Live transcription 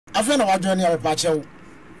afa na wa join ya pa chew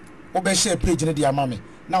wo be share page ne dia ma me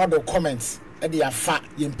na wo comments e dia fa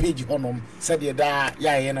ye page honom said ye da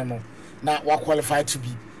ya ye no na wa qualify to be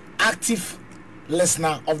active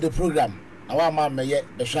listener of the program na wa ma me ye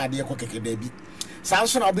be hwa de ko keke da bi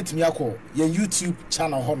sanso na obetimi akọ ye YouTube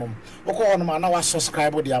channel honom wo ko honom na wa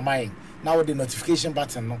subscribe dia mine na wo the notification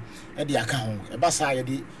button no e dia ka ho e ba sa ye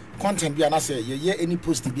di content bi na say ye any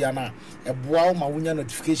post bi na e boa ma wonya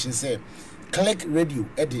notification say Click Radio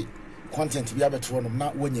e di content bi abeto honom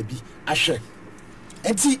na wonya bi ahwe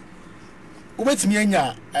enti ubetimi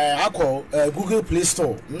anya akọ Google Play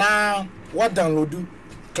Store na what download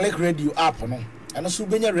Click Radio app no and so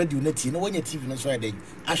benya radio neti no wonya TV no so eden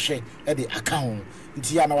ahwe e di account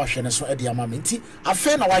nti ya na wahwe ne so e di amama nti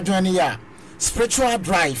afa na wadwan ya spiritual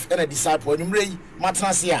drive and a disciple numre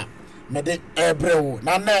matnase a mede ebrewo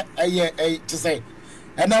na na eye to say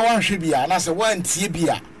and na wanhwe bia na se wantie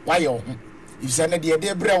bia waye ho if say na de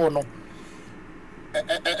ebrewo no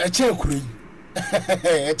che kuri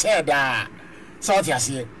che da south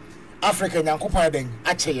asia Africa nyankopon eden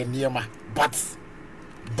ache ye niema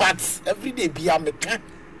but every day bia meka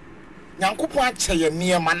nyankopon ache ye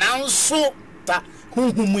niema na nso ta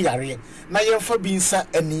huhumu yare na yemfa binsa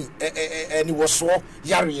ani woso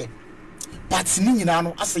yare but ni nyina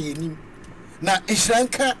no asa yenim na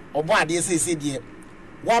ehranka obo ade sese de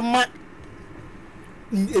wama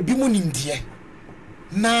ebi mu nimdie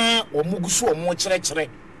na omuguso omo kyerɛkyerɛ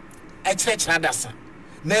adasa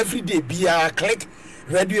na everyday bia Click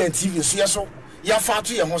Radio and TV so yeso ya fa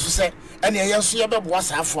to ye ho so se ene ye so ye bebo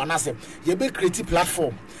asafo na se ye be create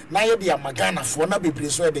platform na ye de amagana fo na bebre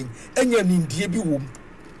so eden enya nimdie bi wom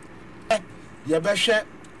ye be hwe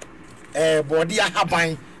Borɔdeɛ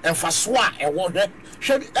Ahaban emfaso a ewo hwe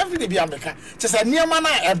everyday bia meka kyese niema na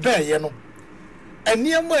ebe ye no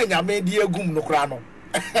eniema anyame di agum no kra no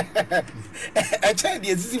eche de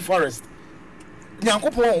easy forest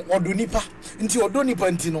nyankopon odo nipa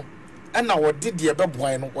nti no na wode de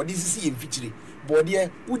beboan no wode sisi ye mfikyire Borɔdeɛ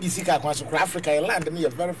wudi sika akwan so kra Africa land me ye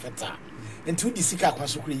very fertile nti wudi sika akwan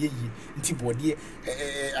so kra ye nti Borɔdeɛ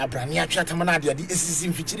abrane atwatam na ade esisi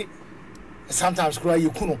mfikyire sometimes kra ye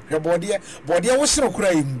kuno hwe Borɔdeɛ wo hye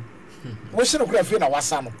kra ye mu wo hye kra fe na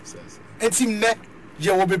wasa no nti nne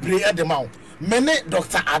ye wo bebre edema mene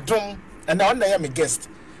Dr. Adom and on na me guest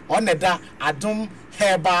on da Adom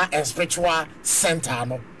Herbal and Spiritual Center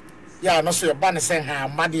no ya no so ye ba ne sen ha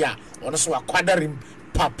amade a ono so akwadarim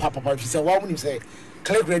papa fi say wa woni say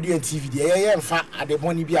Click Radio and TV de ye mfa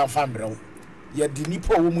ademoni bi amfa mbrɛw ye di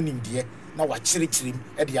nipa wo mu nimde na wa kyerɛkyerɛm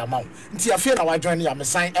e de amaw nti afie na wa join ya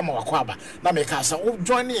mesan e ma wakɔ aba na me ka say wo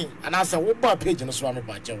joining and answer wo ba page no so me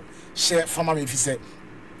ba kyɛw share fama me fi say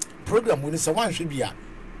program we ni say wan hwe bia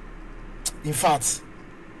in fact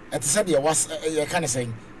at said there was you kind of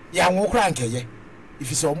saying ya wo kra nkeye if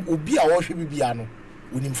you say obi a wo hwe bia no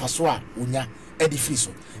onim faso a onya edifri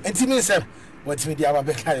so enti me say what me dia ba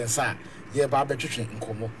be ka yensa ye ba be twetwe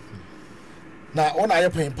nkomo na ona ye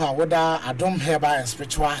pen pa woda Adom Herbal and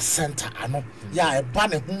Spiritual Center ano ya e ba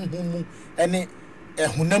ne hunhumu ene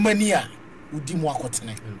ehunamani a udi mu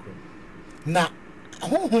akotene na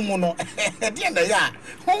hunhumu no de na ya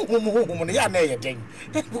hunhumu no ya na ye den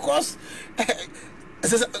because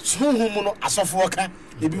hunhumu no asofo ka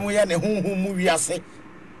ebi mu ya ne hunhumu wiase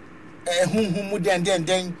hunhumu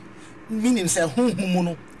den meaning say hunhumu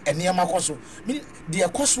no eniema koso meaning the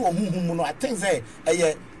koso hunhumu no I think say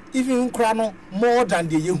even kra no more than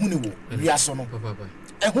the yehuni wo wiaso no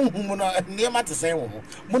hunhumu no eniema te say wo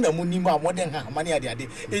mo na mu nimu a modern ha mane ade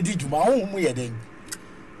edi djuma hunhumu ye den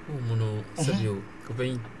hunhumu no sabio ko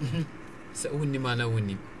ben se hunima na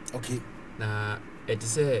woni okay na it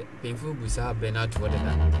say painful busa Bernard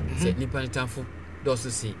Wadada say nipa ntanfo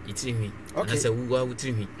doso si itirihwi na say wuwa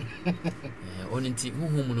wutirihwi oninti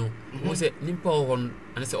huhum no wo say nipa hon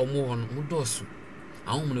na say omo hon mu doso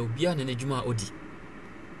ahum na obia na adwuma odi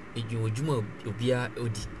adwuma obia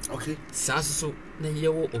odi okay saso na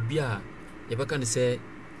yewo obia ye baka ne say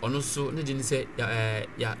ono so ne di ne say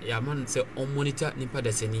ya man say on monitor nipa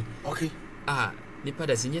dasani okay nipa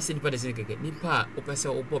da sinye se nipa da sinye keke nipa opese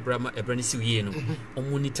obo brama ebrani si wiye no o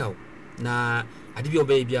monitor na ade bi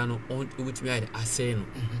oba bia no o wutimi ayi ase no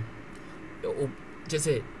o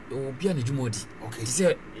jese o bia na jumodi okay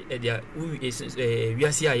jese dia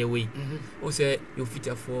wiase aye we o se you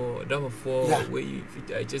fit for driver for we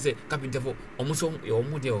fit jese carpenter for omuso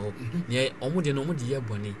omo de ho ne omo de no omo de ye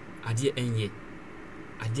boni ade enye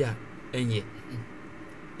ade a enye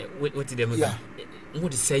what did them omo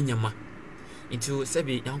de senyama into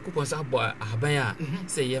sebi yankopon sa abo ahaban a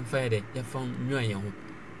say yem fire de yem fam nwan ye ho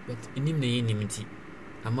but inim na ye nimti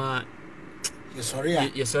ama Yes,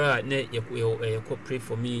 sorry. Yes, sir. Ne, you pray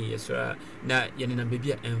for me. Yes, sir. Na, na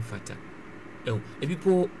baby emfata. Ebi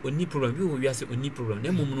po oni problem bi wo wiase oni problem.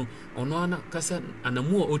 Na mum no ono ana kasa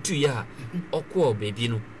anamu otu ya okọ baby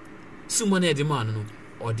no. Suma na de man no.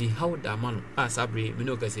 Or the how da man sabre me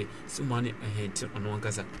no kase suma ne ehenti ono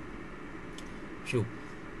kasa. Sure.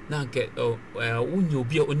 Na nke unyo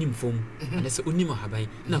obi a onim fom ana se onim ahaban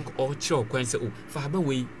na o kire kwan se o fa haban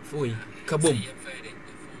wei foi kabom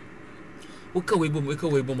uka wei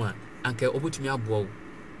bom a anke obotumi aboa wo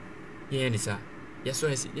ye ni sa ya so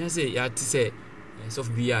ya se ya ti se sof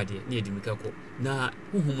biya de na edimika ko na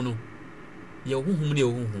huhum no ya huhum ne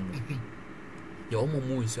huhum ya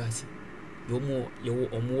omo nso ase ya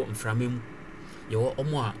omo mframem ya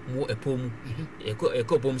omo a mo epom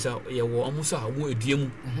eko bom sa ya wo omo so a mo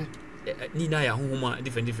eduam ni na ya huhum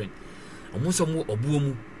different omo so mo obuo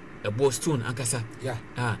mu ebo stone ankasa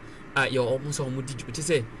ya omo so mo di ti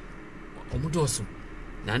se omo doso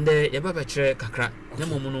na nde ya baba kire kakra na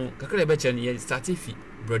momo no kakra ya ba kire ya start fi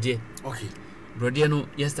borɔdeɛ. Okay, borɔdeɛ no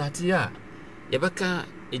ya start ya baka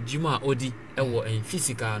ejuma odi ewo en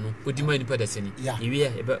physical no odi ma nipa da seni yewe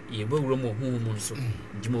ya ba wuro mo huhum so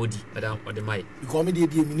ejuma odi ada ode mai because me de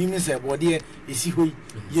minim se borɔdeɛ esi hoi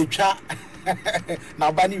ye twa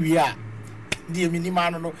na ba ni wi a de minima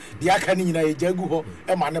no de aka ni nyina ye jagu ho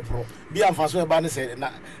e ma ne pro bi amfa so e ba ne se na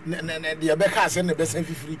de be ka se ne be san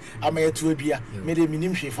fifiri ama ya tu adua me de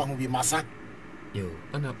minim hwe fa ho bi masa yo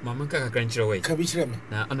ana mama ka kakra nkyere wai ka bi kyere me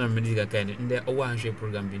na ana me di kakra ne nde owa anhwe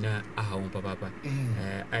program bi na aha won papa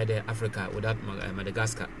either Africa without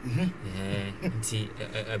Madagascar nti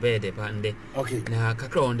be de pa nde na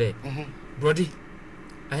kakra on de brody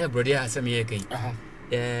aya brody asem ye kan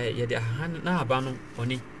ye de han na aba no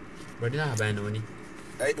oni Borɔdeɛ Ahaban no oni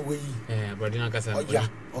we Borɔdeɛ na kasa no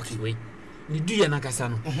okay we ni duya na kasa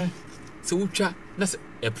no se wutwa na se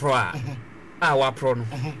pro a wa pro no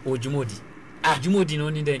o jumodi jumodi no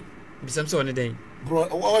ni den bisam se oni den bro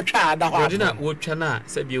o twa ada ho Borɔdeɛ na wo twa na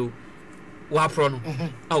se bio wa pro no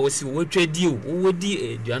a wo si wo twa di o wo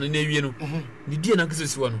di duano na wie no ni duya na kasa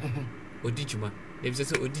si wo no odi juma e bi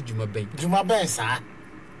se odi juma ben sa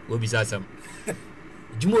wo bi sa sam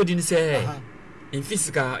jumodi ni se in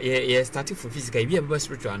physical starting for physical we have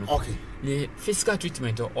spiritual no okay the physical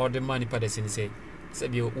treatment or the money pa dey say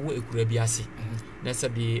be wo ekura bi ase na say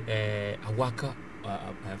be awaka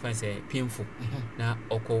I say painful na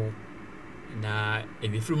oko na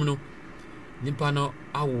ebi from no nipa no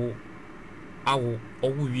awo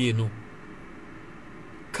owo wie no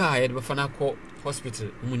ka ye be fa na ko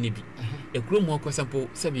hospital mu ni bi ekura mu ko sample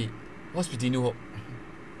say be hospital ni ho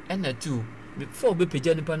and na two before be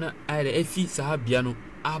pejani pana aire efi sahabia no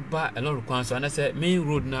aba a lot of kwan so na say main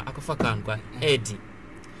road na akafa kan kwa edi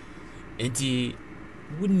enti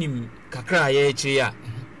wunim kakra ya echi ya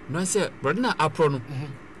no say brother na apro no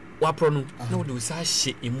wapro no na wo de sa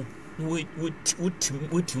hye emu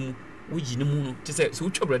wotum woyi ne mu no te say so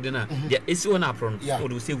wutwa brother na dia esi wona apro no wo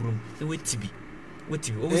de say wurum na wotibi wo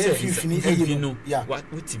say fini no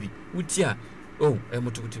wotibi wutia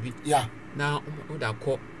motokutubi na wo da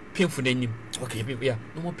ko painful name okay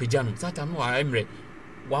no more pejano sata no amre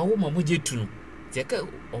wa wo mamoje tu no te ka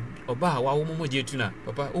oba wa wo mamoje tu na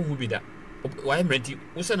papa ohu bi da wa amre ti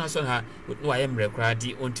wo sana so ha wa amre kra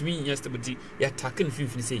di ontumi nya stability ya taken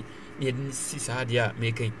finfin sei ne yedin si sa dia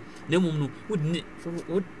mekan na mum no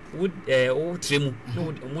would o tremu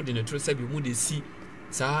no mo de no tro sabi mo de si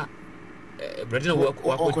sa brother na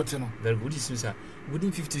wa no very good is sir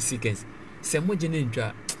within 50 seconds se mo je ne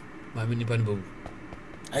ntwa ma me nipa no bawu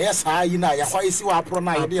yes you know ya kwa isi wa pro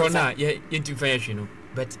na ye ntimfa ya hwe no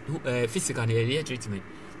but physical na ye treatment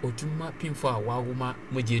otuma pinfo a wawoma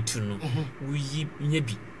moje tu no wuyi nya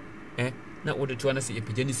bi na wo de to na se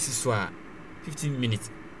epija ni siso a 15 minutes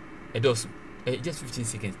edos just 15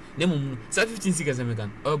 seconds na mum sa 15 seconds amekan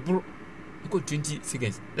bro ko 20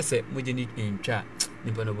 seconds na se moje ni ntwa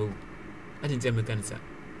ni bana bawu ati ntem amekan sa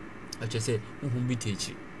acho se uhum bi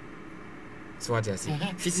techi so what I say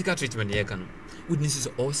physical treatment ye kan witness is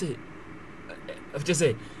also after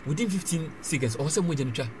say within 15 seconds also mo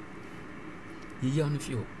jenu twa ye on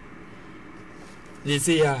feel they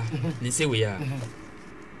say we are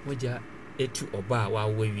moja etu oba wa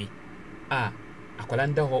wawi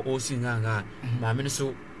akwalanda ho osu nga ma me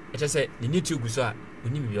so e say ni netu guso a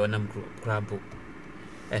onim bi onam krabo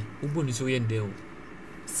ubo ni so ye nde o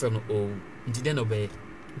so no o ntide no be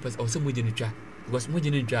because also mo jenu twa because mo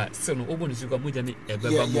jenu twa so no ubo ni so ko mo jenu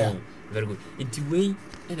ebeba mo very good inti we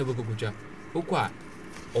ene boko kutwa okwa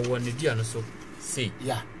owo ne dia no so say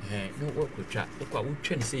no wo kutwa okwa wo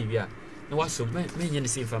twa ne say wi a na waso me nye ne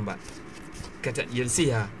say famba kata ye say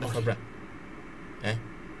ya na fabra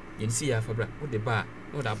yɛnsi yɛ afabra wode ba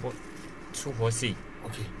na wode abɔ to hɔ sei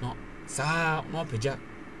okay no saa na ɔpagya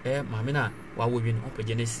maame no a wawɔ wi no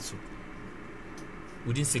ɔpagya no asi so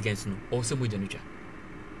within seconds no ɔsɛ mogya no twa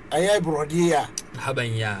ayɛ borɔdeɛ a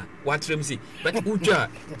haban ya watrem si but utwa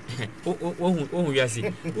ohun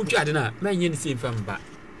wiase utwa de na manye ne sem fam ba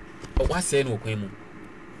wasɛ no kwan mu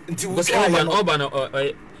nti oba no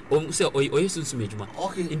sɛ ɔyɛ sunsun adwuma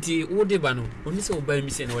nti wode ba no oni sɛ ɔba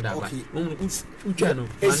mi sɛ na wɔda ba utwa no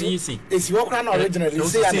manu yi si esi wɔ kora na originally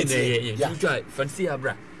say ya utwa fancy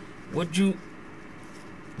abra wodu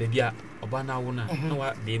baby a ɔba na wo na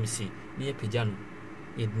wa be mi si ne yɛ pagya no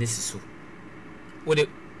yɛ nesi so wode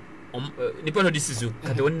nipa no disisu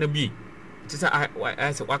kata wonna bi tisa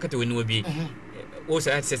asa wakata wonni obi o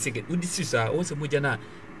sa asa sike udi sisu o sa moja na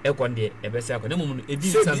e konde e besa akọ na mum no ebi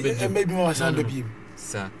samba bi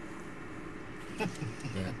sa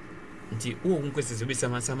yeah nti o hun kwese bi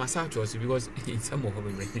sama sa choice because some of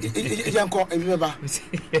them yanko ebi beba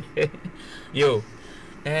yo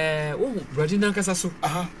o brother nan kasa so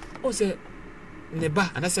o se ne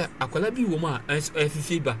ba anasa akwala bi wo mu a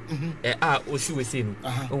fifi ba a o si we say no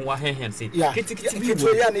on wa hen say kitikiti bi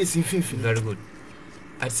wo ya na esi fifi very good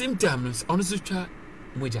at same time no on so twa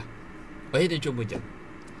moja oye de twa moja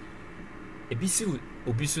ebi si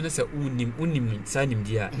obi so na sa unim sa nim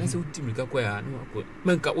dia na sa utim ka kwa ya no akọ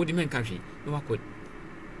menka odi menka hwe no akọ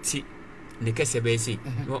ti ne kese be say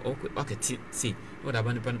no akati say o da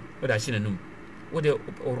ba ne pan o da hye nanum o de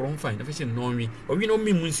wrong fine na fashion no wi o wi no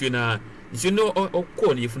mi mu nsuo na nsuo no o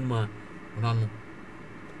call ye fun ma ona no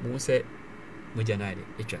mo se mo jana de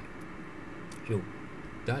etwa yo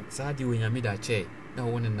that sadi we nyame da che na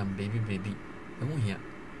wo nam baby e mo hia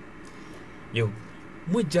yo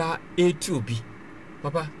mo ja etu bi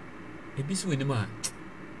papa e bi so ni ma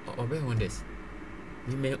obe wonders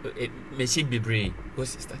ni me shake bebre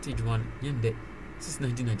because started one yende since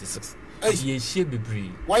 1996 ye share bebre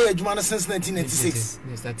why adwuma no since 1996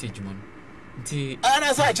 ne started adwuma nti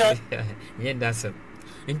ana sa cha yenda sa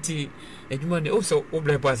nti adwuma ne also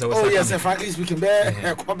obre pass oh yes frankly speaking be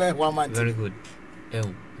ko be 1 month very good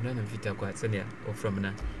na na fita kwa senia o from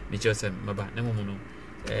na me chose maba na mo no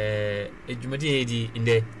adwuma de di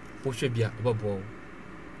inde wo hwe bia obobo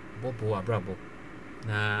abrabo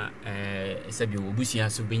na sabi obusia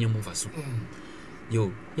so benye mu faso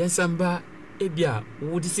yo yensamba ebia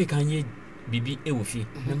wo di se kanye bibi ewofi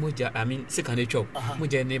na moja I mean se kan etwa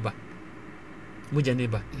moja neighbor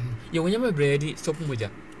ye wonyama bredi stop moja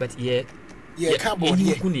but ye ka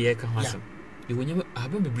body ku ne ye ka haso ye wonyama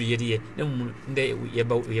aba bebre ye de na mu nde ye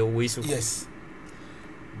ba ye we so yes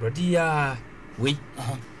brodi ya we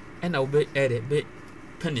and I be be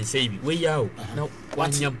penny say bi we ya o na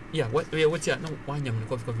wanyam ya what ya na wanyam no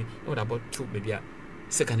coffee what about two baby a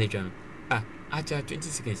second etwa acha 20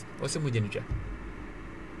 seconds o se moja nitwa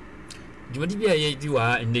jumadi bia ye di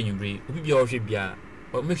wa ende nyumbre obi bia o hwe bia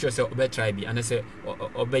make sure say obe try bi and say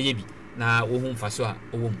obe ye bi na wo hu mfaso a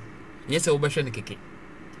owo mu nye say obe hwe ne keke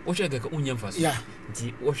o hwe keke unyam mfaso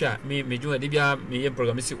nti o hwe me jumadi bia me ye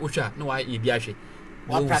program si o hwe na wa ye bia hwe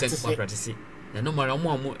wo practice na no mara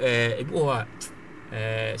mo ebi o ha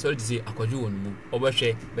sorry to say akwadwo won mu obe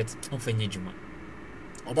hwe but on fanye juma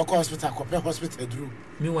obako hospital hospital dru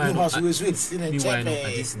meanwhile no so it's in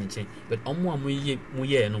a check but omo mo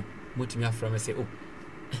ye no motumi afra me say oh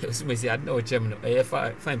so me say I know chem no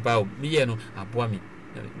fine power me ye no aboa me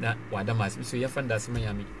na wadamas so ye fanda se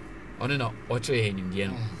mayami ono no o chere he nimdie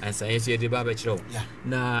no ansa ye so ye de ba ba chere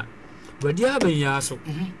na Borɔdeɛ Ahaban ya so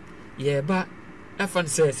ye ba afan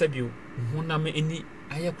se sabiu honam eni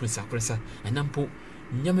aye kursa enampo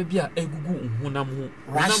nyama bi a egugu honam ho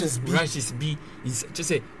rashes bi to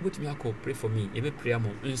say motumi akọ pray for me e be pray am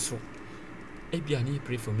nso ebia na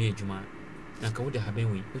pray for me adwuma na ka wo de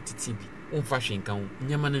Ahaban we otiti bi on fa hwenka ho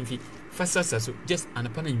nyama na mfi fasasa so just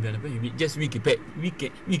anapa na nyima na baby just week pe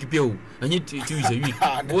o anye 2 weeks a week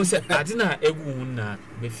wo se adina egu hu na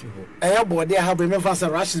be fi ho Borɔdeɛ Ahaban me fa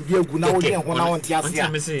rashes bi egu na wo de ho na won ti ase a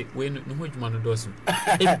me say we no ho adwuma no do so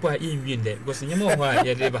epa ye nwie ndɛ because nyama ho a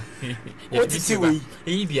ye de ba otiti we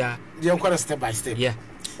e bia de nkɔ step by step yeah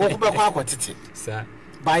wo ko be kwa akɔtete sa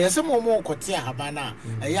ba yese mo kɔte Ahaban na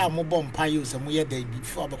ɛyɛ amobɔ mpa yi so mo yɛ da bi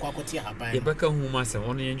before be kwa akɔte Ahaban ye baka hu ma sa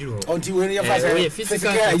ono ye njuru ho onti we ye fa say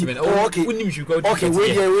physical treatment okay unim hwiko okay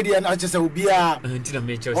we dey na chese obi a nti na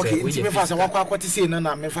me chese okay nti me fa say wakɔ akɔte sei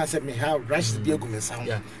na me fa say me ha rashes bi egu me sa ho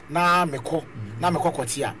na me kɔ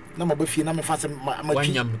kɔte a na mo ba fie na me fa say ma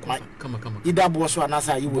kama ida bo so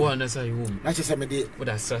anasa yi wo na chese me de wo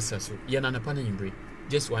da stress so ye na pa na nyimbre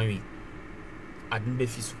just 1 week adin be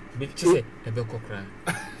fi so be chese e be kokra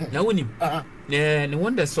na wonim ne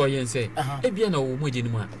wonder so yen say e bia na wo moje ni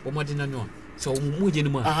mu a wo mode na no so mu je no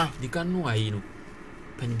mu a di kan no ayi no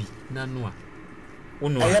pani bi na no a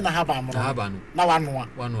wono aye na haba no na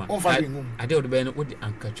wano a onfa bi ngum ade wo de be no wo di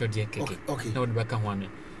ankatwode keke na wo de be ka ho ano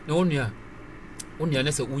na wono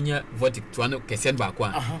na se unya verdict to ano kesen ba ko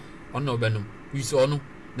a ono be no use ono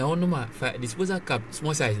na ono ma fa disposal cup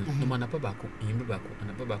small size no ma na pa ba ko yimbe ba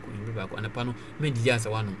ko anapa no me di ya sa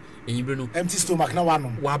wano yimbe no empty stomach na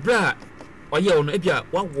wano wa bra oye ono ebia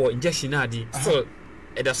wa wo injection na ade so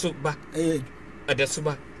edaso ba edaso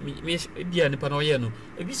ba me bia nipa na oye no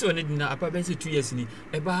ebi so ne dina apa ben se 2 years ni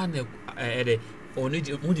e ba na ede ono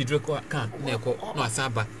mu di dreko kan na ekọ no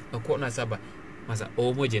asaba ekọ no asaba masa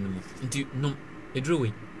o mo je no nti no edro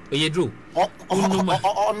we oye dro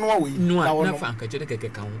no we na fa anka chede keke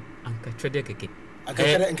kan anka chede keke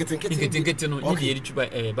nkete no ni de twa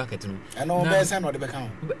bucket no no be say no de be kan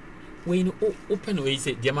we no open we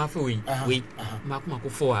say dia ma fa we makoma ko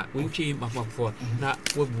fo a we twi makoma ko fo na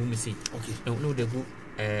we bu mi say no de go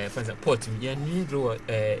fanza pot ya ni dro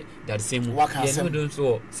that same ya no don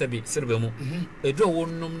so sabi serbe mu edro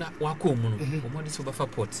wonnom na wakom no o mo de so ba fa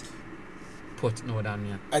pot na wadan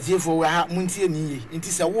ya atiefo we ha muntie ni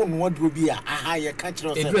nti se wo no wadro bi a aha ye ka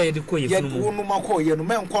kire edro ye de koye funu mu wo no makọ ye no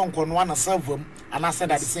men konko no na serve ana say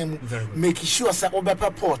that same make sure say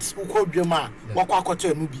obepa pot ukodwem a wakọ akoto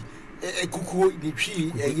anu bi kukuo ni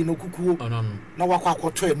twi yi no kukuo na wakọ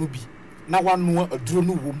akoto anu bi na wano aduro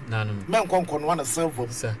no wom men konko no na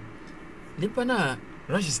serve sir nipa na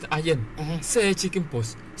register ayen say chicken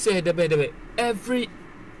pox say debe every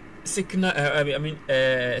sickness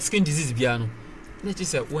skin disease bia no na chi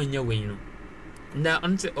say wanya wen no na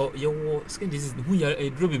onte your skin disease hu ya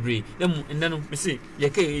aduro bebre dem nna no me say ye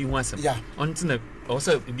ka yi hu asem onte na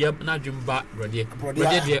also bia na dwumba brode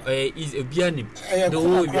de is bia nim the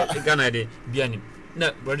whole Ghana de bia nim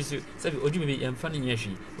na brother say oju me yam fa ne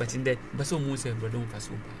hwe but in the baso mu say brother on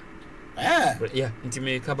faso pa yeah nti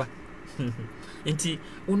me kaba nti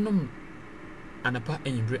unom anapa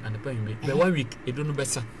enyibre be 1 week edonu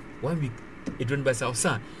besa 1 week edonu besa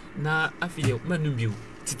osa na afide manum bio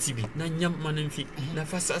titibi na nyam manamfi na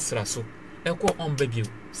fasa asra so ekọ on babio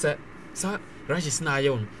sa rashes na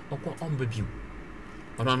ayon okọ on babio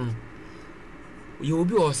ono ye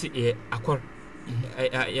obi o se akor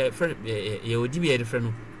friend ye odi be the friend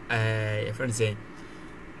no friend say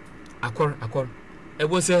akor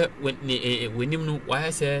ebo say wenim no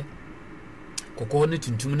why say kokko ne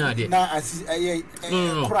tuntum na de na asi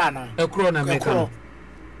ekro na meka no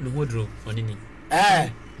hodro onini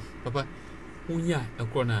papa unya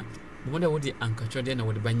ekro na mo de wodi ankachode na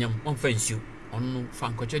wodi banyam on fa nsu onno fa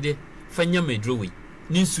ankachode fa nyam edro we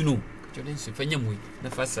ni nsu no chode nsu fa nyam we na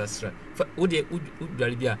fa sasra fa wodi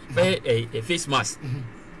udware bia fa face mask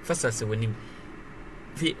fa sasra wonim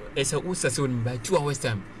fi esa usase wonim by 2 hours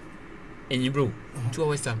time enyi bro 2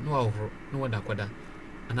 hours time no ahoro no wada kwada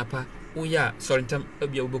anapa uya sorry tam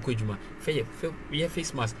abia uboko djuma fe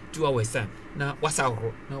face mask 2 hours time na wasa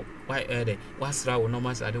ahoro na why wasra wo no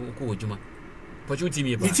mas ade uko djuma pochu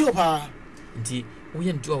timi ba nti opa nti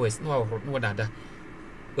uya 2 hours no ahoro no wada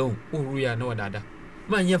uru ya no wada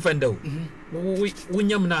man yen fanda o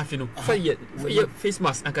wunyam na afi no fa face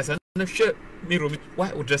mask akasa na hwe mirror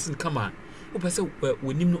why o dressing kama o pese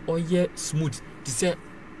wonim no oye smooth ti se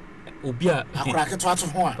obi a akura keto ato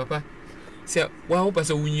ho a papa se wa ho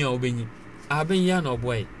pese wunya obenyi aben ya na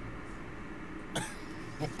oboy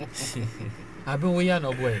aben wo ya na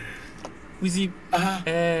oboy uzi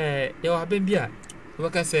ya aben bia we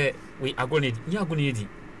ka se we agonedi nya agonedi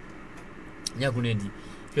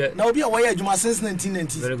na obi a why adwuma since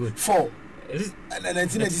 1990 very good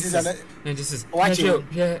 1996 watch you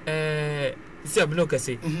see abno ka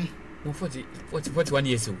say 41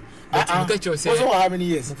 years old. But you catch yourself. How many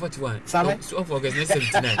years? 41. So of August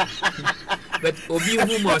 79. But obi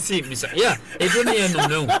who more say, Mister. Yeah, I don't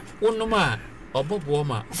know. One no ma. Obob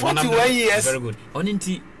Woma. 41 years. Very good. On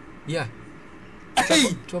inti. Yeah.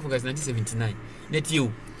 12 August 1979. Net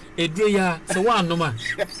you. Edroya. So one no ma.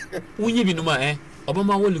 Unyi bi no ma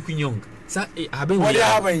Obama wo look young. Sa haben we. What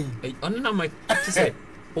haben? On na my to say.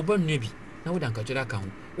 Oba nwebi. Na wo dan ka chira ka ho.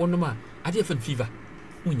 One no ma. Ade fever.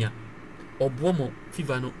 Unya. Obomo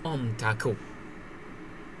fever no tackle.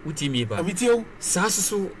 Utimi ba. Abitio.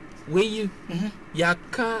 Sasu we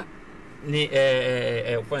yaka ne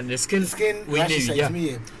when the skin we ne ya.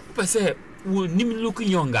 Say wo nim look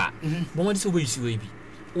younger. But what is so we issue bi.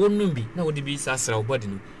 Wonum bi na wo de bi sasra obody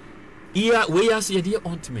no. Iya we ya so ye de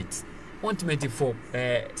ointment. Ointment for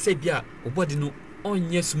say bia obody no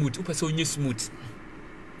onye smooth. Upese onye smooth.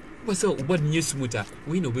 Upese obody nye smooth a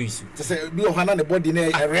we no be issue. Say bi ohana ne body na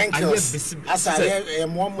wrinkles. Asa ye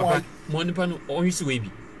mo nipa no onye so we bi.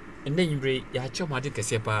 and then you bring ya choma de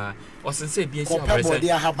kesepa or since be see Borɔdeɛ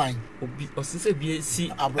Ahaban obi or since be see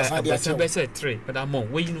abrasa be 3 but am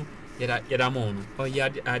on we you yada mon or ya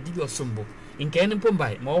adi or sumbo in can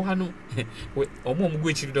pombai mo ha no or mom go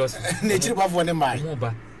chiri dos nature ba for ne mai mo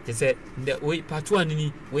ba they say the way part 1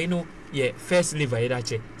 ni we no yeah first liver yada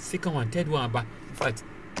che second one third one ba in fact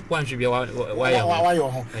one should be why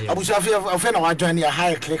your home abusu afi na wa join ya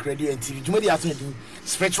high click radio and TV jumadi aso do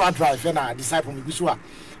spiritual drive na disciple me gusu a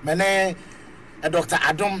mene Dr.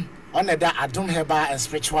 Adom on the Adom Herbal and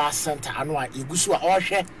Spiritual Center anu a egusu a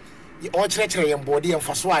ohwe o kyerɛkyerɛ yɛn body and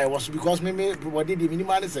faso a was because me body the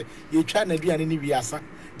minimal say you twa na duane ni wiasa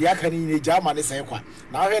de aka ni ne jama ne sɛ kwa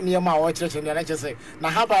na ohwe ne ma o kyerɛkyerɛ ne na kyerɛ na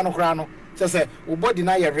haba no kra no say wo body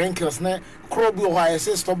na your wrinkles na kro bi o ha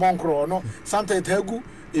say stubborn kro no sometimes tagu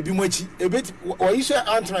ebi mochi ebet o yise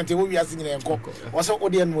antment e wo wiase nyina enko wo se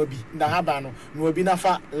ode no bi na haba no no bi na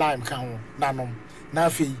fa lime ka ho nanom na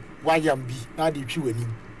afei wayam bi na de twi wani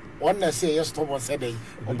on na say yes stubborn said dey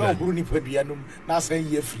oba oguru ni paduanum na san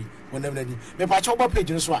ye free wonam nani me pa cha oba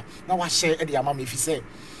page no so a na wa share e de ama me fi say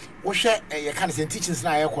wo hwɛ ye kan say teachings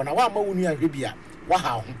na ayekɔ na wa ma wonu ahwɛ bia wa ha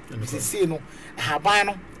ho se say no haban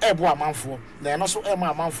no e bo amanfo na no so e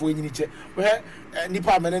ma amanfo enyini che wo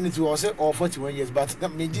nipa amenity wo say all 41 years but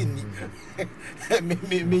me gini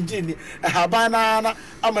me gini haban na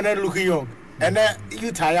amana looking young and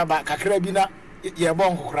you tire ba kakra bi na ye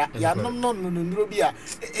bon kokra ya no nuro bi a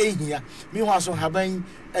ehia mi ho aso haban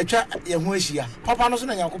atwa ye ho ahia papa no so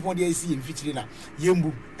na yakopon de asi ye mfitiri na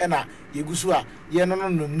yembu e na yegusu a ye no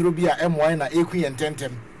nuro bi a emoy na eku ye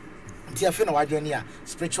ntentem nti afi na wadwani a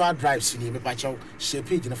spiritual drives ni me pa chaw share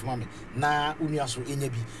page na fama me na unu aso enya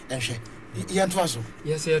bi enhwe ye nto aso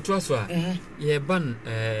yes ye to aso a ye ban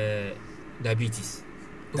diabetes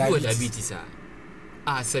diabetes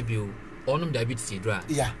a sabio onum diabetes dra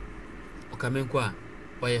yeah okamenko a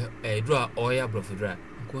oye dra oya brofidra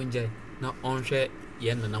nkonje na onhwe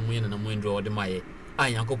ye na namu ndro ode maye a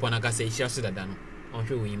yankopon aka se ihia so dada no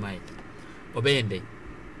onhwe wo yimaye obeyende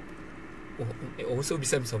o so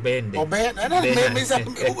bisam so obeyende me say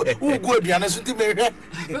u go aduane so ti me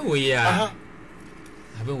hwe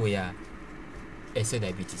abe wo ya ese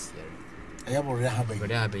diabetes yare aya Borɔdeɛ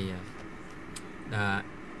Ahaban ya na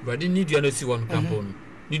brother ni dua no si won kampo no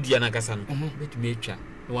ni dua na kasa no betumi atwa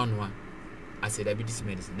no one ase diabetes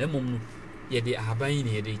medicine na mom no ye de ahaban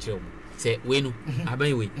ni ye de kyerɛ mo se we no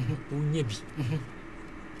ahaban we unya bi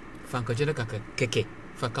fanka jere kaka keke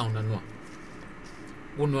fa count na no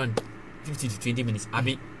one 50 to 20 minutes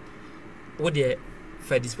abi what the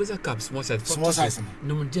for disposal cups small size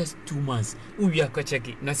no just 2 months we are ka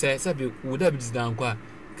check na say sabi wo diabetes dan kwa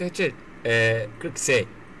ka check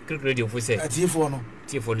click radio for say tie for no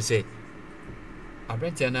say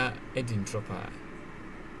abrantana edin tropa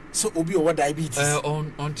so obi o diabetes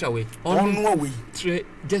on trawe on no way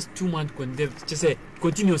just 2 months just say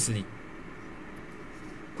continuously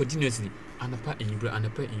anapa enyibra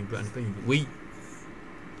we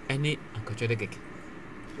any ankatwede keke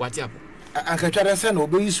wati apo ankatwede se na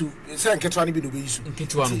obeyisu se nketwa ne bi no obeyisu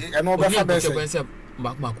nketwa no e no befa bese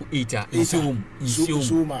makmako 8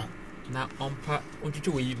 insium na ompa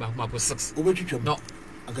ontwetwe we makmako 6 obetwetwam no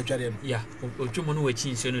ankatwede no ya otwemo no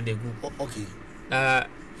wachi nsuo no degu okay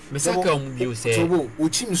mesaka omubio se so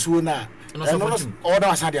ochi nsuo na no order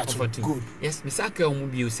asade ato good yes mesaka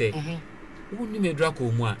omubio se wonni medra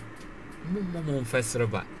ko mu a mo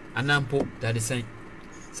mfesreba anampo dadesen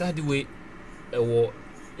sadi we ewo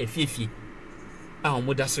efiefi a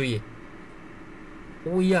omoda so ye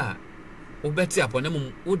wo ya obeti apo na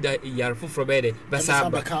mum woda yar foforo be de besa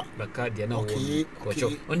baka de na wo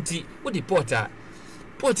kocho onti wo di porta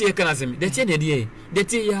ye kana sem de tie de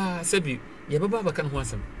tie ya sabi ye baba baka no ho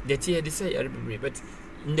asem de tie de say arbibre but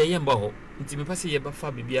nde ye mba ho nti me pase ye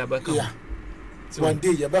bafa bibia baka so one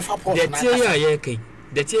day ye bafa port na de tie ya ye kai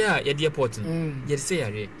de tie ya ye de port ye de say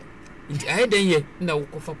yare nti ayi den ye na wo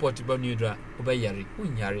kofa port ba nu dra wo ba yare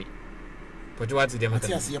unyare port what dem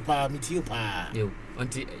ati ase pa mitie pa yo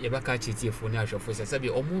nti ye baka chetie fo na ahwefo se sabi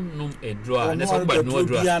omunum edro a na so ba no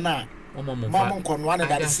dra omo mo fa nkonwa na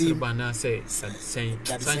dade si ba na se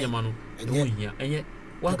sanyama no do hia enye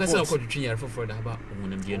wan ka se ko twetwe yare foforo da ba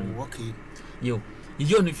omunam die no okay yo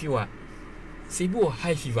no fiwa se bi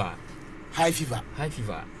high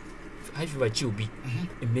fever chill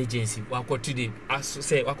emergency wakotu de aso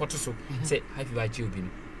say wakotu so say high fever chill bi no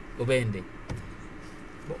obende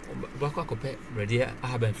bakwakope Borɔdeɛ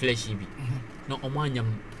Ahaban flesh bi na omo anyam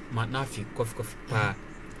na afi coffee pa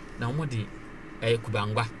na omo de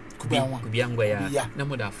kubangwa ya na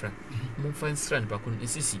mo da afra mo fan strand ba kun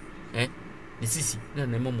esisi ne sisi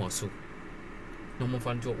na mo so na mo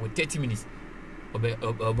fan to 30 minutes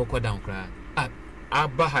obekɔ down kra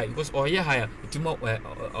aba high because oye high timo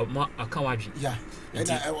aka wadwe yeah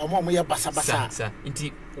omo ye basa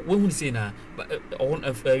nti we hu say na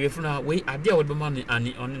we funa we ade a wode be man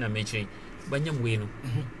ani on na mechiri banyam we no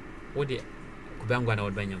wode kubangwa na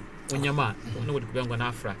wode banyam onyama no wode kubangwa na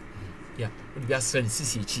afra yeah wode bi asra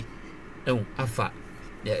sisi echi afa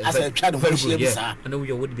asa twa no hwe bisa ana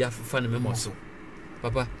we wode bi afa na memo so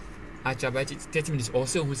papa acha ba 30 minutes or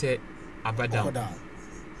so who say abadam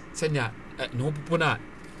senya no popo na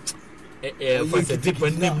for the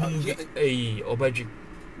different obadwi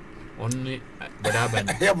onni badaba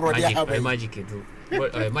magic do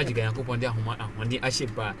magic yakopon de ahoma ahonde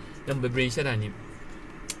ahyepa yam bebre nhyada ni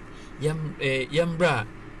yam bra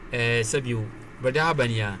sabio badaba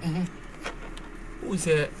ni a who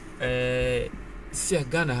say sia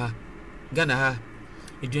Ghana ha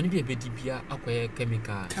eduane bi ebedi bia akoye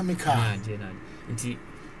chemical na jena nti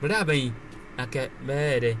badaba yi aka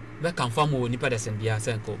bere be confirm wo nipa desen bia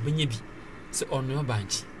senko benye bi se ono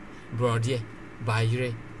banchi brode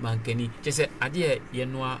bayire mankani chese ade ye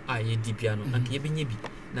noa a ye di bia no aka ye benye bi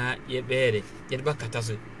na ye bere ye de bakata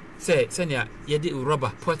so se ne ye de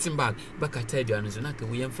rubber poting bag bakata aduano so na ka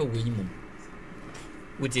wo yemfa wo yimum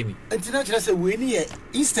wotemi entina kire se we ni ye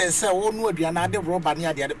instance wo no aduana ade rubber ni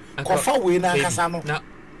ade kofa we na kasa no na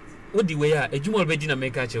wodi we a ejuma obedi na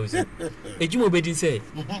make ache ose ejuma obedi say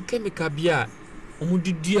chemical bia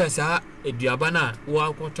omudidia sa eduaba na wo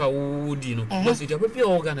akota wodi no no se eduaba bia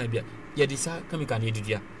organ bia ye di sa chemical na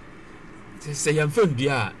edudia se yamfa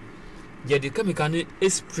ndua ye di chemical na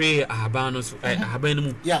spray ahaban no so ahaban no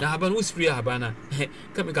mu na ahaban wo spray ahaban na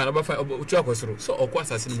chemical no ba fa otu akosoro so okwa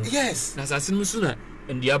asase no mu yes na asase no so na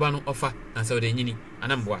nduaba no ofa na sa wode nyini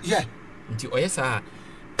anamboa yeah nti oyesa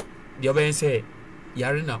di oben say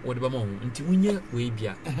yare na wode ba mo nti wunya we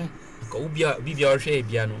bia ka ubia bibia ohwe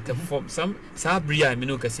bia no ka form some sabria me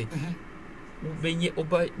no ka se benye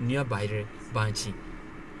oba nua bayre banchi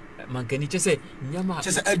mankani chese nyama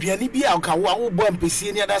chese aduani bia ka wo bo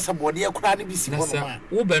ampesie ni ada sabode akura ne bi si ho no ma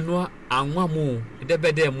wo beno anwa mu de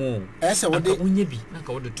bede mu ese wode wunya bi na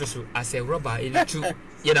ka wode to so as a rubber elitu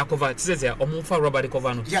ye da cover chese omo fa rubber de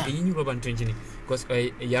cover no enyi rubber ntwenjini because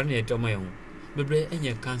yare na eto mayo bebre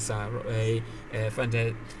enye cancer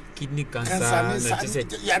fanda kidney cancer na chese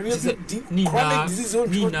chronic disease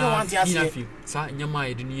ni fi sa nyama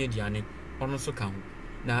ye de ni aduane ono so ka ho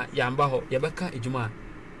na yamba ho ye beka ejuma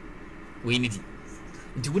we need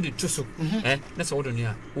nti wode to so na se wodo no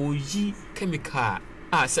a oyi chemical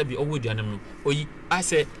a sabi owo aduane no oyi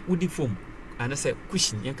ase wodi foam ana se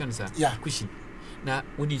cushion yen kan sa cushion na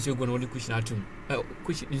wodi so go na wodi cushion atum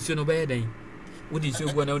cushion nso no baye dan wodi so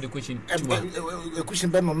go na wodi cushion tuma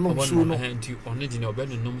cushion be no no so no nti ono di na obe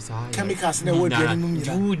no nom sa chemicals na wodi aduane no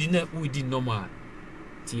nyina wodi na wodi normal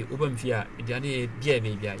ti obamfi a aduane bia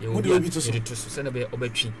be bia ye wodi to so se na be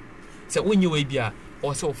obatwi se wonye we bia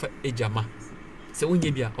o se ofa ejama se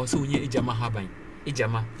wonye bia o se wonye ejama haban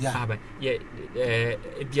ejama haban ye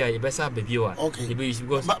bia ye besa ba bia ye be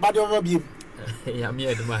because ba do ba bia ya me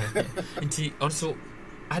eduma nti also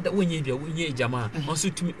ada wonye bia wonye ejama also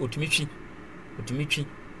otumi twi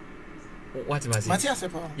what was it Matias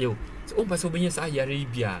pa yo so on pass obenye sa yare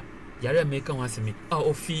bia yare make ho asemi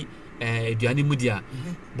ofi eduane mu dia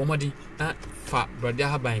bomodi fa Borɔdeɛ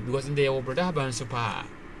Ahaban because in the Borɔdeɛ Ahaban so pa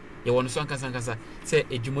ye won so ankasa say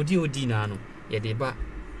ejumodi odi na no ye de ba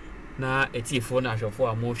na etifo na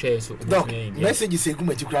ahwefo a mo hwe so message say gu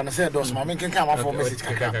matikura na say dos ma menken ka ma for message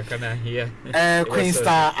kaka here Queen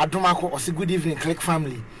Star Adomako osi good evening click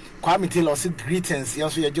family Kwame Taylor osi greetings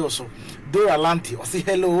yanso ye joso Dora Lanti osi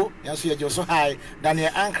hello yanso ye joso hi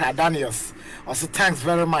Daniel Ankra Daniels osi thanks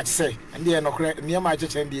very much say and there no near my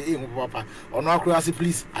church and the ehun papa ono akura say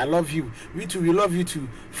please I love you we love you too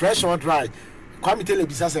fresh or dry Kwame Taylor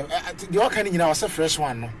bisa say the all kan nyina was fresh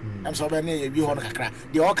one no am so be na ye bi ho no kakra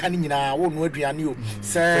the all kan nyina wo no aduane o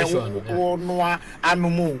say wo no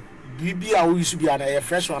anomo bibi a wo yusu bia na ye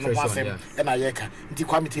fresh one no asem e na ye ka nti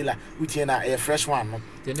Kwame Taylor utie na ye fresh one no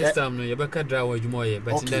the next time no ye beka dra wa adwuma ye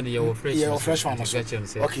but then ye wo fresh one no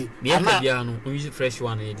okay me ka bia no we use fresh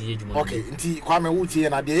one ye di adwuma okay nti Kwame utie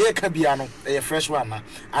na de ye ka bia no ye fresh one na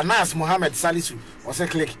Anas Mohammed Salisu or say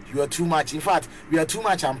click you are too much in fact we are too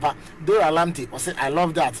much ampa Dora Lanti or say I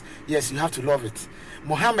love that yes you have to love it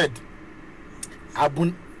Mohammed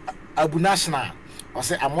Abu National or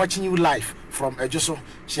say I'm watching you live from Ejoso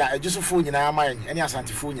she Ejoso phone nyina mine any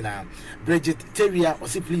asante phone nyina Bridget Teria or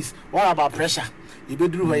say please what about pressure you be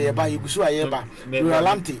do where ba you gusu ayeba Dora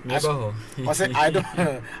Lanti or say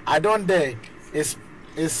I don't dare is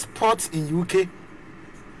sports in UK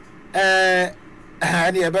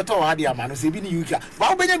and e better o hade amano se bi ni UK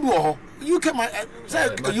ba obenya bi wo ho UK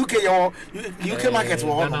market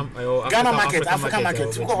wo ho Ghana market African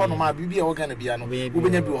market ko ho no ma bibia wo Ghana bia no wo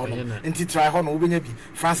benya bi wo no nti try ho no wo benya bi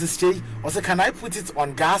Francis Chey also can I put it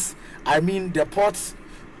on gas I mean the pots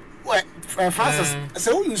Francis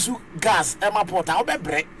so you use gas ema pot a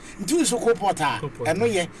obebre nti you so pot a eno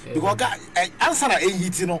ye because answer na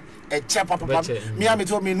heat no check papa me am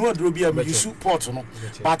to me no adro bia me use pot no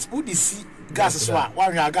but who dey see gas so a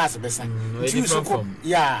one your gas besa nti you so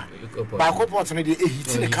yeah ba pot no dey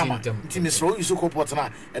heat ne kama nti me so you so pot na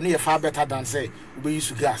eno ye far better than say we be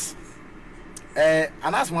use gas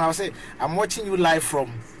and as I say I'm watching you live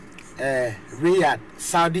from Riyadh,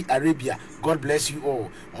 Saudi Arabia. God bless you all.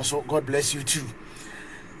 Also, God bless you too.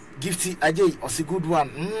 Gifty Ajay, also good one.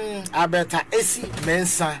 Alberta Esi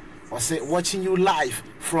Mensa, also watching you live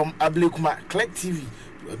from Ablekuma Clicktvgh.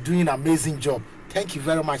 You are doing an amazing job. Thank you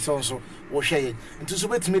very much. Also, we'll share it. And to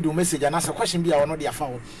submit me the message and ask a question, be our not their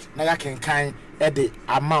phone. Now I can kind at the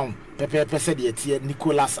amount. Pepe said the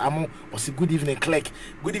Nicholas Amo, also good evening, Click.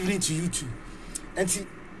 Good evening to you too. And see,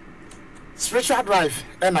 spiritual drive,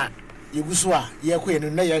 Emma. Yeguswa yekwe no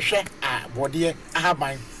na yehwe Borɔdeɛ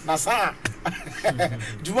Ahaban na sa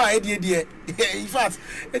juma edie in fact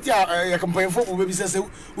etia ya campaign for we be say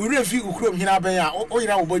we refi ukrom hina ben a o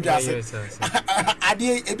yira wo bodwa ase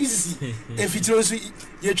ade ebisisi efitiro so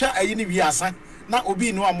yetwa ayi ni wiasa na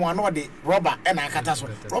obi no amo na ode rubber e na akata so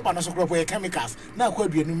rubber no so kro chemicals na akwa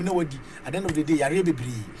aduanum na wadi at the end of the day yare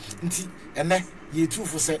bebre nti ene ye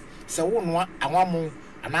trufu se wo no awamo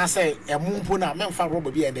ana say emumpo na memfa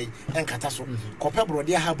rubber bi ende enkata so kope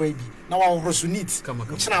Borɔdeɛ Ahaban bi na wa horo so neat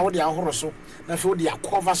nchina wo de ahoro so na fe wo de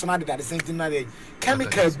cover so na de the same thing na de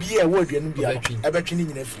chemical bi e wo aduanum bi a ebetwe ni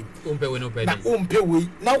nyina firi na ompe we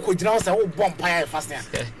na ko gina wo say wo bomb fire fast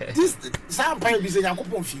this some fire bi say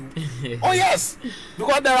yakopon fiu oh yes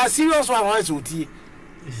because there are serious ones who tie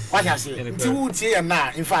what you say nti wo tie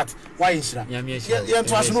na in fact why inshira ye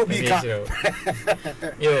to aso no bi ka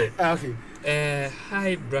yo okay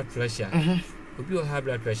high blood pressure. Obi o high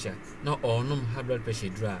blood pressure. No onum high blood pressure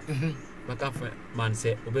dra. Maka man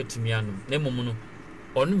say obetumi anum. Na mom no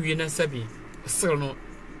onu wie na sabi sel no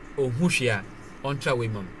ohwehia ontra we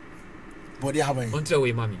mam. Borɔdeɛ Ahaban. Ontra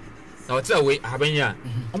we mami. Na otra we Ahaban ya.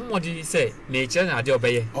 Omodi say na eche na ade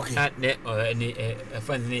obeye. Na ne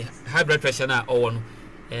fan ni high blood pressure na owo no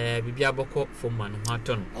bibia bokɔ fom man ho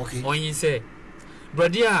aton. Onyin say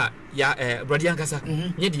Borɔdeɛ ya Borɔdeɛ ankasa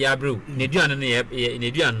nye de ya bro ne duan no ye ne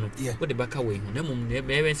duan no wo de baka we hu na mum ne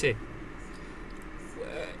be say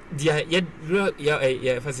dia ya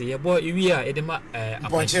fase ye bo wi a e de ma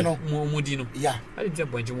bonche no mudi no ya ali de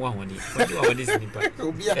bonche mo ahode bonche ahode sinipa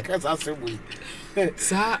obi akasa asebui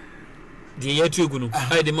sa de ye tuegu no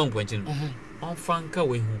ai de ma bonche no on fanka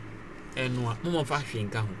we hu eno a mo fa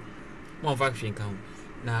hwenka ho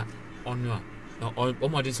na ono a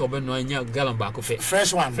omodi so be no anya gallon back of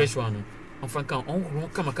fresh one on fanka on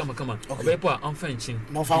kama obe po on fanchin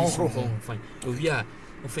no fa on fine obi a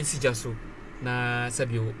on fancy jaso na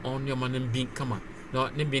sabio on your man bin kama no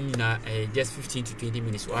ne bin na just 15 to 20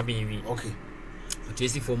 minutes o abin wi okay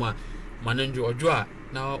Tracy forma mananjo ojo a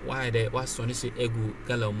na why the was so so egu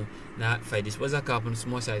gallon mu na five disposal cup on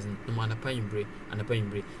small size no man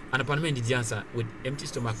anapa men di answer with empty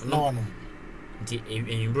stomach no nti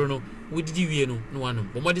enbro no wodidi wie no no wanu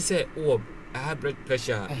bomodi say wo high blood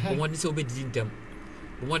pressure bomodi say obedidi ntem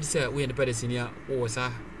bomodi say we en pede senior wo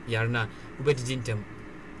sa yarna obedidi ntem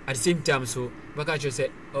at the same time so baka cho say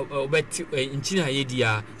obeti nchina yedi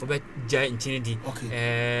a obeja nchini di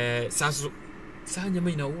saso sa nyama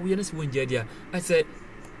ina wo ye na se wonja dia I say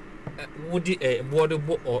wodi board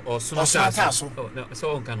or so no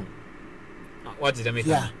so on kanu what did I make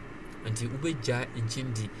anti ubeja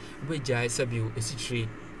nchindi ubeja sabio esitri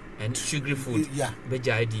and sugary food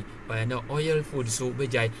ubeja di na oil food so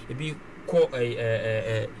ubeja e bi ko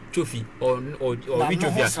trophy or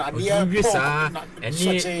vitofia or sa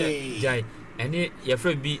any jai any your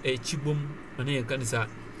friend be a chibum and kanisa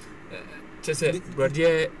chese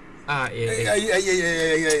Borɔdeɛ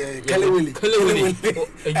Kalewele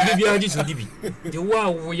ebi aji so dibi de wa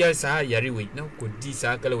wo ya sa yare we na ko di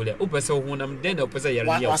sa kalewele o pese ho nam den na o pese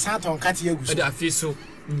yare ya wa sa ton kati aguso da afi so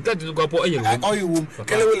nka de ko po ayere wo oyiwo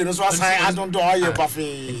kalewele no so asan adon do aye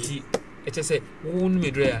pafe nti eche se wo nu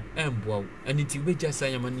medre ya emboa wo aniti we ja sa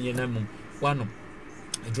yama ne na mum wano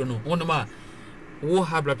edro no wonu ma wo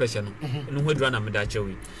high blood pressure no ho edro na me da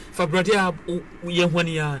chewi fa Borɔdeɛ ye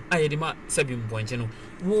hwani ya aye de ma sabi mbonche no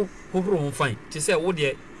wo hobro fine ti say wo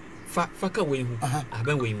de fa ka we hu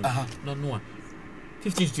Ahaban we hu no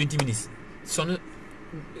 15 to 20 minutes so no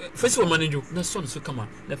first one manager na son so kama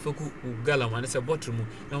na faku gala man say bottle mu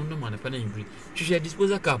na no man pa na yibri hwehwe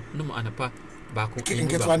disposal cup no man anapa baako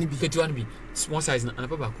ketwani bi small size na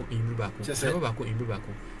anapa baako yibri baako anapa baako yibri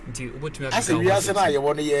baako nti obotumi aka asa wi ase na ye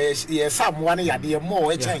wono ye samwa ne yade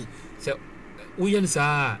mo e chan so we yen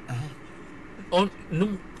sa on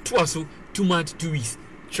no to aso 2 months 2 weeks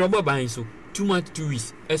trouble buying so 2 months 2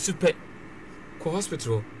 weeks e super ko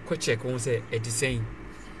hospital ko check won say e design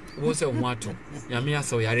won say won ato ya me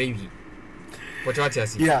asa o yare wi but what you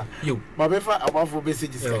see yeah you my befa about for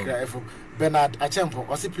messages kakra efo Bernard Achempo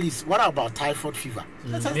I say please what about typhoid fever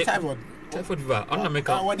let's say typhoid fever on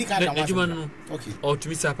America ejuma no okay or to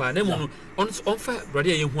miss apa na mu on fa brother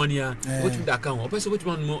ye huani a wetu da kan o person wetu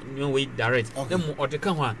no way direct na mu o de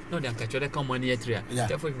kan ho a na de anka chode kan mo na yetria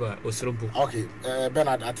typhoid fever osrompo okay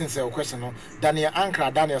Bernard I think say a question no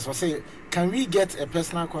Daniel so say can we get a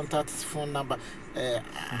personal contact phone number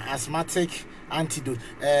asthmatic antidote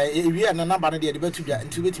we are na number na de betu bia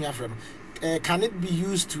nti betumi afre no can it be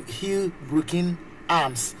used to heal broken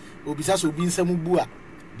arms obisa so obi nsam bu a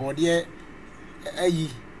Borɔdeɛ ayi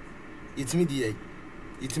itimi die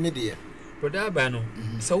Borɔdeɛ Ahaban no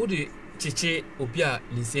so wo de chiche obi a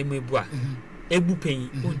ne nsem ebu a ebu pen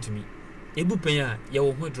ontumi ebu pen a ye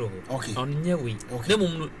wo hodro ho on nye we na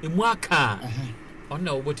mum no emu aka on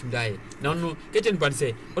na wo botum dai na no kitchen pan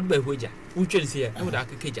say wo ba hoja wo twen se ya wo da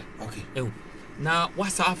akakeja na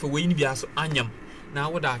wasa afa we ni bia so anyam na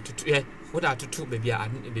wo da tutu baby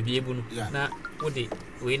ebu no na wo de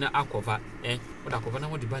we na akova wo da akova na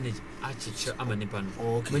wo de bandage a chiche amanipa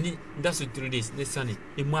no mani that so 3 days ne sane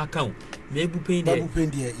emu aka o na ebu pen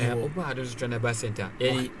de oba ado so na ba center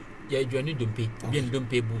ya adwani dompe bi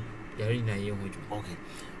dompe bu yare na ye hoju okay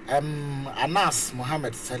Anas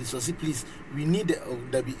Mohammed said so please we need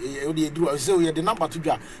the number to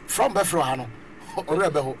draw from Befro Hano or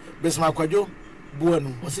Rebel Besma Kwajo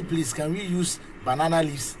Buanu or please can we use banana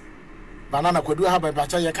leaves banana could do have a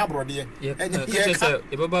bacha ya Borɔdeɛ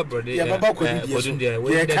baba Borɔdeɛ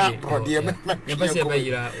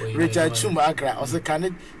Richard Chuma Akra also can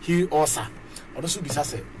it he also be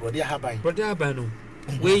sase Borɔdeɛ Ahaban no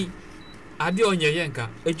we ade onye yenka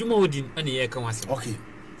adwuma odin ane ye kan wase okay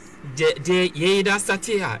je ye da start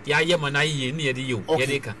ya ye mana ye ne ye de yo ye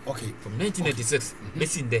de ka okay from 1996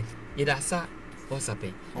 mesin de ye da sa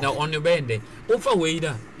osapen na on be nde o fa we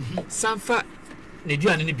da sanfa ne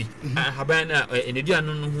duane ne bi Ahaban na ne duane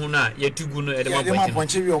no ho na ye tugu no e de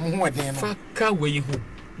maponche wi o mo ho eden no fa ka we ho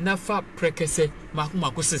na fa prekese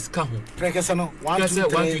mako 6 ka ho prekese no 1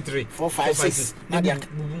 2 3 4 5 6 na dia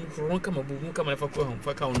bubu kama fa ko ho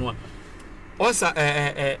fa ka ho no osa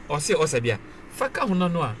osa bia fa ka ho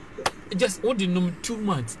no a just what the num 2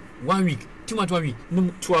 months 1 week 2 months 1 week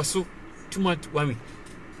num to aso 2 months 1 week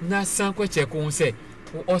na san kwa check on say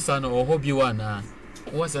osa no oho bi wa na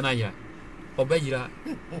osa na ya obayira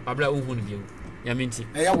abra ohun bi o ya menti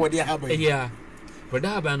ya Borɔdeɛ Ahaban ya Borɔdeɛ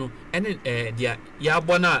Ahaban no ene dia ya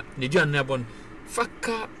bona ne duan na bon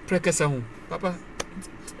faka prekesa ho papa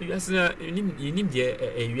wiase nim dia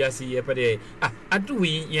wiase ye pade adu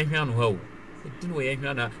wi ye hwa no ha o adu wi ye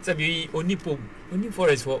hwa na sabi oni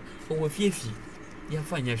forest for o fiefi ya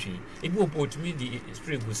fanya hwe ebi opportunity di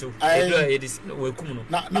spray go so edo e dis we kum no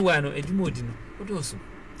ni wa no edwuma odi no odo so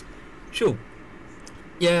show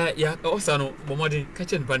ya osa no bomodin ka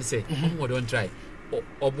chen pan say mo don try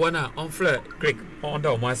obona on flare creek on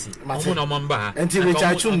da omasi omo na mamba enti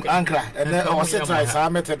Richard Chum ankra and o set try sa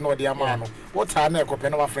method no de ama no what are na ekope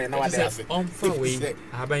na wa friend na wa dey ase on for we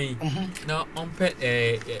Ahaban na on pe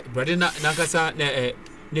brother na kasa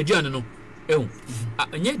na duane no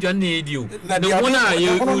nye duane na edi o na wona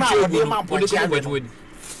ye uche ogu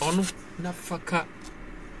ono na faka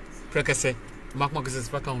prekese makma kese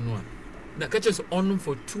faka ono a na catches on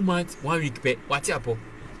for 2 months 1 week pe wati apo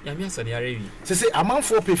ya mi asane arewi se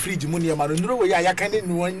amanfo pe fridge mu ne ma no nduro we ya kan ni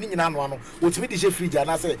nyina no ano otimi di she fridge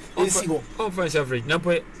ana se esi ho on fa she fridge na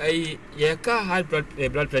po ye ka high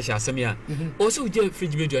blood pressure asemi a o so je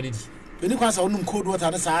fridge me duane di eni kwa sa onum cold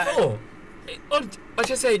water na sa on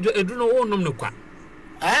che say edu no wo nom no kwa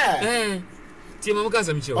ti mama ka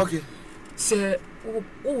sami che okay se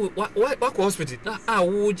wa ko hospital na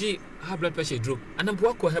wo ji high blood pressure drop and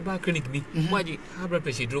po ko herbal clinic bi wa ji high blood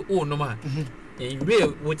pressure drop o no ma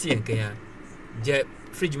real woti enkan ya je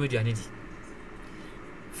fridge mu duane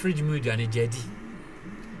je di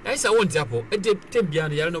ai sa won diapo e de tembia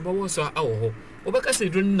no yare no ba wo so awo ho obeka se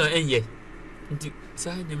dro na enye nti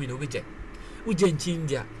sa nyame no beje uje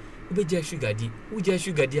nchindia obeje sugar di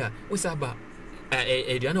a wo sa ba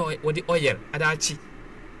eduane wo di oil adachi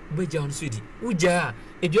obeje on so di uje a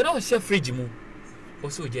eduane wo she fridge mu o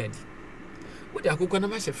so je di What the cocoa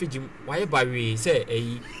na she fridge why ba we say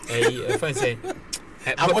fine say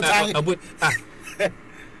about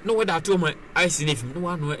no what that to my ice in if no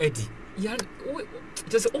one no Eddie. Ya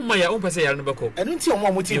just oh my own person ya no beko. Enu nti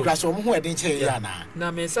omo mo ti class omo ho eden che ya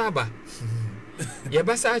na me saba. Ya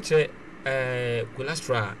ba sa che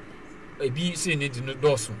cholesterol ebi say need no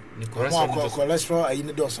dose ni cholesterol ayi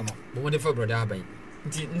ni dose no. Bo mo fa Borɔdeɛ Ahaban.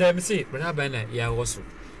 Nti nda me say Borɔdeɛ Ahaban na ya wo so.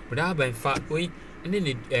 Borɔdeɛ Ahaban fa oi ne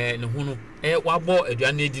ne ho no wabɔ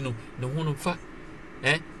aduane edi no ne ho no fa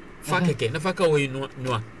fa keke na fa ka wo no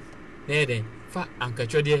a na den fa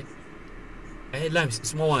ankatwode limes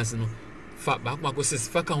small ones no fa ba kuma ko sis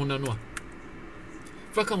fa ka ho no a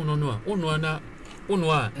fa ka ho no a ono na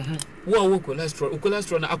ono a wo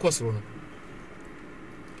cholesterol na akosoro no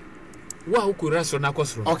wo cholesterol na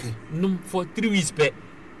akosoro okay num for 3 weeks pe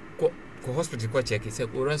ko hospital ko check say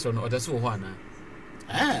cholesterol no odaso ho ana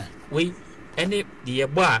we ene de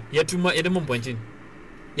yebo a yetuma yede momponchi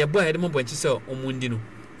yebo a yede momponchi se omundi no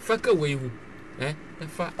faka we hu na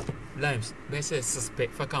fa limes be say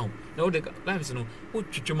suspect faka hu na wo de limes no wo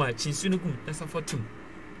twitwuma chinsu no kum na safatum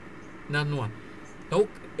na no a na wo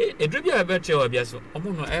edrebi a be chewa bia so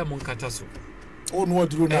omo no mon kata so o no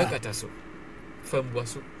aduru na kata so fam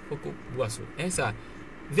buaso foko buaso ensa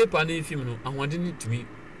vapor na film no ahwande ni tumi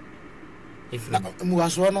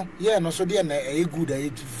muwaso no ye no so de na good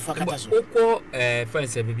a fakata so okọ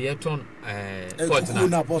friends e bibia ton pot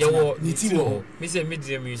na yewo nitimo me say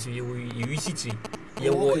medium use you city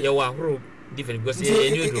yewo ahoro different because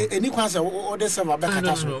any kwanse o de server be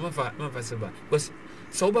kata so no ma server because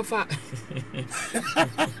so ba fa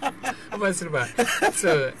ama server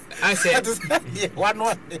so I said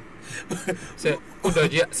one so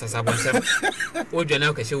odoje sasabon sem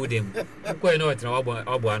odwana ka she wodem ko no wetra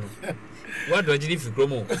wabo ano what do you feel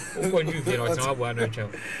promo o you feel what some abo no chow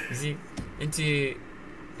you see nti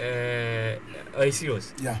are you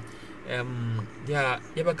serious yeah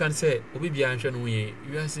you can say obi bia anhwe no ye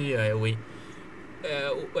you are say we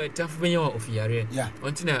tough when you of yare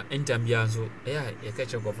until na entambia so ya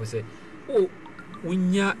catch up for say oh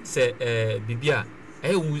wunya say bibia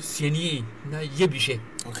wu siani na yebihwe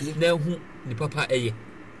okay na hu ni papa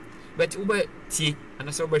but uba tie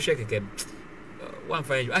ana so ba hwe keke one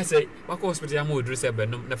fine I say what hospital am we do say be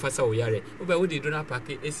na fasa wo yare uba we dey do na pack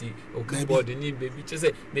esi o board ni baby che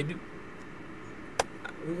say baby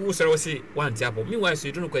wo sere wo say one tiapo me why so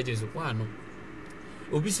you don't know question so one no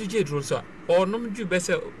obi su je dro so onom ju be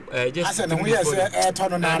say just asa na we say to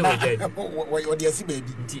no na wo dey si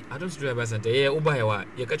baby nti I don't do about that uba ya wa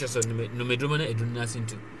ye catch so no medroma na edun na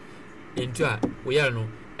sintu entu a wo yare no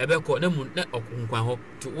ebe ko na mu na okonkwan ho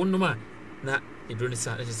ti wonoma na edun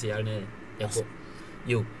sa na say yare na eko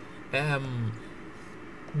yo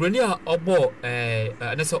Bronia obo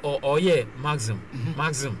na so oye maxim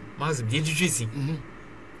ye jujisi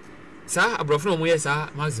sa abrofo mo ye sa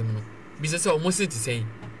maxim no bi se omo se ti sen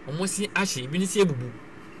omo si ahye bi ni se ebubu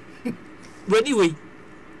ready way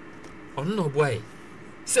ono no boy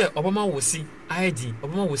se obama wo si id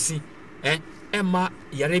obama wo si emma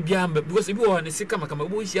yare bia because ibi wo ne se kama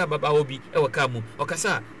bo hia baba obi e waka mu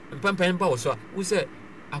okasa mpampan ba wo so wo se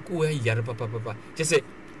ako yare papa je se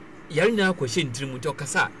yare na ko hye ntirimu to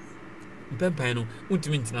kasa mpampan no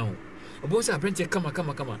untimi ntina ho obo se apprentice kama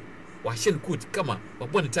wa hye coat kama wa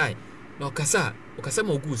bone tie na okasa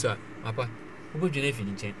ma ogu so papa obo dwene fi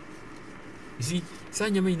ni chen you see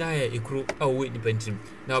sanya me na ya ekro awo ni pantim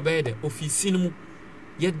na obaye de office mu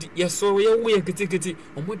ye so ye wo ye ketekete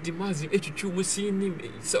omo di mazi etwitwu mu si ni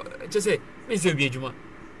so je se me se obi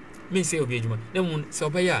adwuma na mu so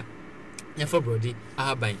obaye a ya for Borɔdeɛ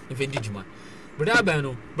Ahaban efendi djuma Borɔdeɛ Ahaban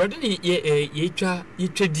no brother ni ye twa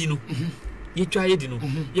di no ye twa ye di no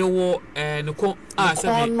ye wo ne ko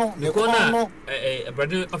sabi ne ko na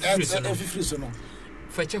brother afifiri so no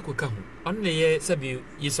fa check ko ka ho on ne ye sabi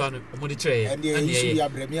ye so no omo de kire and ye ya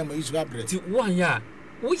bremia ma isu abre ti one ya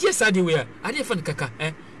wo ye sade we ade fa ne kaka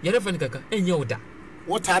ye re fa ne kaka enye oda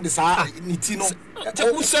what had sa ni ti no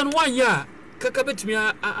wo son one ya kaka betumi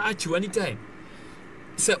a chiwa any time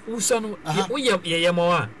se usano wo ye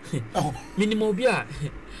mawa minimum bia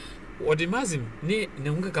wodi mazim ni ne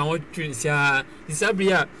hunka kan wo twi sia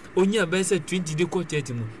isabria onya be se 20 de ko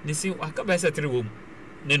 30 mu ne si aka be se 3 wo mu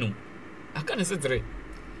nenum aka ne se 3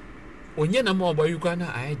 onya na ma oboyu kwa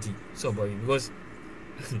na id so oboyu because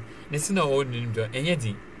ne si na o nim do enye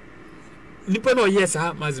di nipa na o yes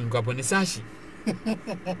ha mazim kwa po ne sashi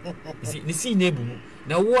ni si na ebu mu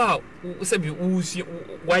na wo sabi usi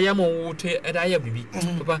wayama wo te eda ya bibi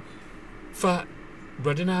papa fa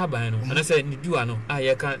Borɔdeɛ Ahaban no ana say ni duwa no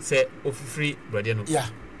ya ka say ofifiri Borɔdeɛ no yeah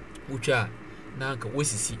utwa na anka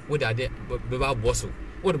wosisi wo da de beba boso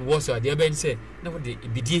what was the ben say na what the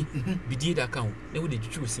bidie da kan na what the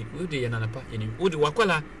chusi we the yanapa eni wo de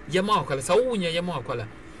wakwala yema wakwala sa wo nya yema wakwala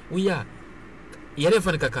we ya yere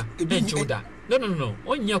fa kaka enchoda no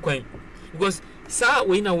onya kwan because sa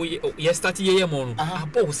we na we ye start ye mo no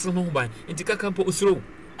abo so no ban enti kaka mpo usuro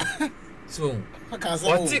so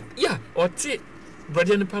oti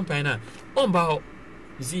brother no pampan na on ba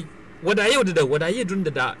you see what are you doing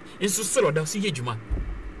that inso soro da so ye djuma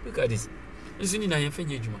look at this inso ni na ye fa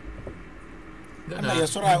ye djuma na ye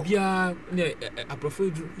soro bia ne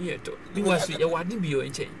aprofodu ne to bi wasu ye wade bi o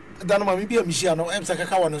enche dan ma bia mi hia no em sa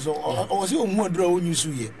kaka wono so o se o mu adura o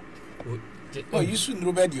nyusu ye o yusu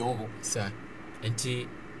ndro be de o sa enti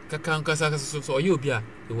kaka nkasa so ye obi a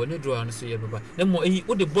e wone dro no so ye baba na mo eyi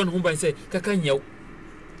o de bon ho ban say kaka nyaw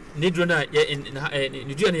ne dro na ye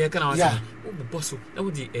ne dua na ye kana wasa o bo so na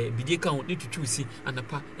wo di bidie kan o ne tutusi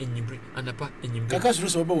anapa enyimbre kaka suru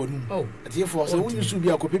so ba wonu atie fo so wonu su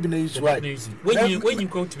bi akope bi na yisu ai wenyi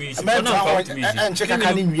ko tumi yisu ona ko tumi yisu enche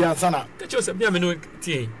kaka ni nwia sana ka cho se bia me no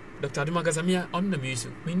tie Dr. Aduma Kasamia on na me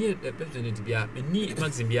yisu me ni president bia me ni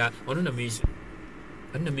maxim bia on na me yisu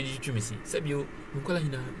on na me yisu mi si se bio nkola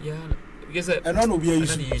hina ya because eno no bia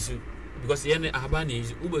yisu because yene Ahaban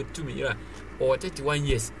yisu uba tumi ira or 31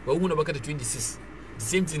 years wa hu no baka 26 the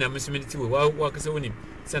same thing am community wa kasa woni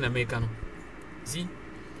sana America no see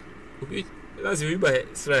obi last we buy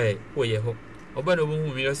sry wo ye ho oba no bo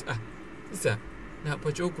hu mi sister na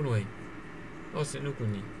pacho kunu wai o se no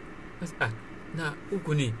kuni na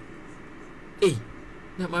ukuni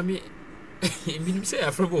na mami minim say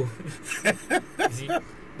afrobo see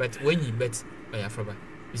but when you bet by afroba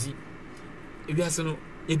you see ebi aso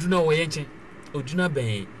eduna wo ye nchen oduna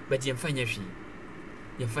ben but ye mfanya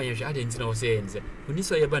hwi ade ntina wo say nze oni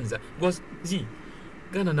so ye banza because see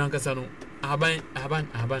Ghana na nkasa no Ahaban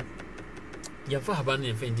ye fa Ahaban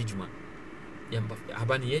ye fa ndijuma ye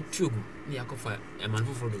Ahaban ye tugu ni akofa eman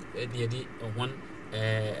foforo ye di one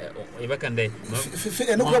ebakande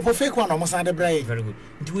no ko fake one almost and bray very good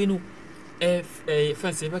do we know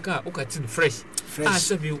fancy ebaka ukatin fresh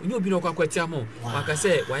sabi nyo bi no kwakwati amo maka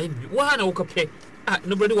say why na ukape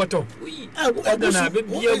nobody wato na be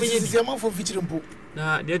bia be yi am for feature mpo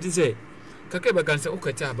na they did say kaka be kan say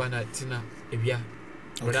ukati abana tina ebia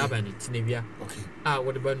wada abana tina ebia okay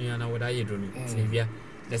what about you na wada yedo no tina ebia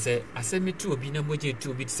they say asemi tu obi na moje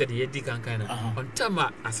tu obi said ye di kankan na on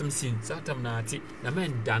tama asem sin satam na ati na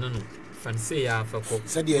men dano no fancy ya fako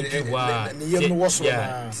said ye ne yem wo so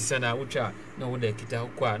na sana utwa na wo da kita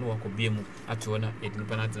kwa na wako biemu ato na edin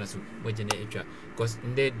panatena so moje na etwa because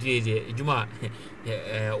nde die ejuma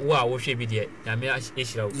wo a wo hwe bi de ya me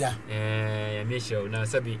ehirawo ya me ehirawo na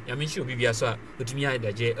sabi ya me hwe obi bia so a otumi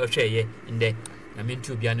adaje ohwe ye nde na me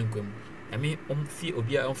ntu bia ne nkwam I fi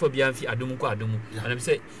obia on for bia fi adum ko adum and I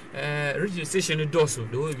say radio station doso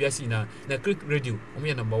the way we are seeing na click radio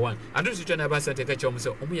omo number 1 adum so na ba center ka chom say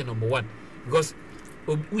omo number 1 because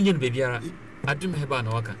unye no babiara adum heba na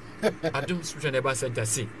waka adum so na ba center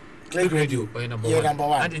say click radio number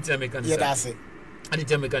 1 and it's American sir and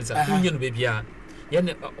it's American sir unye no babiara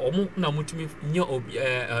yene omo na mutumi nya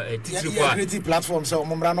titiri kwa creative platform so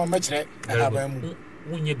omo mra no mechre Ahaban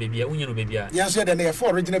unye no bebia ya so de na for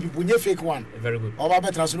original people nye fake one very good oba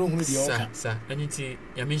betra so no hunu de oka sa aniti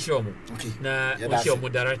ya menhire omo na o hie omo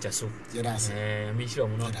director so ya menhire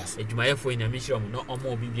omo no edwumayefo nya menhire omo no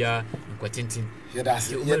omo bibia nkwatintin ya da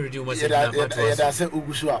se ya da se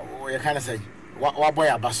ugusu a ya kana say wa boy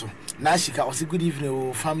abaso na shika o say good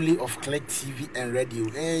evening family of Clicktvgh and radio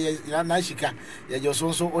na shika ya just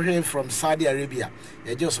so from Saudi Arabia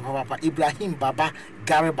ya just papa Ibrahim Baba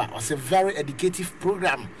Garba o say very educative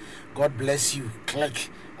program. God bless you Click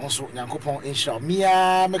also Nyankopon inshallah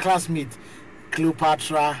me classmate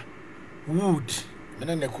Cleopatra Wood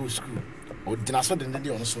me na cool school o dinaso de ndie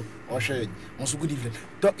on so o hwe on so good evening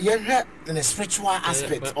to ye hwe the spiritual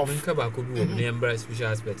aspect of nka ba ko bi wo ne embrace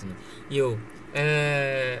spiritual aspect no yo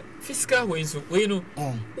physical way so we no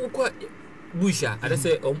ukwa busha ada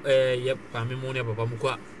say ye pame mo ne baba mo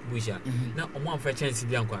kwa busha na omo amfa chance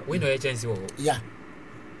bi ankwa we no ye chance wo ya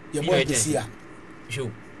ye boy this year show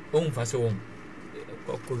on fa so won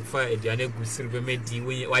ko fa ediane gusirbe medi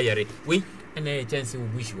we wayare we na ye chance wo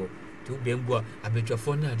bushi wo to bembu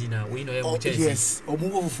abetwafo na adi na we no ye mo chance yes omo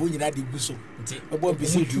wo fufu nyina de guso nti obo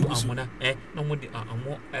bisi du amona no mo de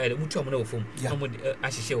amo mutu amona wo fom no mo de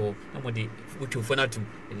ahihye wo no mo de utwofo na tum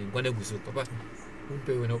ngwana guso papa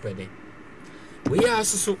umpe we no pede we ya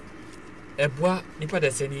asusu eboa nipa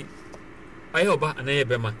da sani ayoba anaye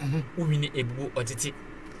bema umini ebubu otiti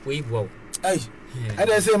we ibuwa ai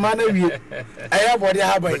ada say ma na wie aya Borɔdeɛ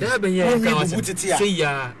Ahaban ye kan say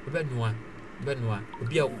ya benua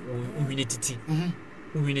obi a umini titi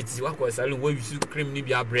unity wa ko salon wa use cream ni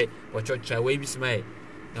bi abre or church wa bi smile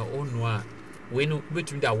na onu a we no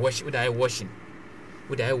betumi da wash with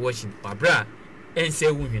washing abra ense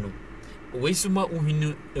unhwino we suma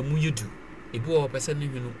unhwino emu yedu ebi wo person no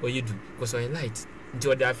hwino oyedu because oil light nti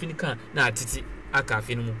o da afini kan na atiti aka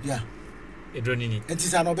afini mu yeah edroni ni enti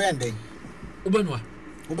sa no be ndey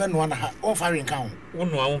Ubenwa na ha on firing count.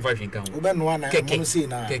 On firing count. Ubenwa na amuno sei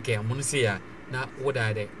na. Keke amuno sei ya na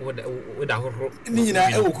woda de woda horo. Ni nyina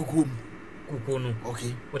e wo kuku mu. Kuku no.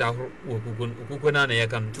 Okay. Woda horo wo kuku na ya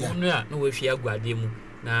kan. Tu no ya na wo hwia aguade mu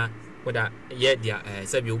na woda ye dia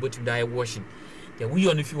sabi obetum da washing. Ya we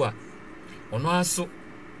on fiwa. Ono aso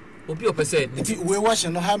obi opese nti we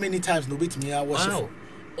washing no how many times no betumi ya wash for.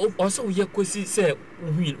 Also we kosi say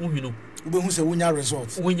unhwino Ubehu se wunya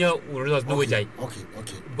results no way jai. Okay.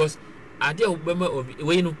 Because ade obema obi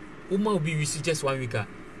we no uma obi use just 1 week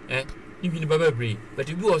you ni baba brain but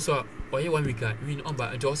you also oye 1 week you ni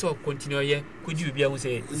omba and also continue ye could you be able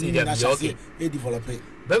say that okay e develop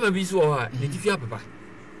baba bi so ha ne tifia papa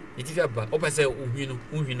opa say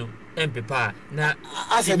unhwino empepa na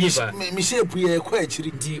asemiba me shape ye kwa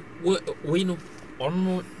achiri ndi we no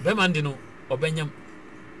ono baba ndi no obenyam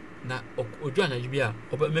na odu anaju bia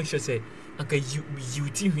oba make sure say anka you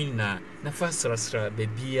ti hwin na fa sra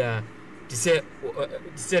babia ti say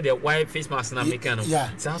the white face mask na make no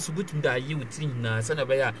sa so butum da you ti na sa na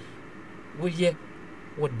ba ya wo ye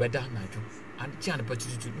what beda na ju and chi an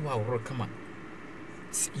patutu no wa woro kama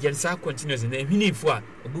yen sa continuous na hwini fu a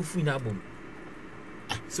obufu na abom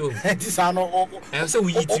so ti sa no so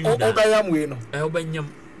we ti na obanyam we no obanyam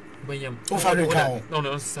o fa re ka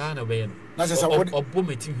no sa na be no na se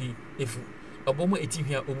obom etihwi efu obom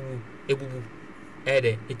etihwi a ebubu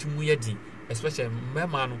ede etumu yadi especially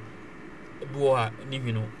mema no bo a ni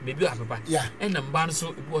hwino bebi apapa na mba no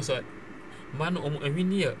so bo so ma no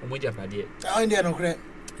ahwini ya omoja pade ndi no kre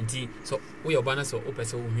nti so wo yo bana so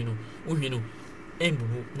opese wo hwino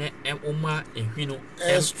embubu na oma ehwino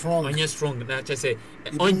onye strong na che say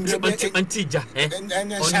antija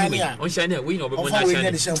on shani we no be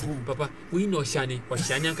na shani papa we no shani o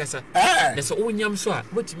shani ankasa na so onyam so a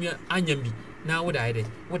botimi anyam bi na wo dai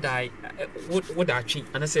wo da twi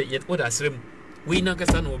ana say wo da srem we na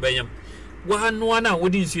ankasa no obeyam wa no na wo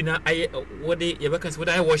di nsu na aye wo de ye beka wo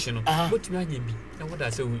da wash no botimi anyam bi na wo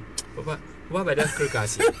da say papa wa ba da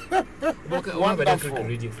krikasi wa ba da krikasi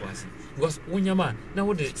radio for us because unyama na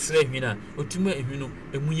wo de sre hwina otuma ehwino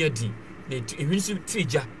emu yadi na ehwino su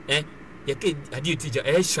tija ye ke ade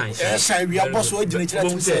tija shine we are boss o gina kira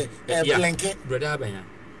to say blanket Borɔdeɛ Ahaban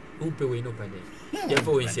umpe we no pade ye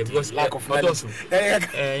for we say because lack of knowledge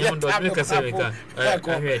you ndo me ka say ka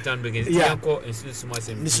ahwe tan begin ya ko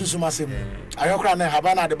ensusuma sem ayokra na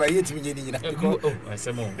Ahaban na de ba yetimi nyini nyina because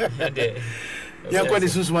asemo de ya ko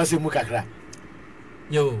ensusuma sem kakra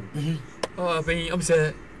yo apen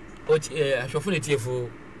say ashofo netiefo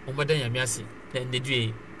omodan yame ase na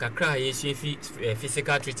ndedue kakra ye shefi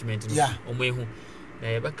physical treatment no omoehu na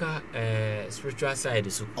yebeka spiritual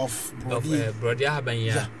side so of Borɔdeɛ Ahaban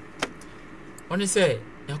ya oni say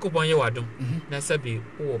yakobon ye wadom na sabi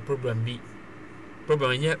wo problem bi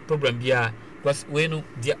a because we no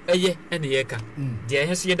dia eye ene ye ka dia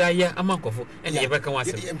he so ye da ye amankofo ene ye beka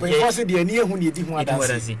wasem ye se dia ni ehu ni edi hu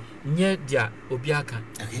adansi nye dia obi aka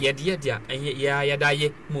ye dia ya da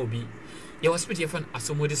ye mo obi ye was spirit ye fan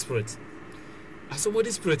asomodi spirit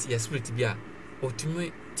ye spirit bi a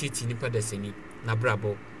otume titi nipa dasani na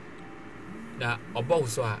brabo na oba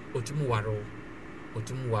so a otumu waro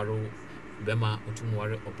bema otumu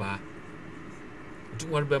waro oba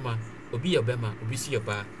otumu waro bema obi ye bema obi si ye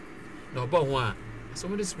ba na oba ho a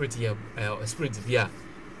somebody spirit here spirit bia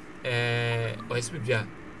or spirit bia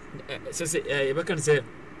say you can say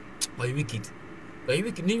why wicked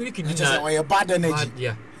ni wicked ni na why bad energy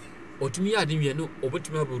yeah otumi ade wie no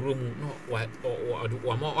obotumi aboro mu no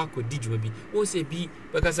wa ma akodi djuma bi o say bi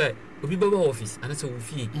beka say obi baba office ana say wo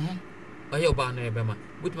fie why oba na ebe ma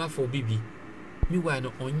botumi afọ bibi mi wa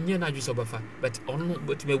no onye na adwo so bafa but ono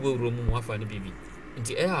botumi aboro mu afa no bibi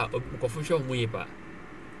nti nkofo hwe mu yepa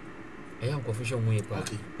nkofo mu yepa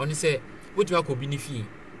oni say botumi akobi ni fie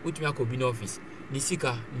botumi akobi ni office ni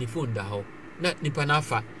sika ni phone da ho na nipa na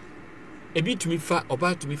afa ebi tumi fa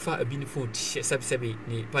oba tumi fa ebi ni phone sabi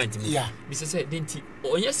ni pant mi bi say denti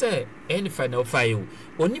onye say any final file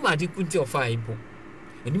oni ma de kunti of file po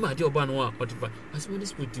oni ma de oba no a otifa asmo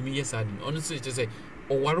this put me yes adin ono so say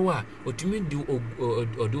o waro a otumi di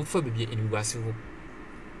odo fa bibia enugwase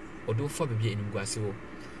ho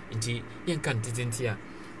nti yen kan titenti a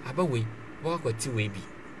aba we wa kwati we bi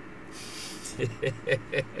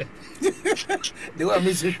they were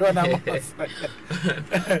miss sure na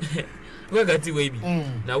we ga ti we bi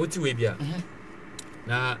na wo ti we bi a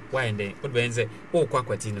na why and then what ben say o kwa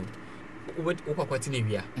kwati no o kwa kwati na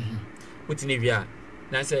bia wo ti na bia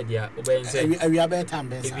na say dia o ben say awia be time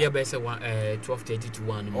ben say awia be say 12:30 to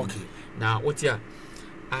 1 okay na wo ti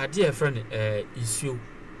a dear friend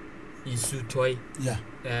insu toy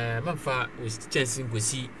manfa was chancing go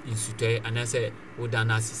see insu toy and I say wo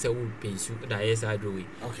dana se wo pensu da yes I do we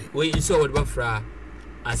okay we insu wo ba fra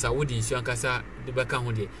asa wo di insu ankasa de baka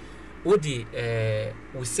ho de wo di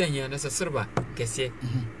wo senya na serba kese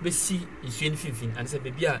be si insu en finfin and say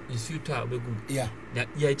baby a insu to a begum na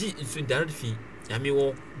ya ji insu direct fi ya me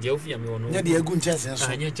wo de ofi ya me wo no ya de agun chance so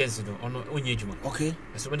anya chance no ono onye adwuma okay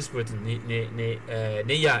so many spirit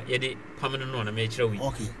ne ya de pamano no na me kire wi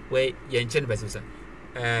okay we ye nche ne besa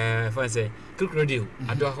fa say Clicktvgh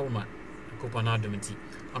ado ahoma kopa na adomti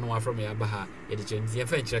ono wa from ya baha ye de chen ye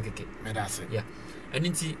fa kire keke me da se ya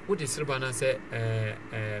aninti wo de serba na say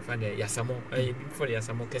fa de yasamo before de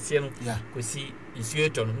yasamo kese no kosi insu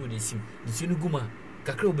eto no de sim insu no guma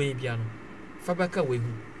kakra oban bia no fa baka we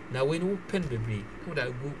hu na we no pen bebre wo da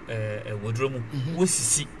gu wodro mu wo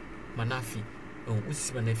sisi manafi wo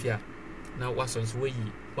sisi manafi a na wason so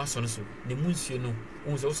yi wason so ne munsuo no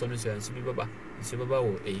wo so so no so ansu bi baba nsu baba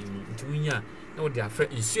wo nti wunya na wo de afra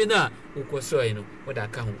nsuo na wo ko so yi no wo da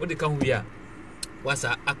ka ho wo de ka ho wi a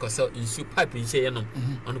wasa akoso nsu pipe nse ye no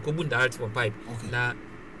on ko bu direct for pipe na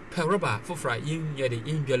pe rubber fofra yin ye de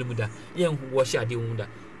yin dwale mu da yin wo sha de mu da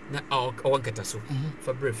na awon kata so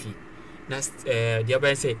fa brefi na dia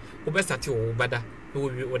ben say wo be start wo bada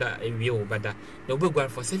wo da ewie wo bada na wo be gwan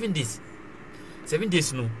for 7 days 7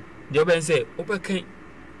 days no dia ben say wo be kan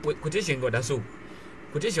quotation go da so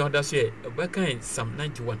quotation order so e be kan Psalm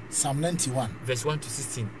 91 verse 1 to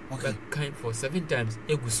 16 okay kan for 7 times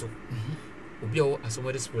eguso obi a wo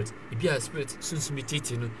asomode spirit ebi a spirit sunsumi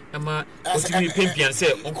tete no ama otimi pempian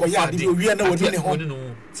say onko ya de owi na wodi ne ho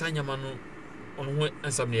no sanyama no ono ho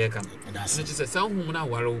ansam ne yeka no say san hum na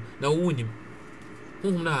waro na wo nim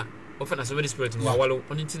hum na ofa na asomode spirit no waro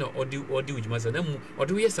ono nti na odi ujuma sa na mu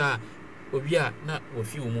odi wo yesa obi a na wo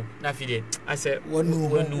fi wo mu na fi de ase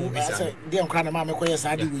wonu bisa ase de nkra na ma me koye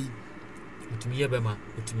sa de wi otimi ye bema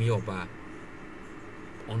otimi ye oba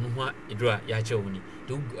ono ho edura ya che wo ni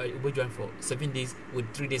do obedwan for 7 days with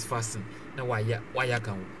 3 days fasting na waya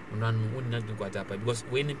kan ono anu wonna do kwata pa because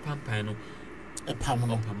we ni pampan no pam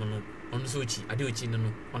no ono so chi ade ochi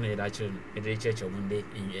no ono ye da che no e de che Monday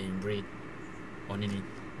in bread oni ni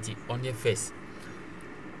di on your face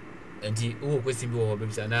enti wo kwesi bi wo be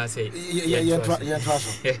na say ye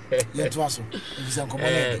to aso bisa nkomo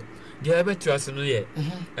na dia ebe to aso no ye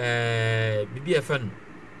bibi e fan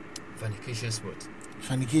fornication sport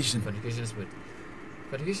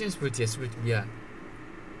yes sport bia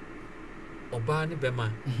oba ne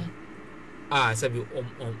bema sabi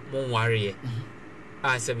monware ye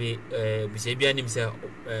sabi bisa bia nim say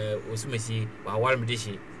osumasi wa war me de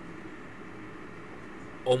shi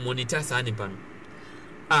o monitor sa ni pan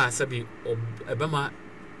sabi ebema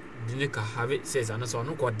dine ka have says anaso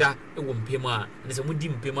no koda e wo mpem a ne se mudi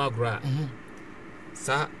mpem agora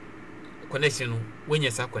sa connection no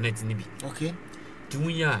wenya sa connect ni bi okay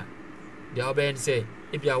tunya dia oben say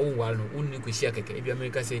e bia wo war no unni ko shia keke e bia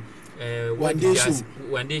america say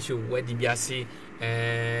one day show wedding biase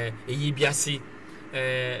eyi biase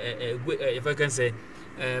if I can say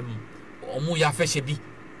omu ya fashion bi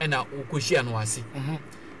e na ko shia no ase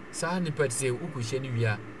sa ni pet say wo ko shia ni wi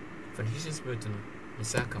a fornication spirit no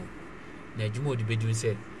misaka na adwuma odi bedun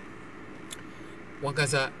say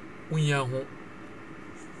wankasa unya ho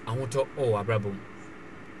ahoto o abrabom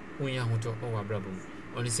unya ahoto o abrabom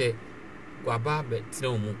oni say waba be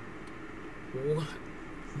tena mu wo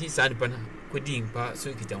di sad pana ko di mpa so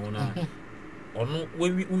kita ho na ono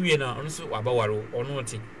wie na ono so waba waro ono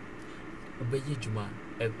ti obaye dwuma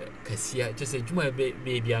kasia je say dwuma be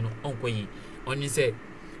bia no onko yi oni say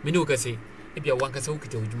me no kase e bia wankasa wo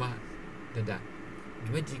kita dwuma dada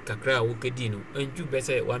dwuma di kakra wo kedi no enju be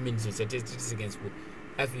say 1 minute 30 seconds wo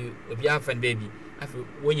afi obi afan baby afi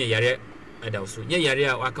wonya yare ada so nye yare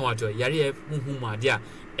a waka wato yare huhu ma dia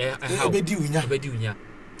how obedi unya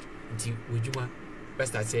nti wodwuma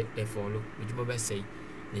best say e follow wodwuma be say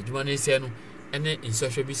na dwuma no say no ene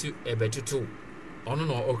insosho bi su e betutu ono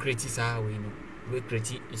no o create sa we no we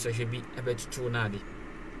create insosho bi e betutu na ade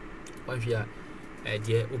wanhia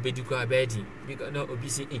de obedi kwa abedi because no obi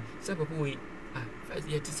say say papa we first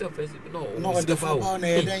yet self first no the power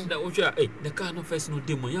na o twa the car no first no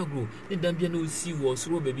demo ya grow ne dan bia no si wo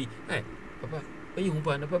soro baby papa when you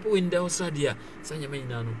humpa na papa when there was sadia sanya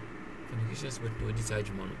manyina no communications with no decide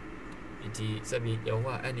mo no enti sabi ya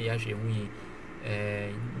wa ani ya hwe hu yi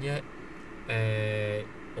nya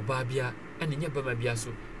Obabia and in your baba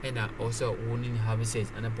biaso, and also winning having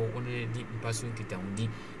says, and about one deep passing kitan, deep,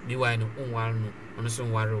 me wine on one on a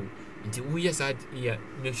son warrow. Until we yes, I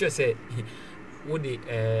make sure say, what the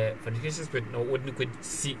fornication spirit no wouldn't could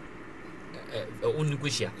see only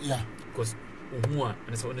wish ya. Yeah, because Umua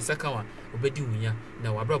and so on the second one, Obedunia,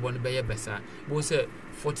 now I brought one by a bessa, both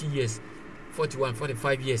 40 years, 41,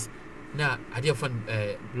 45 years. Now, I did fun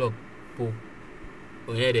blog, po,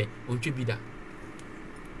 Oyede, won't you be that?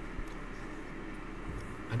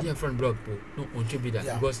 I did a friend blog, po, no, won't you be that?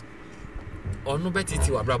 Because on no better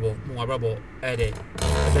to a brabo, more brabo, Ede,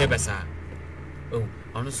 Bebessa. Oh,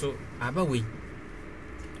 also, Abawi,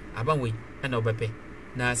 and Obepe.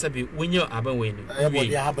 Now, Sabi, when you're Abawi,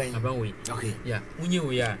 Abawi, okay, yeah, when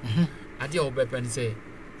you are, I did Obepe and say,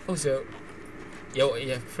 oh, sir,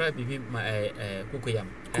 you're friend between my Kukuyam,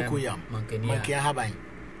 Monkey Ahaban.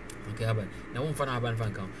 Now, one fan Ahaban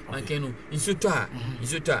fan count. Mankenu, in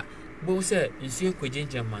Suta, both said, you see,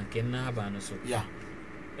 Kujinja Monkey Ahaban, so, yeah.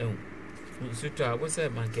 Oh, Suta, what's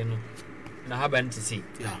that Mankenu? Ahaban to see,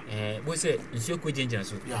 yeah. What's it, you see, Kujinja,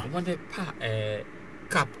 so, yeah. I wanted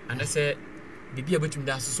cap, and I said, be able to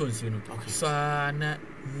dance so soon. So, na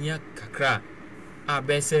near Kakra, I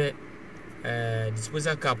best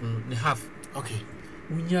disposal cap in half. Okay.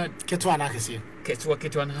 Unya Ketwana kasi.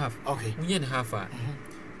 Ketwa and half. Okay. Unya and half.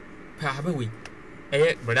 Haven't we?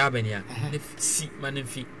 Bradabenia. Si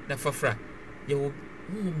manenfi na fafra. You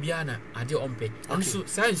Biana ade ompe. Also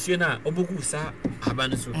science na obogu sa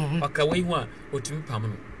habanu so. Wakawai wa otumi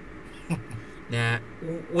pamno. Na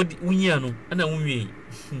unya no ana unwie.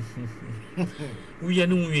 Unya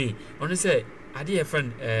no unwie. Ono say ade a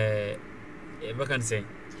friend bakan say.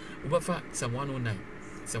 Ubafa Psalm 109.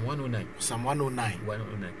 Psalm 109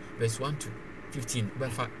 verse 1 to 15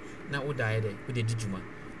 bafa na wo die there wo de dijuma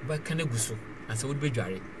ba kana guso ansa wo be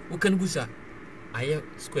dware wo kana gusa aye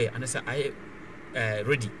square anasa aye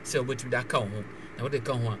ready say wo betu da ka ho na wo de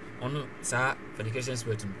ka ho ono sa fornication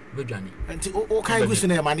spirit be dwane anti o kai guso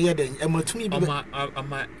na ma ne den ematumi bi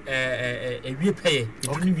ama ewie peye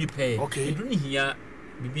edunu wie peye edunu hia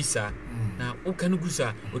bibisa na wo kana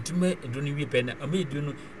gusa otume edunu wie peye na ama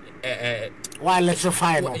edunu why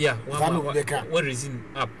electrify no? Yeah, what reason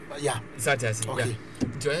up? Yeah, Saturday. Okay.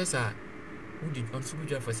 Joyous who did on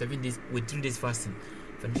super for 7 days with 3 days fasting.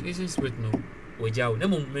 Fornication spirit no. Ojaw. Na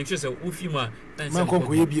make sure say ufima man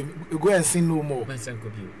go and sin no more. Man san ko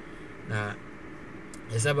bi. Na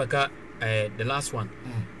Esabaka the last one.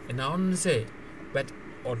 And now on say but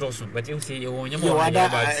Odosun but you say you want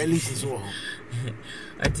at least so.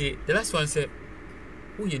 Ati the last one say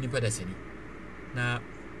who you nipa da seni. Na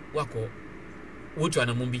wako wotu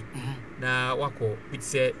ana mumbi na wako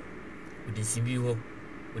bitse udisibi ho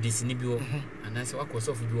udisini bi ho anase wako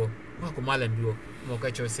sofu bi ho wako malam bi ho mo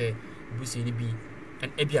ka cho se busi ni bi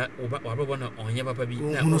and ebia wababo na onye papa bi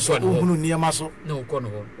na hunu niema so na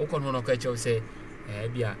ukono no ka cho se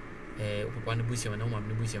ebia papa ne busi na mama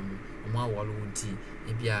ne busi mu mo awolo wonti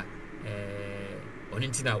ebia oni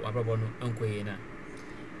ntina wababo no ankoye na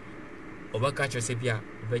obaka cho se bia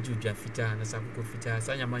obaji udwa fita na sakoko fita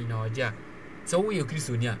sanya man na oja so wo ye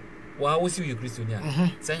kristonia wa wo si ye kristonia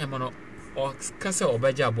sanya man o kasa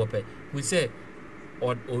obaji abope hu se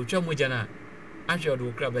o twa moja na ahwe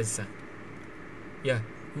o kra besa yeah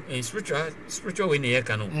spiritual way na ye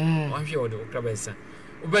ka no o ahwe o kra besa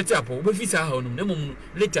obeti apo obefisa ha onum na mum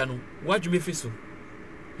later no wadwume fiso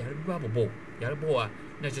yare bi abobo yare bo a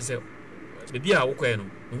na che se bebi a wo kwae no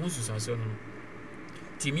hu susanso no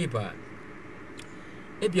timi pa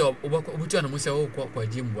ebia obutu na musa wo kwa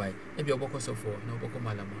jimwai ebia oboko sofo na oboko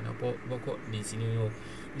malamo na oboko nisini no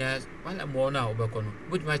na malamo na oboko no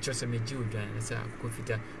but my choice me ji odwan na sa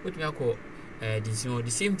akofita but me akọ disino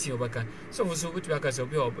the same thing obaka so but me aka so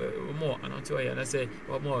be mo ananti oya na say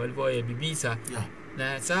mo boy bibisa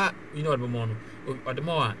na sa you know mo no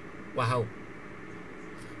odemo a wa how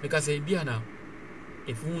because ebia na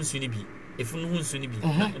efun suni bi efunu hunsu ni bi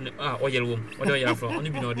oyere wom ode oyere afro oni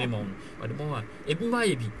bi na ode mo ode mo a ebi ma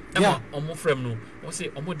ye bi ama omo frem no wo se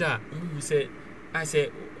omo da omo se I say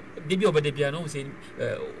debi obede bia no wo se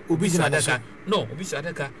obi adaka no obi su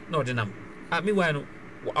adaka na ode nam me why no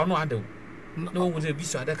ono adaw no wo se obi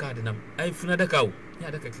su adaka ade nam ai funu adaka o ya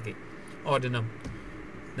adaka keke ode nam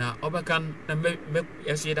na obakan na me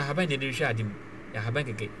yeso da haban de hwe adim ya haban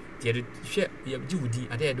keke tie de hwe ya jiwudi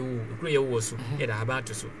ade de wo kuro ye wo so ya da haban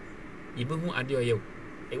to so ibehu ade oyew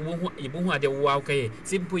ibehu ade wo awkaye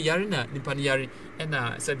simple yare na nipa ne yare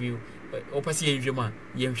na sabi opasi yenhwem a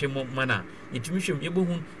yenhwem mana yetumi hwem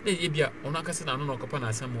ibehu na ebia ono akase na no na okopa na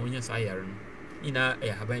asam onya sa yare no ina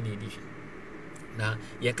haban na edifi na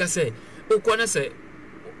yakase okọ na se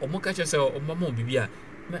omo ka che se omo bibia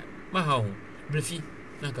ma ha ho brefi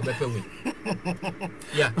na ka bepe we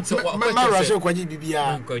yeah so ma rush kwaji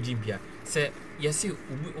bibia kwaji bia se yesi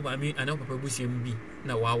ubi obami ana papa busie mbi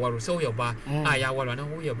na wa waro so yo ba ya waro na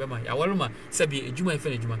wo yo be ma ya waro ma se bi ejuma efe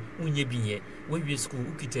na ejuma unye biye we wie school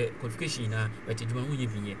ukite qualification na but ejuma unye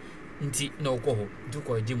biye nti na okọ ho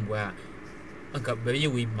duko ejimbo a anka beye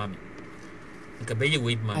we mami nka beye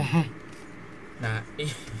we mami na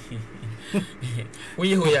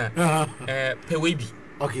we ho ya pe we bi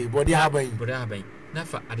okay Borɔdeɛ Ahaban na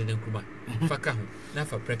fa adeden kuma fa ka ho na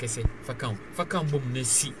fa prekese fa ka bom na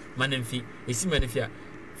si manamfi esi manamfi a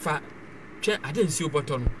fa twa ade nsuo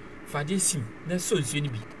botɔ no fa de sim na so nsuo ni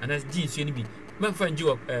bi ana ji nsuo ni bi man fa nji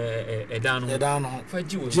edan no fa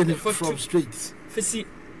ji wo from straight fesi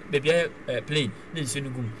bebia plane na nsuo ni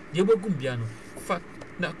gum de bogum bia no fa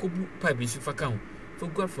na kobu pipe nsuo fa ka ho for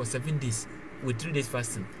God for 7 days with 3 days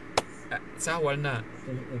fasting sa wal na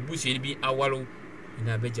obusu ni bi awalo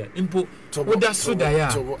ina beja impo oda soda ya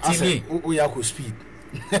timi o ya ko speed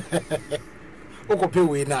o ko pe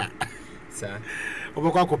we na sa o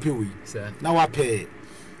ko ko pe we na wa pe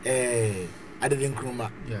adeden kroma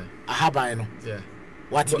Ahaban no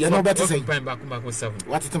what you know better say back 7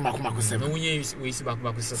 what it back 7 no we see back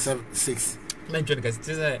 6 mention guys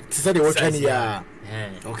say they work any ya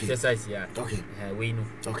okay this size ya okay we know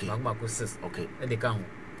okay back 6 okay and they can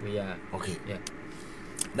we are okay yeah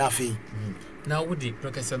na fi now would the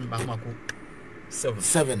professor back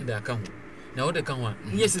 7 the account na wo de kan wa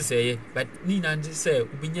yes say but ni na ndi say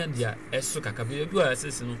obinya dia eso kaka bi wa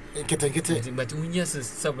assess no kete but when yes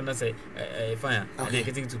 7 na say fine and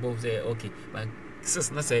getting to both say okay but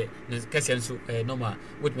 6 na say na kase nso normal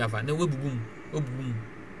with me afa na obubum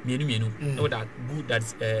mienu no that good that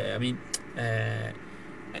I mean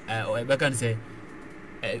I can say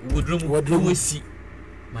woodroom we see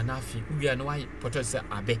manafi we are no why portrait say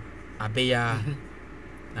abe ya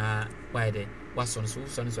na why there was on so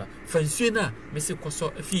fancy na me se koso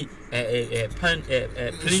fi pan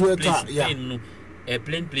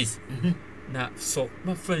plain place na so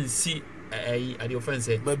ma fancy ade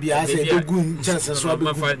offense baby I say the gun chance so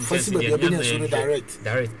be fancy baby so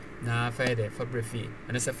direct na faide fabrifi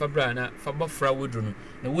and say fabra na fabofra wodru no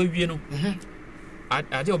na wawie no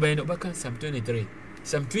ade oben no baka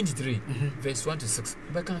Psalm 23 verse 1 to 6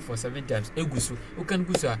 baka for 7 times egusu u kan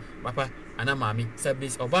gusu papa ana mami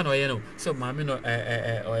sabis oba no ye no so mami no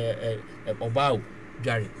oba o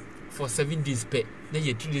dware for 7 days pe na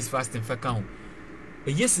ye 3 days fasting fa kan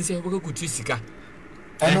yes say baka kutu sika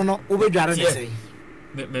no u be dware ne say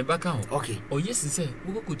me baka ho okay yes say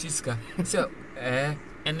baka kutu sika so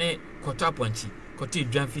ene koto aponchi koto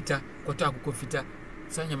edwan fita koto akoko fita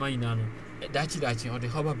sanya mayina no dachi o de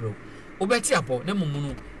hoba bro obeti apo na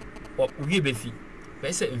mumunu owie befi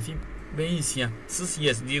be se mfi be yinsia 6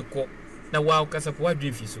 years de ko na wa kasa po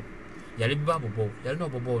adwen fi so yare bi babobo yare no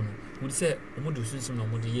bobo no wudi se omodo sunsun no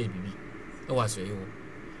omodo ye bibi e wa so ye wo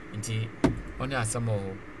nti oni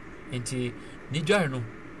asamo nti ni dware no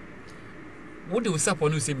wudi usapo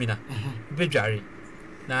no se mina be dware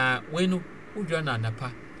na we no udwa na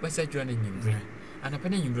anapa be se dware na nyimbre anapa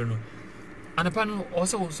na nyimbre no anapa no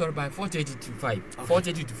also sorry by 4:30 to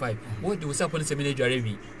 5 what do we upon seminar dware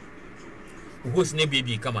bi host na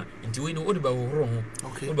baby kama nti we no odi ba hohoro ho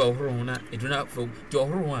odi ba hohoro ho na eduna fo ti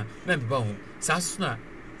hohoro ho a na mba ho saso na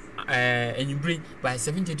enyimbre by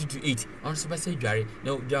 7:30 to 8 on so ba say dware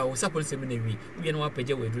na dwa we upon seminar wi we no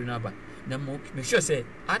apagya we eduna ba na mo make sure say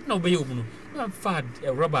ad na obey omu no na fa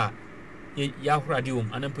rubber ya horade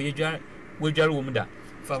om anampo ye dware we dware om da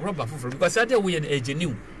fa rubber foforo because ade we ye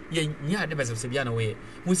ejeniu ye nya de bese bia na we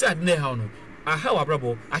mu say ade na ha no aha wa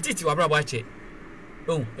brabo atiti wa brabo ache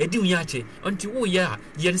oh edi unya ache onti wo ya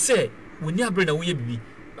ye se woni abre na wo ye bibi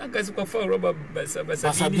banka se kwa fa rubber besa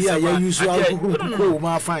bi ya use alcohol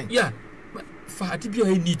ma fine yeah fa ati bi o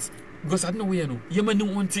neat because ade na wo ye no ye mani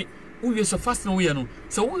wonti wo ye so fast na wo ye no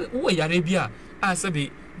so wo yare bia a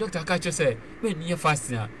sabi doctor ka che say when you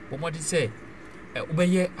fast na wo mo dey say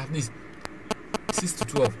obeye at least 6 to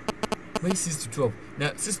 12 when 6 to 12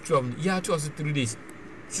 now 6 to 12 yeah 2 or 3 days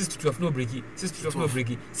 6 to 12 no breaky 6 to 12 no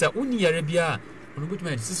breaky so uni yare bia on go to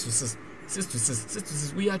 6 to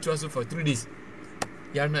 6 we are to also for 3 days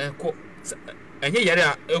yare na ko anye yare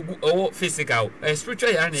owo physical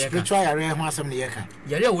spiritual yare na yaka spiritual yare ho asem na yaka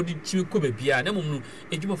yare a wodi chi ko ba bia na mum no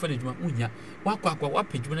ejuma fa na ejuma unya wakwa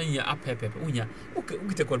wapejuma na nya apepepe unya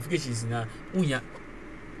ukite qualifications na unya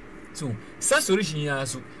so sa solution ya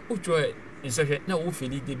so utwo insohwe na wo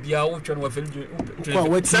feli de bia wo twa no wa feli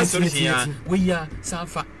sa solution ya we ya sa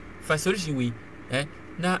fa solution we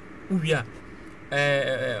na uwia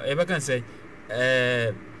e ba kan say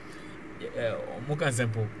mo kan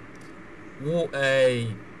simple wo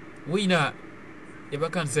we na e ba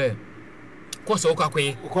kan say course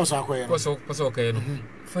okwakoye no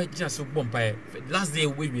fa gina so bompae last day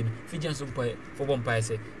we win fa gina so bompae for bompae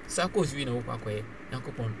say sa course we na okwakoye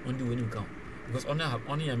yankopon ondi woni kan because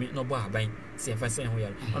on ya me no bo aban say fa say ho ya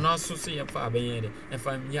ona so say ya fa aban ya de e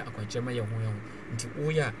fa nya akwanchema ya ho nti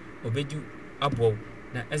wo ya obedu abo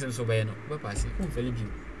na essence so baye no ba pass ko fele bi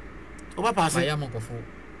o ba pass ya mankofo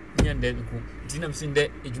nya nde ku dinam sin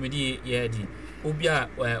de ejumedi ya di obi a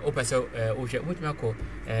opese o hwe wotumi akọ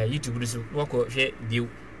YouTube so wako hwe bio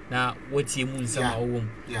na wotie mu nsama owom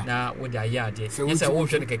na wode ayade yesa wo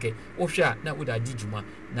hwe ne keke wo hwe a na wode adi juma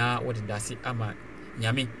na wode dase ama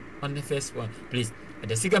nyame on the first one please at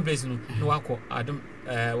the second place no no wako adom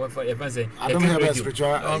what for events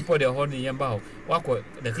on for the whole yamba ho wako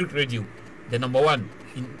the Click Radio the number 1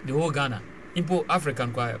 in the whole Ghana impo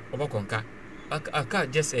African kwa obakonka aka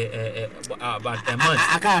just about a month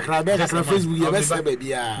aka Facebook ya best baby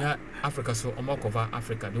na Africa so omo cover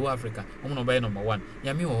Africa the whole Africa omo no buy number 1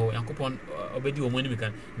 yami ho yankopon obedi omo ni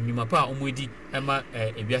mekan nyuma pa omo edi ema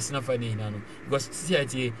ebiase na fa ne hina no because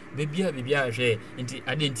society baby a hwe nti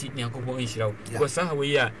ade nti yankopon nhirawo because how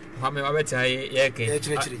we ya ha me abeta ye ke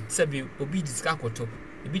sabi obi diska koto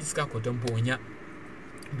mpo onya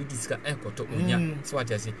bidiska ekoto onya so what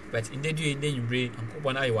I say but in the day you bring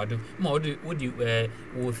ankobon ayi wado ma wodi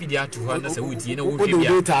wo fidi atu ho na se wuti na wo hwe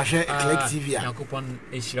bia data hwe Clicktvgh ankobon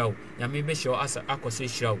ehirawo ya me be show asa akose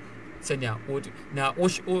ehirawo senya na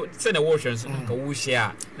wo senya wo hwe nso nka wo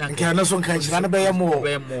share na nka na so nka hira na be ye mo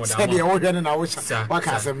senya wo hwe na wo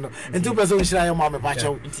waka asem no nti pese wo hira ye mo amepa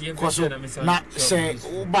chew koso na se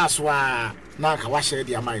wo baso a na ka wa share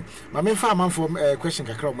dia mind ma me fa amanfo question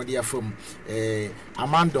kakra o mo dia fam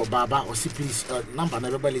Amando Baba or please number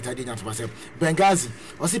never later didn't to myself Benghazi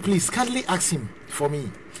or please kindly ask him for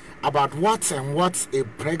me about what a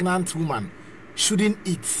pregnant woman shouldn't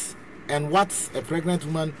eat and what a pregnant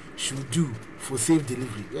woman should do for safe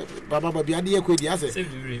delivery. Baba Biadi Equidi safe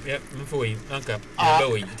delivery, yeah, for you, Uncle.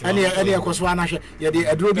 Any Coswana, yeah, the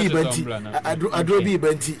Adrobi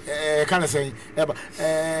Benti, can I say,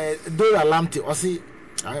 Dora Lamte or see,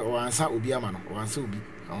 or answer Ubiaman or answer Ubi,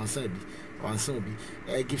 or answer Ubi.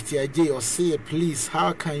 Gift J or say, please,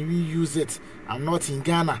 how can we use it? I'm not in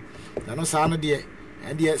Ghana. I know Sana dear.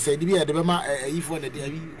 And yes, said we had the Bama if one of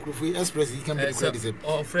the express he can be credited.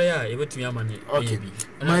 Oh, Freya, able to your money. Okay,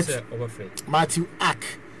 Matthew Ack,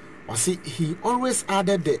 or see, he always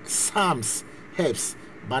added the Psalms, helps.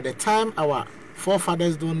 By the time our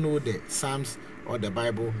forefathers don't know the Psalms or the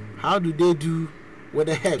Bible, how do they do with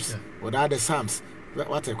the helps without the Psalms?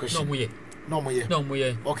 What a question. No more.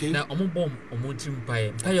 Okay. Now, bomb or Montim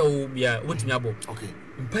Pie, Paya, we are what me abo. Okay.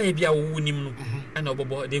 Paya be a woman and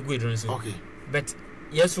over the good. Okay. But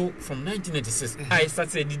yes, so from 1996, I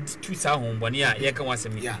started 2000 1 year. You can watch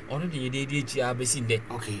me. On the day I seen there.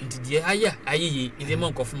 Okay. Into the aye, in the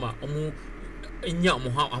monk of ma, in your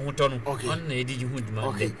moha, I want to know. Okay. On the did you would man.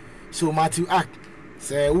 Okay. So Matthew Act.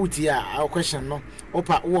 Say Utia, our question no.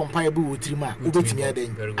 Opa one pie boo trima, Ubetimi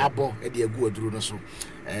then abo Eddie good no so.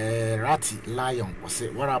 Ratty lion or say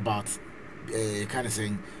what about kind of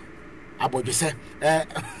saying about you say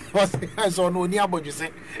I saw no near about you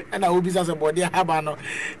say and I will be as a body habano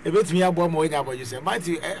a bit me about more about you say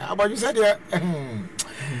Matthew about you said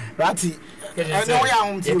Ratty I know I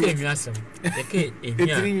am to give you some okay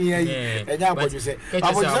and about you say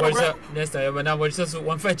next time when I was just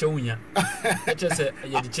one fetch unya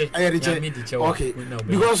okay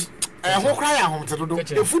because I cry at home to do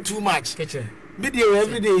the food too much video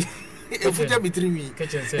every day. If you tell me 3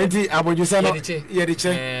 weeks, and about you say, yeah, the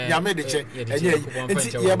chair, ya made the chair,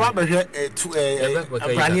 and yeah, Baba to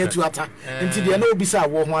brand new to attack until there no beside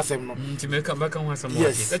war once to make come back on once more.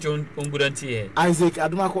 Yes, that's your own good auntie. Isaac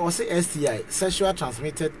Adumako or say STI, sexual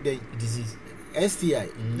transmitted disease. STI,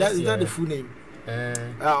 that is not the full name.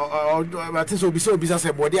 But this will be so business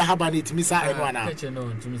about their habit it miss out anyone now. Okay,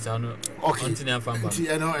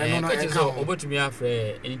 over to me after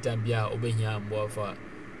anytime be obey here more for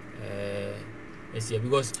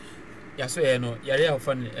because so no yare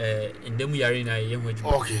often in them yare na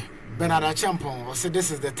okay Bernard Champon or say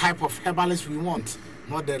this is the type of herbalist we want,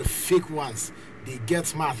 not the fake ones. They get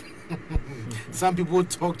smart. Some people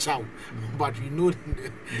talk chow, but we know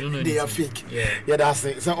they are fake. Yeah, that's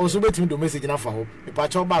it. So also wait to message enough for hope. If I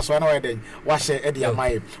talk about so I then wash Eddie and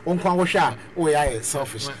my own quang oh yeah,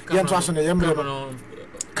 selfish. Yeah, trust on the young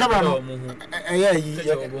come on,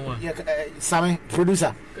 yeah, Sammy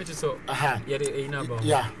producer.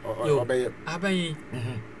 Yeah, I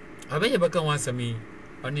bet you back on once me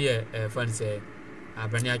on the fun say.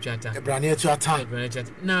 Brand new chat.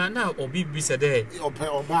 Now, Obi said,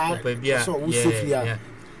 so we safely.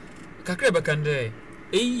 kakra bekande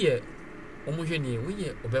eye omuhwe ni we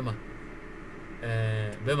ye obema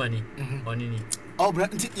bema ni oni ni bra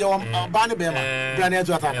nti ye oba ne bema bra ne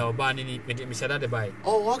atu ata oba ni me shada de bai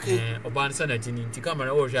okay oba ne sanati ni nti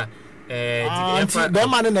camera wo hwa nti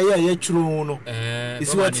bema ne na ye churu no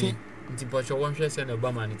isi wati nti pocho wonhwe se na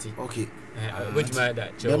obama ni ti okay wetima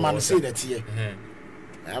da bema no say that ye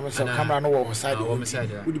I'm so camera no wo side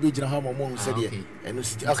we be gina ha mo say there eno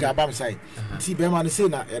city okay abam side nti bema no say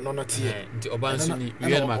na eno no tie nti oba nso ni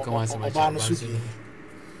we na maka wan sama oba no so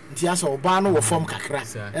nti asa oba no wo form kakra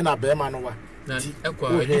e na bema no wa nti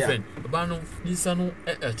ekwa different oba no nisa no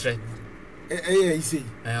tre isi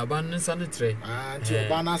oba no nisa no tre nti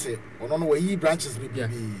oba na say ono no yi branches be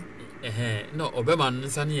no obema no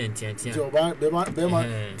nisa no ye ntiantia nti oba bema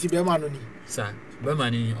nti bema no ni sa bema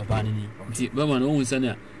ni oba ni nti bema no wo nsa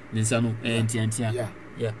na nisa no ntiantia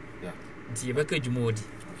yeah nti yebeka djumodi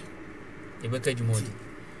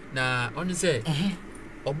na onu say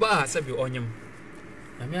oba sabi onyem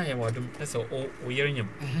na me ayem wadum esa o yerenyem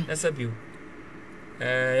na sabi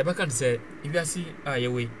yebeka say ibiasi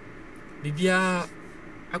ayewe bibia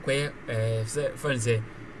akwaye friends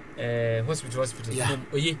hospital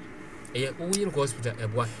oye o yiri hospital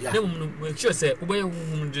eboa na mum make sure say obaye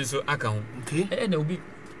hum so aka ho na obi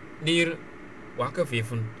near waka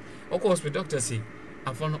fefun oko hospital doctor say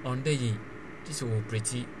afon on day yi this will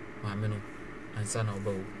pretty mama no ansa na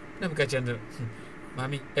obawo na me ka chende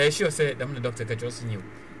mami sure say the doctor ka just new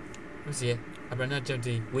no say abrana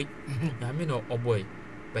chende wait na me no oboy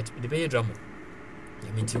but the be drama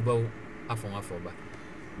ya me ti obawo afon afoba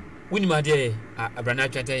woni ma de abrana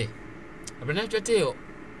chende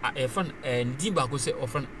fan ndi ba ko say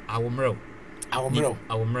ofan awomro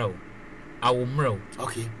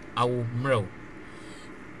okay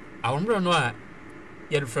awomro no a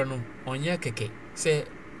yɛde frɛ no ɔnyɛ keke sɛ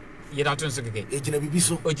yɛde ato nso keke ejina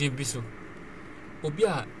bibiso obi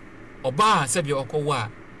a ɔba sɛ bi ɔkɔwo a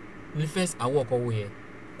ne first awo ɔkɔwo yɛ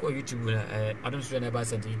kɔ YouTube na adom so na ba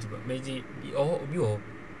sent YouTube meji obi ho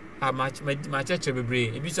a ma cheche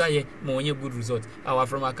bebre ebi so aye ma onye good result our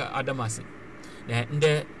from Adamasi na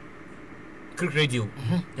nde Click Radio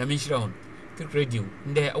ya menshira on Click Radio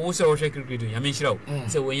nde wo se wo hwe Click Radio ya menshira o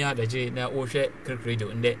se wonya adaje na wo hwe Click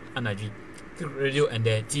Radio nde anadwi radio and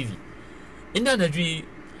the TV. In that dream,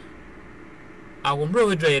 I will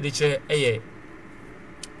bring a dry editor a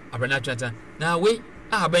abernachata. Now, wait,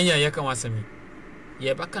 Benya Yakawasami.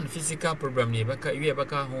 Ye back physical problem near Baka, you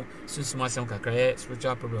back home, soon smasam kakra,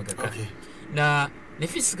 spiritual problem. Okay. Now, the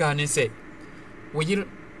physical and say, will you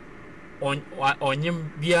on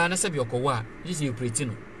him be an Asabiokowa? This is your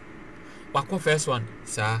pretino. Wako first one,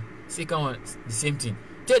 sir, second one, the same thing.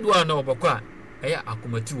 Third one, no, Baka, aya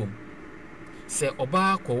akumatuum. Se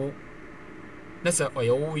oba ko na se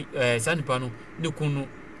oyo sanipa no ne kunu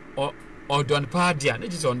o don pa dia na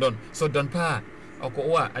jisi on don so don pa oko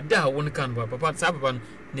wa ada won kan ba papa sa papa no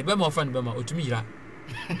ne be ma ofa ne be ma otumi yira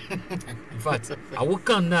in fact awo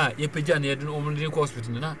kan na ye pagya na ye do no omre ko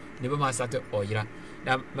hospital na ne be ma sate o yira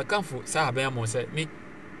na mekanfo sa aban mo se me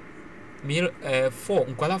 4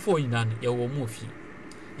 nkwala 4 ina ye wo mu ofi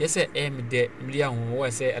yes me de mlia ho wo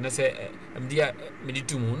se ana se mdia me di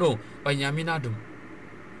tumu no onyame na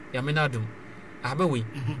adum abawe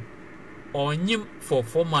onyim for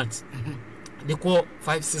 4 months they call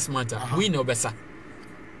 5-6 months we no besa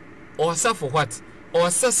or sa for what or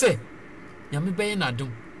say nyame be na adum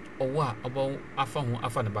owo a obo afa ho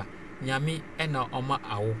afa ne ba nyame na oma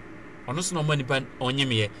awo ono so no mani pan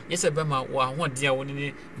onyim ye yes be ma wa ho dia wo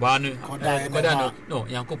ni ba no koda no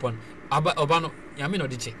yankopon aba oba no nyame no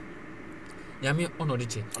diche nyame ono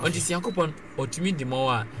diche onti si yankopon otumi di mo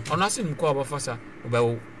a ono ase nko abafasa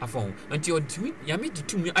obawo afon onti otumi nyame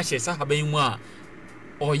ditumi ahye sa haban mu a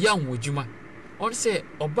oya nwodwuma on se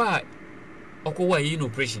oba okowa yi no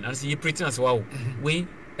operation and say you pretend as wow we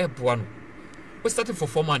eboa no we started for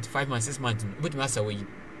 4 months 5 months 6 months but me asa we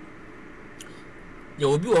ya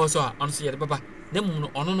obi wo so a on se ye baba na mum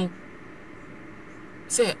no ono no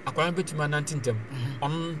say akwara betima 19 tem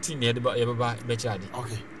on tin ye baba be chade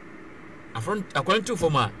okay according to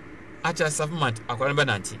former acha 7 months akwara be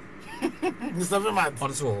 90 7 months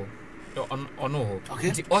on so on no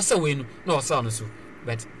okay also we no also no so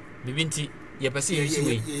but bibinti ye pese ye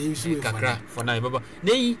isi we kakra for na baba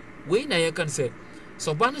nei we na ye kan say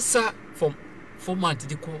so ban sa from 4 months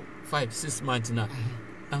di ko 5-6 months na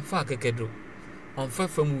amfa kekedro on fa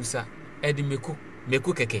famusa edi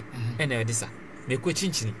meku keke ena edisa meku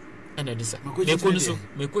chinchini ena edisa meku nso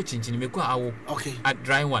meku chinchini meku awo okay at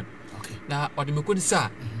dry one okay na odi meku ni sa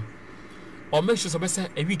o make sure so besa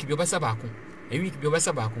a week bi obesa ba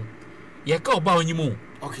ko ye ka oba onyimu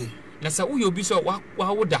okay na sa wo obi so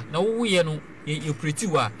wa woda na wo ye no ye pretty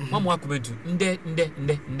wa mama akomentu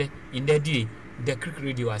nde die the Click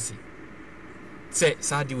Radio ase say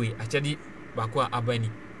sadi we achadi bako abani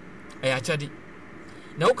achadi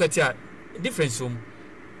na ukati a difference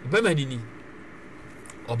bemani ni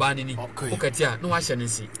obani ni ukati a no wa hye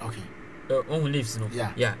nsi okay on leaves no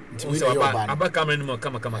yeah so aba camera no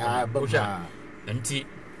kama osha nti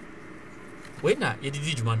we na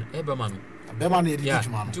yedidi djuma no ebema no yedidi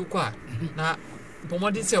djuma no tukwa na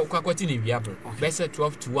pomodi se ukwakoti ni biabro bese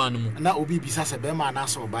 12 to 1 mu na obi bisa se bema na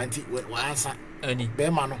so ba nti wa ansa ani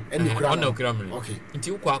bema no eni kura no kura mu okay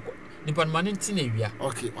nti ukwako nipa no mane nti na wia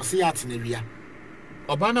okay o se ya ati na wia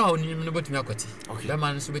oba na oni no betumi akoti okay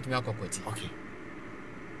bema no so betumi akokoti okay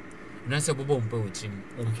na se bobo mpa wotrim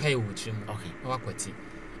mpa wotrim okay na wakoti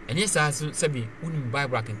eni sa so sabi unim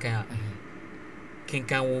bible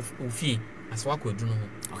kenkan wo fi aswa kwadu no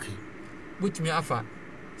okay betumi afa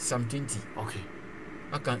some 20 okay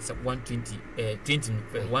aka 120 20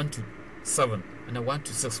 1 to 7 and 1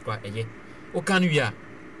 to 6 kwa eye o kan wia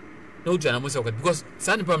no jana mo se because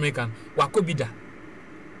san pa American wa kobida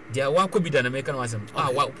dia wa kobida na American wasem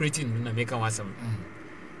wa operating na American wasem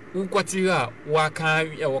wo kwati a wa kan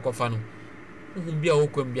e wo kofa no hu bia wo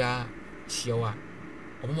kwam bia hiewa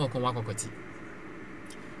omo ko wa kokoti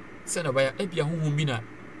se na baya e bia hu bi na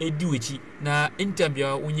edi wechi na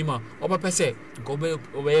interview unyima oba pese ko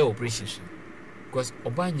obe operation because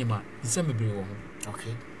oba nyima nsem bebre wo ho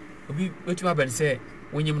okay obi wetu aban se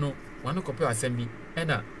wonyim no wano kope asem bi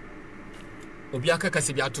ena obi akaka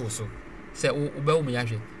se bi ato so se oba wo me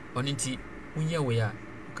yahwe oni nti unye we ya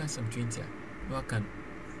kan some 20 no can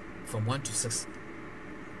from 1 to 6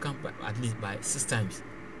 come at least by 6 times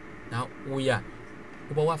now we are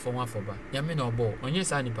oba wa for ba ya me na obo onye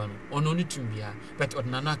sa nipa no ono ni tumbia but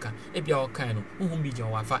odnanaka e bia o kan no uhum bi je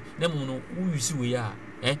wa fa na mu no wo yusi we ya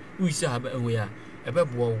wisi ha we ya ebe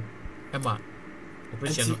bo wo e ma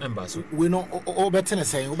operation no emba so we no o betene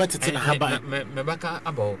say o betete na haba me baka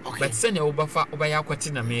aba but say na oba fa oba ya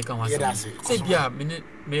kwati na me kan wasa say bia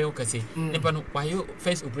me o kase nipa no wa yo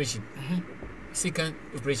first operation second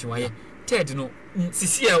operation wa ye third no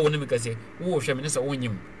sisi a woni me kase wo hwe me ne say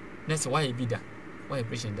wonyim na say wa ye bi da why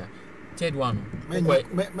operation da third one me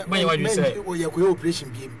what you say o ye ko operation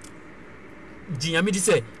bi jinya me di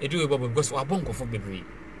say e do we bobo because wa bon kofo bebre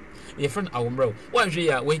ye friend awomro wa hwe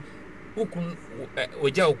ya we ukun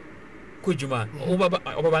oja kojuma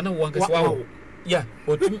obaba na wo nkase wa ya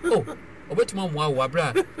otum obetuma mu awo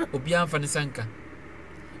abra obi amfa ne sanka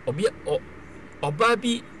obi oba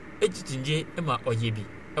bi ejitinje ema oye bi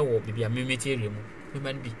ewo bibia memeti area mu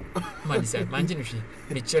me bi man say manje no hwe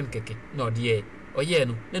me chen keke na ode oye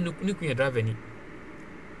no na ni kunya driver ni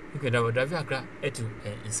driver akra etu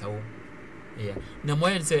nsawo yeah na mo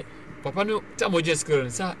yen say papa no tamoje skill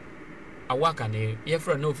sa awaka ne ye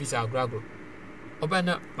fra no office agrago oba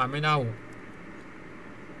na mame na wo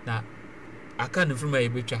na aka ne fruma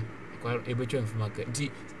ebetwa mfuma ka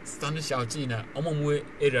nti stand shout na omomwe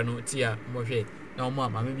area no ti a mo hwe na omo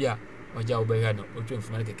mame bia oja obehwa no otwa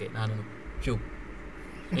mfuma ne keke na no hwo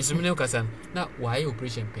nsumine okasan na why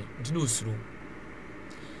operation pen nti no usuru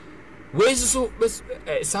we so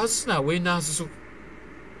sasu na we na so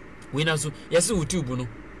yes YouTube no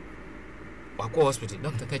wako hospital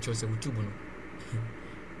doctor catch us YouTube no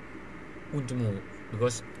untumo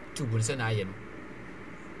because tube no say na aye no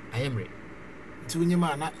ayemre nti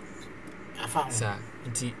unyima na afa sa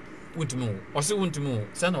nti untumo ose untumo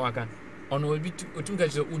sa na waka ono obi otum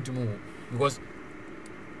catch us untumo because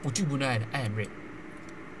YouTube no ayemre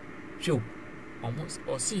show almost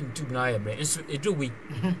or seen tube na ayemre nso edwo we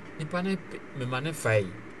nipa na me mane fai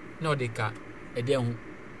na odeka ede ho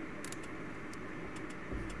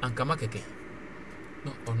ankama keke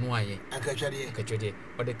no ono aye akachwade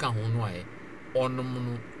ode ka ho no aye onom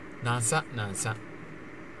no nansa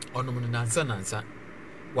onom no nansa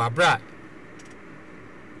wa bra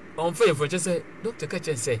on faye for just say doctor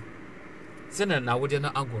kachen say sena na wode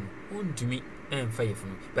na agon ontumi faye for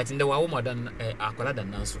no but in the wa wo dan akola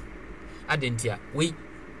dan nanso adentia we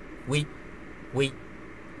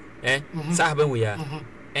sahaba we ya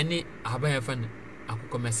eni ahaban fan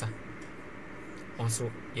akoko mesa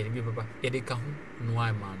onso yede bi baba yede ka ho no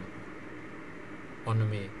ai ma no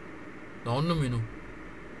onome na onome no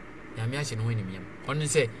ya mi ache no wani miam onne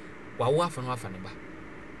se wa wo afa no afa ne ba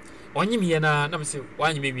onyim ye na me se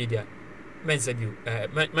wa nyim media mensa bi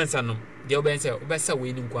mensa no de obense obesa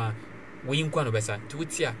we ni nkwa no besa ti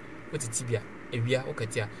wotia wotiti bia ewia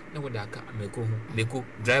okatia na wo da aka meko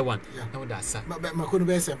dry one na wo da asa meko no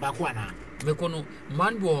be se ba ko ana meko no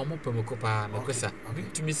man bo o mo pe meko pa meko sa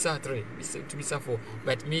to me sa 3 to me sa 4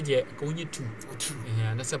 but media ka wonye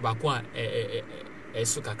 2 na se ba ko a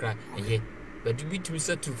so kakra but to me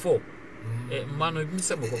sa 2 4 man no mi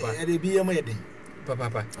se meko pa e de bi ye mo ye den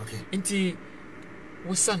papa nti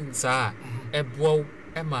wo san sa ebo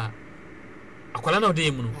ema akwala na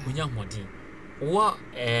ode mu no onya homodin wo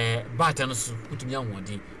bata no so utumi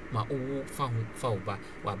ahodi ma wo fa oba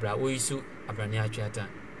wa bra wo isu abrane atwata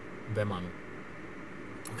bema no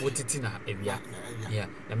wo titi na ewia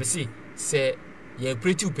na me say ye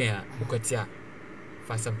pretty open a ukatia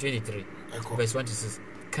for Psalm 23 verse 1 to 6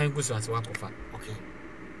 kan go so ansa wakofa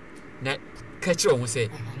na catch on say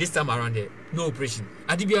this time around there no operation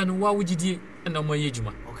adibia no wa wugidie na mo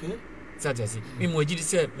yejuma sadasi me mo gidi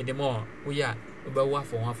say me de mo wo ya oba wa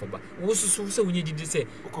for one for ba wo susu say wo gidi say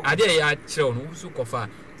ade ya kire no wo su kofa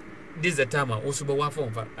this the time wo su ba wa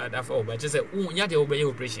for afa oba je say wo nya de oba ye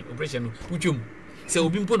operation no wutwum say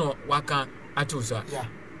obi mpo no waka ato so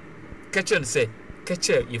catch on say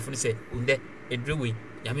yefunu say nde edrewe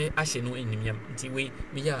ya me ahye no enimiam nti we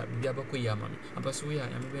me ya bibia bakọ ya ma me abaso we ya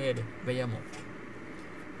me be ya mo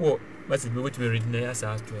wo but me wit me read na ya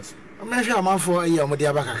sa stress me hwe amafo ya mo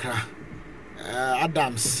dia bakakra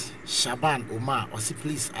Adams Shaban Omar say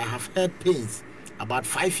please I have had pains about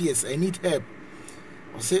 5 years I need help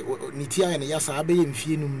say nitia na ya sa be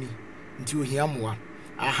mfie num ni nti ohia moa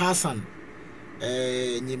Hassan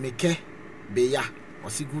nyemeke beya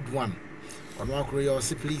say good one ono akro ya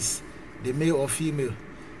say please the male or female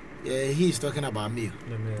he is talking about male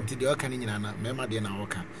until the can nyina na mema de na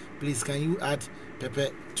woka please can you add pepper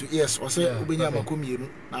to ears or say obenya makomienu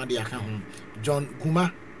na de aka ho John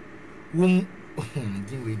Kuma din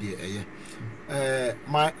we dey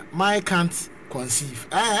my can't conceive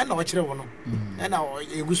na o kire wo no na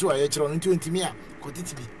egusu aye kire no ntimi a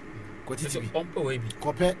kotitibi ompo we bi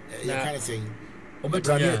kope you can say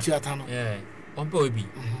obetani atiata no ompo we bi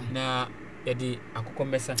na yadi akoko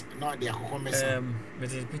mesa na de akoko mesa me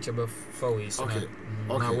the picture be far away so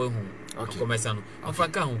na we hu akoko mesa no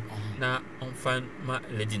onfa ka hu na onfa ma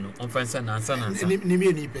lady no onfa nsa na nsa ni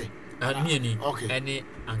me ni pe ni ni any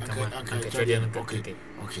ankama ankatwede no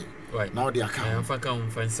okay right now de aka onfa ka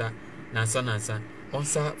onfa nsa na nsa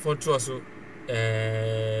onsa for so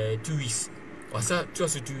 2 weeks onsa so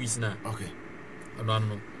 2 weeks na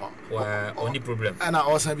no only problem and I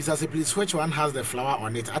also be say please which one has the flower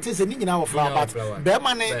on it I think say ni nyina wo flower but be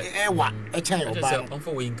man ewa e chan oba on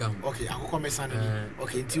for we income okay akoko mesa no ni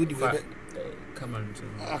okay nti odi we come on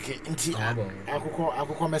okay nti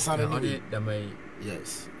akoko mesa no ni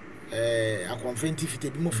yes akonfenti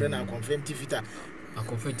fite bi mo friend akonfenti fita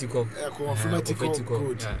akonfentiko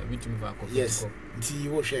good bitum va akonfentiko yes nti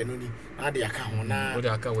wo hwe no ni na de aka ho na wo de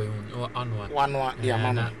aka we hu wanoa de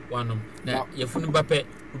amama wanom na yefunu bape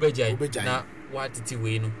ubejai na watiti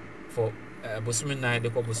we no for bosumi na de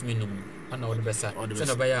ko bosumi num ana wo de besa se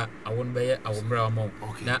na baya awon baya awomra mo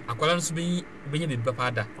na akwala no so benya be papa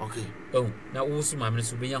ada na wo so ma me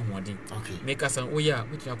so benya hoɔden make us wo ya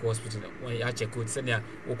wo tia ko hospital wo ya check out se na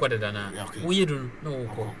wo kwada na wo yedu na wo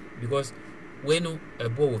ko because when a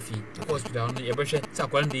bow of fee hospital on your brush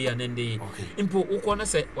sakwala dey and then impo ukona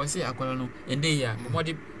say o say akwala no ende ya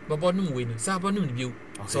modi babonum we no sabonum bi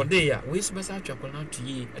so dey ya we so besa atwakwala na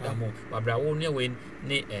tuyi adamo babra wo ne we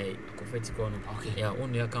ne akofetiko no ya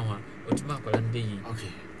onu ya kan ha otuma akwala ndey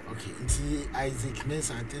okay nti Isaac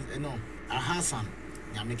Mensah no Hassan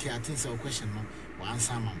nyameke atinsa question no wa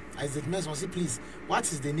answer mam Isaac Mensah say please what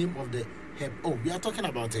is the name of the help we are talking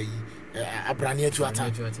about abrania to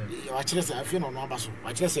attack watch us I feel no abaso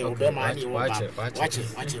watch us obema ni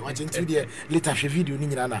watch into the later video ni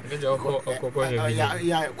nyina na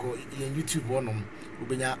ya ko YouTube wonom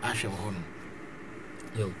ubenya ahwe ho no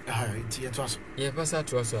yo ti to aso ye pasa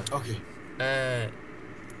to aso okay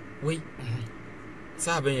we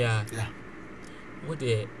sabe ya wo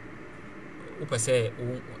de upase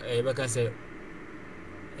e be kan say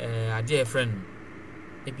a dear friend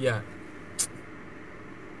ebia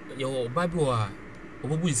yo bible a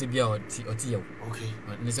obobu ise bia oti yawo okay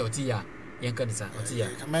ne se oti ya yenka de sa oti ya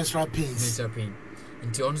menstrual pain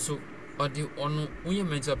nti on so odi onu unye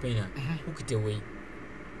menstrual pain a ukite we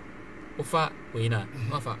ofa we na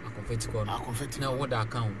mafa akonfetiko na wo da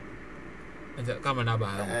account ente kama na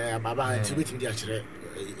ba baba nti wetin dia kire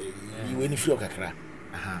iwe ni fio kakra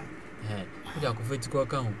wo da akonfetiko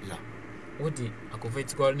account wo di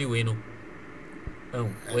akonfetiko ni we no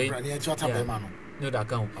we brania chota be ma no no da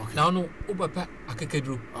account na no ubapa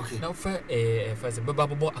akekedru na fa fa baba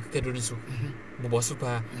bobo akekedru ni so bobo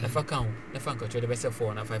super na fa account na fa nka chode be se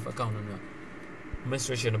 4 na 5 account no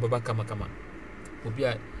menstruation baba kama obi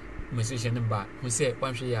a menstruation ba hu say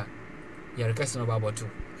wanhwe ya request no ba boto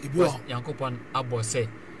yankopon abo say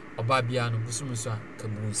oba bia no busum so a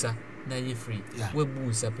kabunsa na ye free we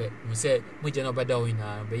bunsa pe hu say moje no bada ho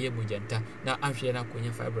ina be ye mojanta na ahwe na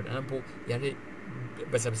konya fibroid anpo yare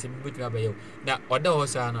basa butumi abayo na oda ho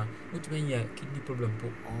sa na butumi ya kidney problem po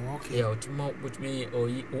yeah otuma butumi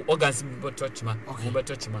organs be touchma be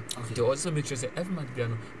touchma to also make sure say every month bia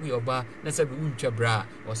no we oba na say we untwa bra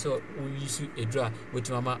also we use edra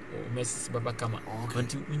butumi ma mess baba kama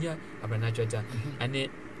until unya abana chata ane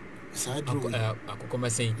akokoma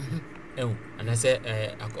sen ana say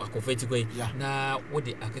akofeti koi na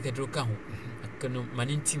wode akakedro ka ho akano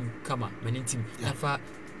manintim kama manintim na fa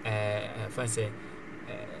say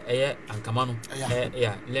ankama no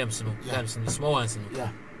lamps no small ones no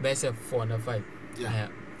best 4 and 5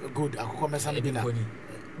 good akokoma san bi na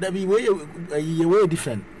that be way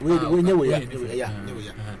different way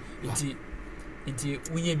inti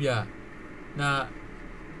unye bia na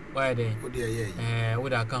why then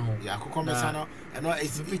would I come home akokoma san no no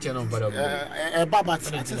it's picture no but baba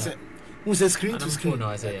say who say screen to screen no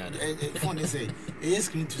I say phone say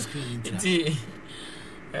screen to screen inti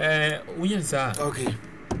unye sa okay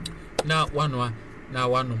na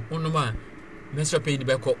one unuma menstrual pain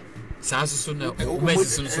be ko saa so na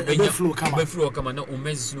umezi so benya be flow kama na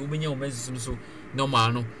umezi so ubenya umezi so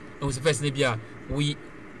normal no o se first na bia we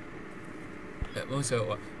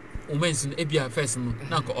umezi no bia first no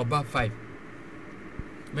na ko oba 5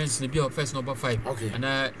 men's no bia first no oba 5 and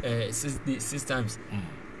 6 times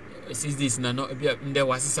 6 days na no bia nde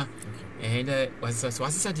wasisa nde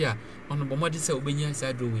wasisa dia ono bomodi se ubenya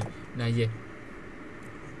side row na ye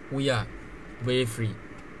we are very free.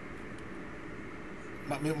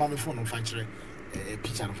 Mama phone on fanchire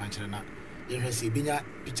picture on fanchire na ye say binya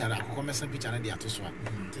picture akoko mesa picture na dia to so a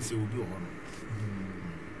te say obi o ho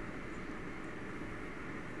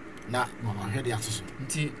na mama hwe dia to so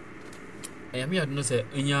nti me ado no say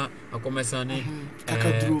enya akomesa ne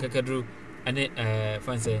kakadru ane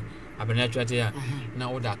fan say abena twate ya na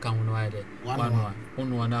order account no ade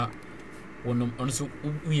one na wonum onso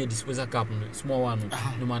we disposal cap no small one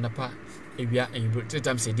no man pa ewia and 3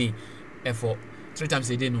 times a day for 3 times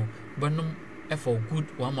a day no but no for good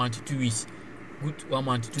 1 month to 2 weeks good 1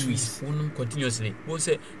 month to 2 weeks wonum continuously wo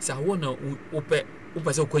say sa wona ope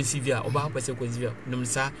say consivia oba ope say consivia num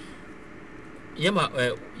sa yema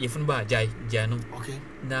yefun ba jai no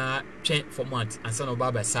na twen for month and son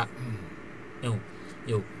oba ba sa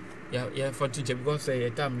yo ya for to because say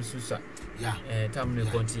time susa time no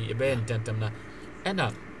konti e be ntantam na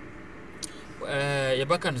ena ya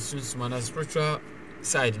baka no susuma na spiritual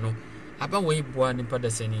side no aba we boa ni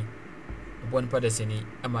padaseni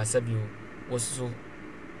ama sabio woso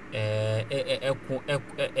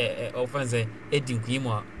ofanze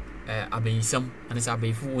edinkuimo abayisam and say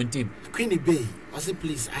abayifu wontem Queenie Bay I say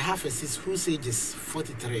please I have a sis whose age is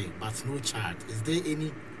 43 but no child is there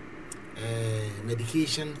any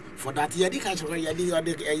medication for that yadi catch where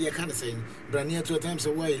yadi kind of saying brand to times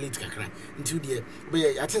so why elite kakra into the but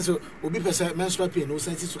I think so obi person menstrual pain no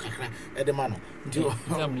sense to kakra e de man into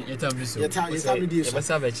you tell me this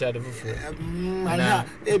e be child na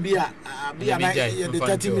e bia na the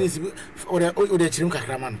 30 minutes or the chirum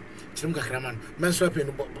kakra man menstrual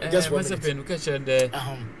pain just one menstrual pain catch the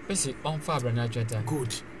basic on fabra na chata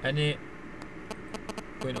good any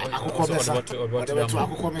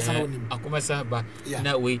akomesa ba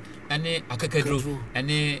na we ane akakadru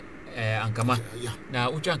ane ankama na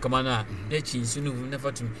ucha ankama na echi nsunu na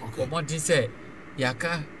fatum omodin say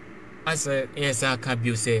yaka asa yesa ka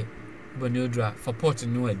bio say bonodra for port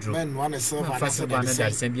no adru men one serve fast ba na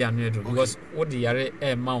da sem bia no adru because what the yare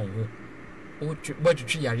e ma wo o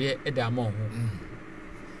twetwe yare e da ma wo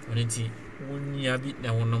onenti wonya bi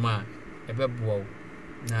na wonoma e beboa wo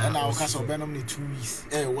and our castle benum ni 2 weeks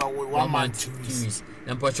 1 month 2 weeks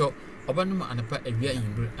na mpacho obanum anapa awia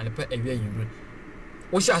yimbre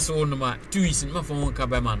wo sha ase wonuma 2 weeks ma fa won ka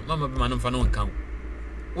ba man mama be man fa no kan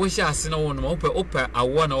wo sha ase na wonuma opa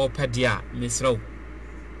awo na opa dia mesraw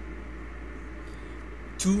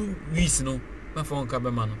 2 weeks no ma fa won ka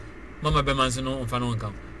ba man mama be man so no fa no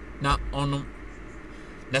kan na onum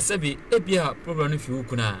na sabi ebia problem no fi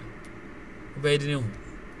wukuna obayedine hu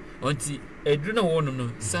onti edru na wonum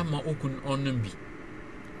no sama okun onum bi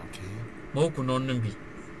ma okun onum bi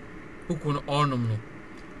okun onum no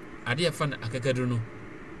ade ya fa na akakadru no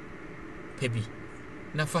pebi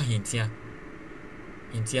na fa hintia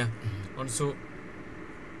onso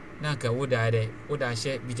na ka woda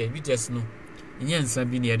she bites no nyensa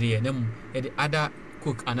bi ne ye na mu e ada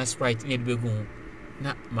cook ana sprite ne de begu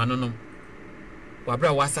na manonom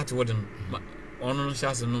wabra wasat wodin ono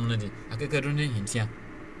shas no no de akekadro ne hintia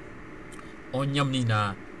onyam ni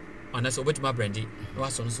na ana so betima brandy no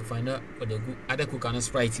aso no so find or the good other cook and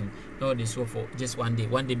Sprite no dey so for just one day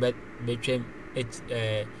be twem it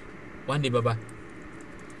one day baba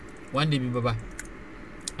be baba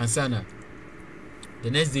ansana the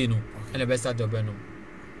next day no and the best start of no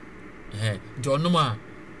John no ma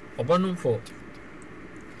obonum for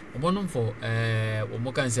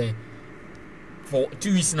what can say for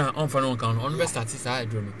 2 weeks now on for no count on best start say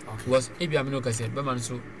adro because ebi am no ka say be man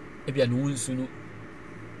so ebi an wunsu no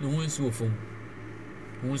wunsu ofom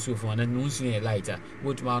na wunsu e lighter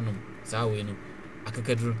what ma no saa we no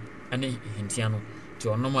akakadru ane hintia no ti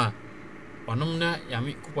onom na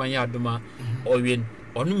yame kupan ya adoma owen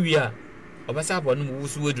onum wi a obasa abonum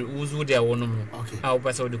wusu de awonom no a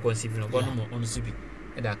obasa de conceive no bonum on subi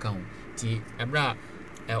e da ka ho ti ebra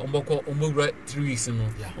ombogura 3 weeks no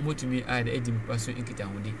omotumi a de edim paso nkita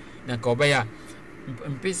hodi na ka obaya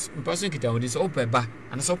mpaso nkita hodi so opeba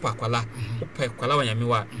ana so pakwala opkwala wanyame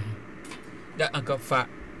wa da anka fa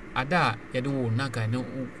ada yede wo naka na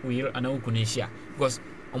uyir ana ukunesia because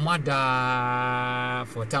omada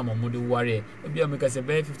for time omude ware obi ameka say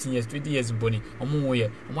 15 years 20 years boni omo ye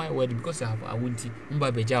omo ayi wedding because I awunti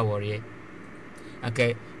mba beja ware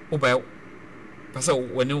okay oba pasa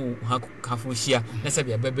woni hafu hia na se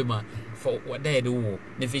bia bebe ma for wada yede wo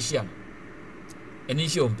na fe hia eni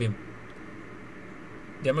hia ompem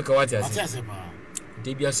de meka wati ase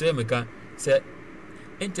de bia so meka se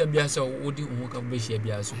enta bia so wodi ho ka be hia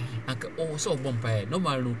bia so anka o so bompa no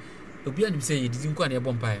mal no obi anim say yedidi nkwa na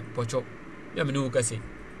bompa pocho bia me no ka say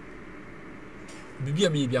bibia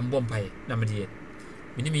me bia bompa na me de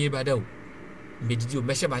me ni me bada o me didi o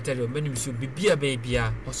me hye battery o me nim so bibia be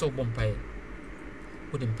bia o so bompa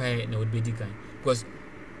wodi mpa na wodi bedi kan because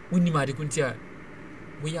woni ma de kuntia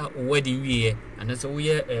we are wedding wie and so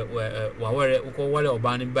we wa ware uko wale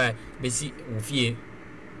oban ba besi wo fie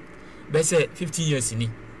be say 15 years ni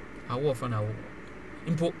awo fa na wo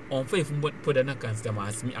impo on faith put na consider ma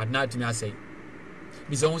asmi adna to me asay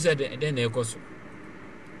bizo said then na ekoso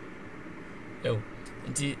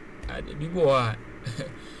nti bibo a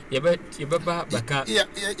ye ba baka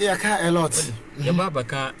ya ka a lot ye ba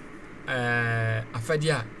baka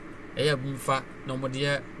afadia eya bumfa na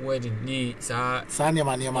modie wedding ni sa ne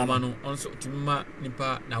ma no onso timma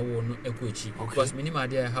nipa na wo no ekochi because minima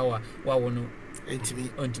dia hawa wa wo no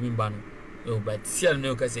entimi ba no but see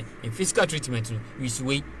no ka say in physical treatment no we should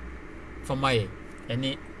wait for my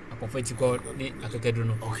any apophytical ni akakadro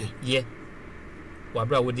no yeah wa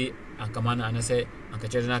bra wo di ankamana ana say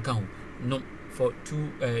ankachere na ka ho no for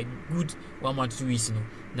 2 good 1 month 2 weeks no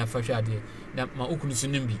na fa hwa de na ma okunu so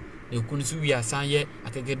nimbi ekunu so wi asan ye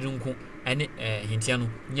akakadro nko ene hintia no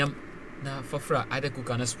nyam na fafra ada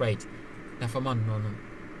kuka na Sprite na fama no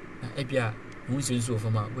na ebia hu senso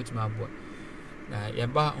fama wetima abo na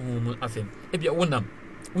yaba hu afem ebia wonam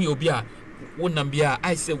we obi a wonam bia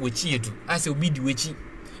I say wechi edu I say obi di wechi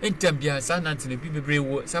entam bia sa nantene bi bebre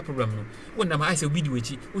wo sa problem no wonam I say obi di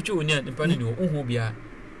wechi uche oni nipa ne ho hu bia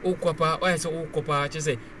okwapa I say okopa che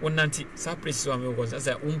say wonanti sa press so am wo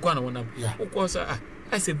say wonkwa na wonam okwosa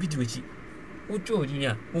I say obi di wechi uche oni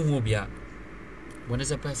a hu bia wona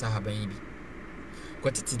se pesa haban bi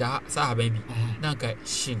kwatiti da sa haban bi na ka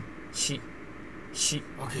shin shi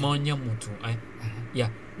monya mutu ya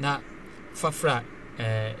na fafra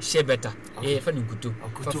shebeta fa nkutu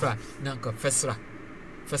fafra na ka fesra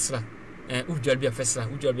ujwal bia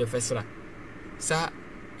fesra sa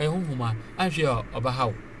honhuma ahwe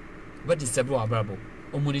obahaw badi sebe wa brabo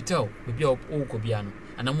omunitel bia okobia no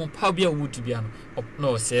anamo pa bia wutu bia no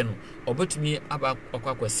no se no obetumi aba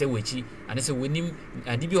akwakwa wechi ane se wonim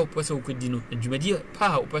ade bia opose okodi no adwumadi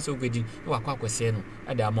pa opose okodi no akwakwa se no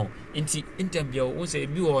ada ama nti intambia wo se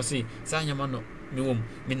bi wo se sa nyama no mewom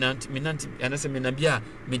minanti ane se menabia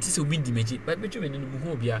meti se obi di mechi ba betwe no mu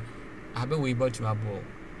ho bia abe we batu abo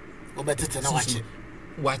obetete na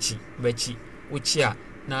wachi bechi wochia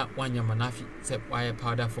na wanyama nafi se wire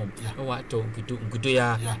powder form no wato nkuto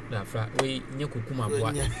ya na fra we nye kokuma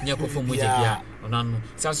boa nye kofo moje bia onano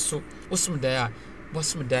saso osum da ya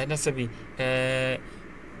bosum da na sabi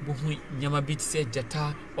buhu nyama bit se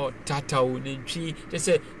jata o tatao ne twi te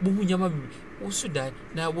se buhu nyama osu da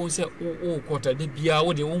na wo se o kwota de bia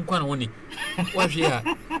wo de wonkwa na woni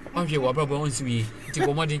wahwe wa brabo onsi wi ti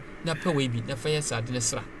bomodi na pa we bi na fa ya sade ne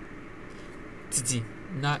sra titi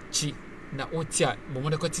na chi na otia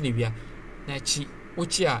bomoda kwati ne bia na chi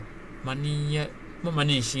ochia maniye mama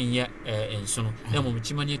ne hyinya enso no na mom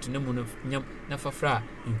chi mani etu na mu nyam na fafra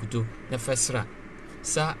nkuto na fasra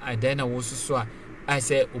sa adan na wo soso a I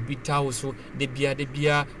say obi tawo so de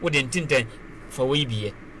bia wo de ntintan fa we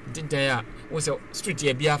biye ntintan a wo se street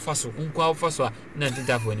ya bia fa so nkwa fa so na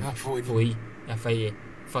ntintafo ni foi ya fa ye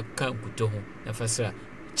fa kan kuto ho ya fa sra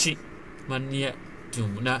chi mania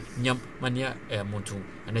tum na nyam mania montu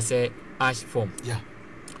ana se ash form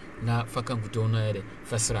na fa kan kuto na yede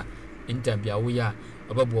fa sra intambia wo ya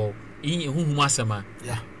ababo yin huhuma asama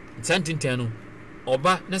santintan no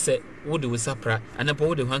oba na se wo de wosapra anapo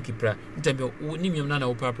wo de hanki pra ntambia wo nimyam na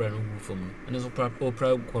wo pra no gu fom no ana so pra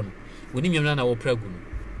ko no wo nimyam na wo pra gu no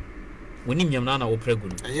woni nyam na wo pra gu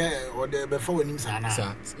no o de be fa wonim sa na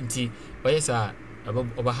sa nti oye sa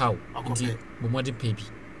oba hawo nti bomode pe bi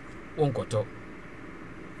wonkoto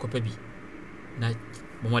kopa bi na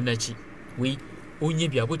bomode chi we onye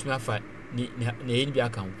bi abotumi afa na yeni bi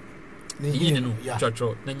aka ho ni no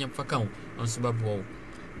twotwo na nyam fa ka ho onso babo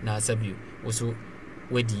na asabiu woso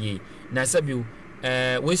wadiye na asabiu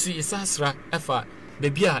wesu isasra afa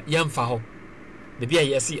bebi a yamfa ho bebi a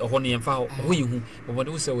yesi oho ne yamfa ho ho yehu bomode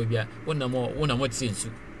wo se we bia wonamo tsensu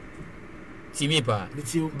timi pa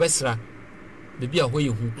besra bebi a ho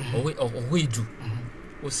yehu oho edu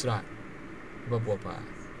wosra babo pa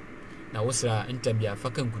na wosra ntabia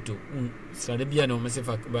faka nkuto sra de bia no mese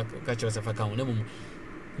fa ka chira sa faka ho na mum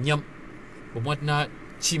nyam bomode na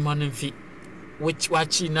chi manmfi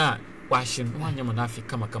wachi na washin wanyam na fi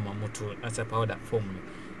kama moto asa powder form no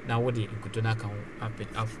na wode nkuto na ka ho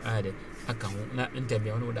ade aka ho na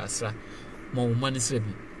ntabia no da asra mo man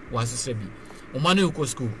srabi waso srabi o man ko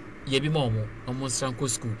school ye bi mo mo sran ko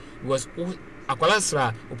school was akwala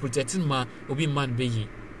sra o protecting ma obi man beyi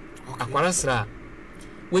akwala sra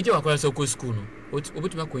weje akwala so ko school no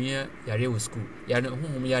obutuma konya yare wo school yare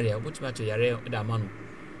honhom yare obutuma to yare da manu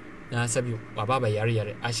na sabi wababa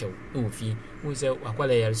yare ahyew no fi wo se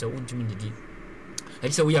akwala yare so untumi didi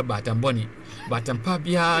ayisa wo ya batamboni batampa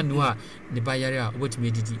bia no a ne ba yare a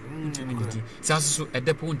obutumi didi untumi didi saso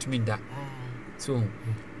edepo untumi nda so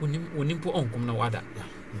onim po onkom na wada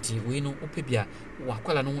nti we no opebia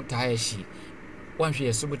wakwala no ta ahye wanhwe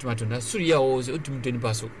yeso obutumi to na suru ya o untumi to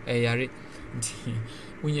nipa so yare nti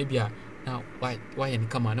wonya bia na why en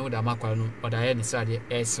kama na wada makwala no wada ye ne srade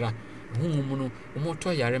esra humu no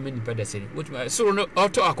omoto yare mani pedesere wotuma soro no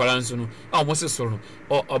auto akwala nso no a omo se soro no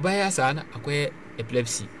obaya sa na akoye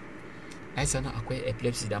epilepsy aisa na akoye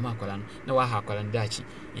epilepsy da ma akwala no na wa ha akwala ndachi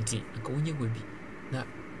nti nka wonye gwabi na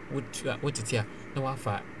wotitia na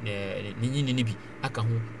wafa ne nyini ni bi aka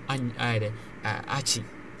ho ayede achi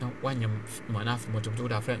na wanyam manafu moto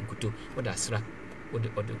da fra nkuto woda sra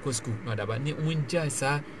wode ko school no da ba ne munja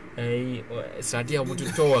sa sade a mutu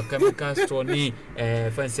to chemical store ni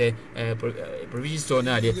fancy provision store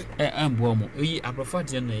na de ambo mo yi aprofa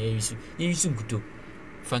de na yisu nkuto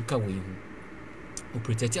fanka we hu o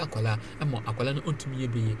protect akwala amo akwala no ontumi ye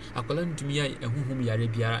beye akwala ntumi ya ehuhum yare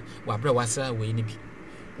biara wa bra wasra we ni bi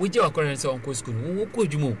woje akwala nse onko school wo ko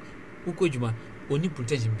djuma oni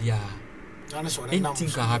protection biara anything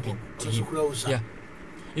can happen to him yeah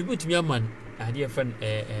you tumi aman ade fan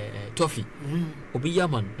toffee obi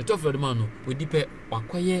yaman the toffee man no odi pe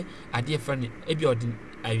wakoye ade fan ebi odin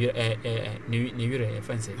ne wire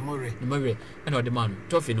fancy ne mawire ana odi man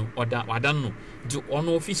toffee no oda wadan no do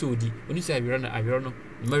ono office odi oni say awire no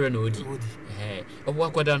ne mawire no odi obo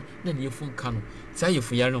akwadan na ne yefun ka no say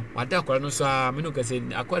yefu yare no wada akwara no so a me no ka say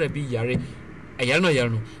akwara bi yare yare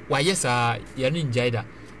no wa yesa yare njaida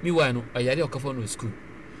mi wa no yare okafo no school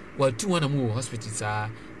wa tu wana mu hospital sa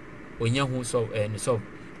onya hu so ne so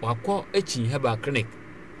wakọ echi heba clinic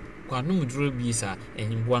kwa no muduro bi sa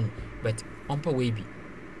enyimboa no but onpa we bi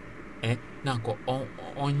na ko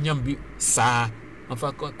onyam bi sa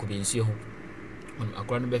afa ko bi nsuo ho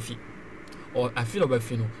akora no ba fi o afilo ba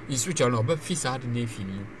fi no instructor no ba fi sa de na fi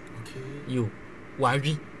no okay yo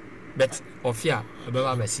wawi but ofia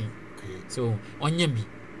ba ba si so onyam bi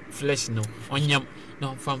flesh no onyam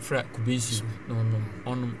no famfra ko bi nsuo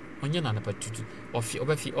no onya na patutu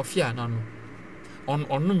ofia na no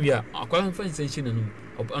onum wi akwala fan sension no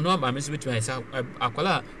ono ma me so betuma isa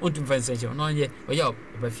akwala ontum fan sension no anye oya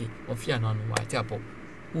obafi ofia na no wati apo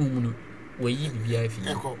no weyi bibia afi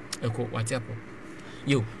eko wati apo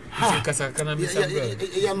yo kasa kana mi sabra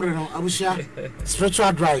yamre no abusia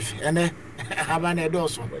spiritual drive ene Ahaban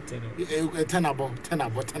edoso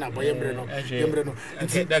tenabo yemre no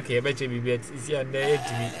nti da ke be che bibia isi anda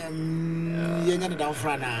etimi yenga na down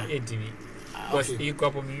frana etimi was e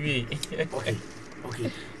kwapo mi okay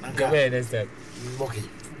nka be understand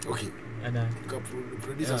okay ana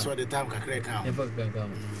producer so the time kakre ka never ga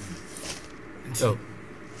so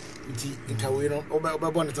nti nka we no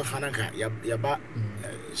oba to fananka ya ba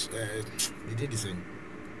did this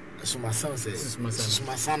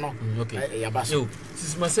Sumasa no okay ya ba so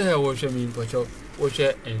Sumasa wo hwe mi pocho wo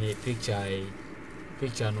hwe any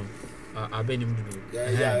picture no abenim dudu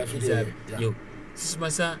yo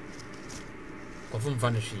sismasa kofum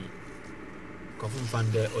fan hwe kofum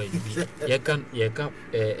fan de oyibi ye kan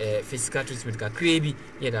physical treatment ka krebi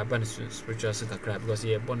ye da ban spiritual so kakra because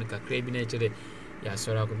ye born ka krebi na chere ya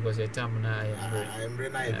sora ko because ye tam na I am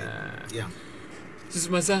yeah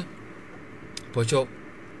sismasa pocho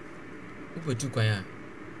upetu kwan ya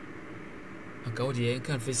aka wo de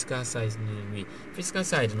kan physical size ni physical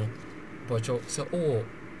side no pocho so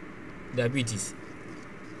diabetes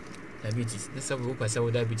na sabu wo pasa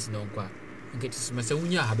wo diabetes no kwa nke sismasa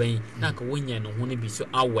wunya haban na ka wonya no ho ne bi so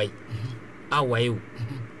awai o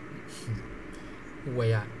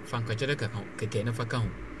waya fanka jere ka keke na faka ho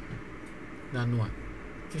na no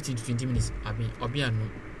 15 to 20 minutes obi anu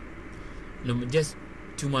no just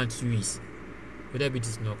 2 months 2 weeks with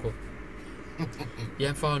diabetes no ko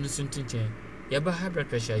ya fa on suntin chen ya ba high blood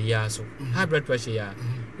pressure ya so high blood pressure ya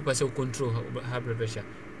you pass control high blood pressure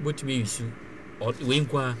but me use or we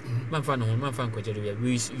nkwa man fa no man fa nkwa jere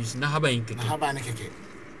we use na haban keke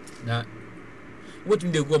na what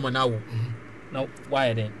me dey go man now now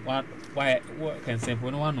why then why what can say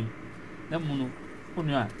for no one na mu no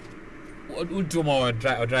a udu ma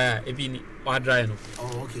dry ebi ni dry no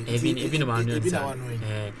okay ebi no ma no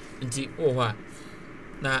nti ho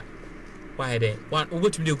na why then one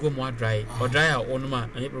what me dey go more dry or dry on ma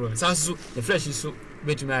any problem so the fresh so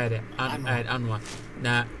betumi ayede anwa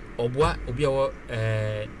na obua obi awo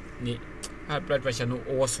ni high blood pressure no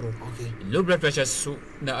owosoro low blood pressure so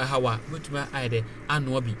na hawa betumi ayede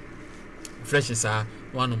anwa bi fresh sa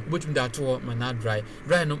one betumi da to ma na dry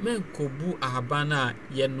no men kobu ahabana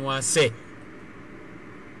ye no ase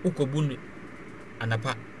ukobu ni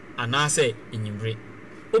anapa anase enyimbre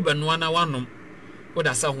obenu na wanom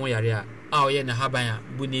oda sa ho yare a oye na haban a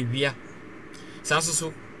bu ne wia sa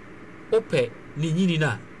so ope ni nyini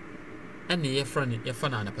na ene ye fa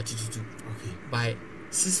na anapa tututu by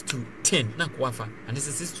 6 to 10 na kwafa and this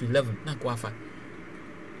is 6 to 11 na kwafa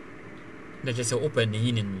na just open ni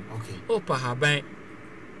nyini no opa haban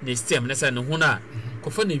the stem na say no ho na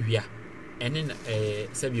kofa na wia ene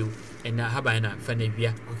sabio ena haban na fa na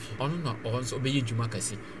wia ono na onso obeye djuma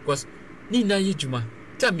kasi because ni na ye djuma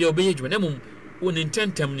tambia obeye djuma na mum woni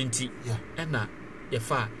tentem nti ena ye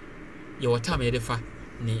fa ye wota ye defa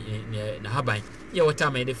ni na haban ye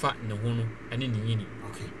wota ye defa ne ho no ene ni nyini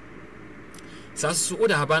sasu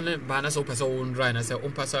oda haban ba na so pesa won dry na say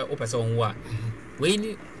on pesa o pesa won wa we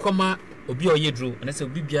ni koma obi oyedro na say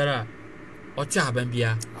obi biara oti haban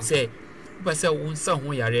bia say pesa won sa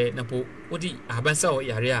ho yare na po odi haban sa ho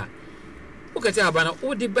yare a ukati haban na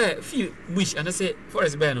odi ba fi bush and say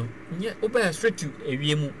forest ba no nye oba straight to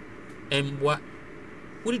ewiemu embwa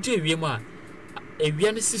odi to ewiemu a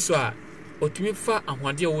ewia ne siso a otumi fa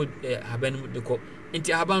ahwade wo haban mu de ko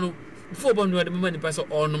enti haban no before bon no de mama ni pesa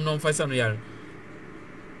onom no mfa sa no yare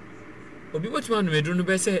obi botuma no medru no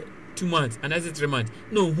be say 2 months and as 3 months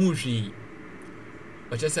no hu hwi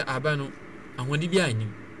o che say haban no ahwade bi anim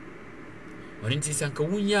oni nti sanka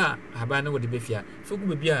wunya haban no de be fia fogu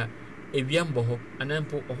be bia ewia mbo ho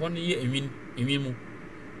anampo ho no ye enwin mu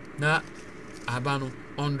na haban no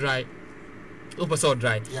on dry opa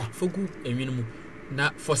dry fogu enwin mu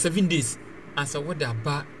na for 7 days asa woda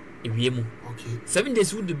ba ewia mu 7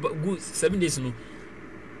 days would go 7 days no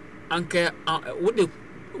anka would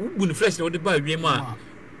ubun fresh na woda ba ewia mu a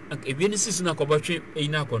ewia ni sisu na kobatwe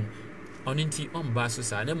eina akon oni nti on ba so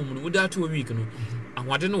sa na mum no woda to week no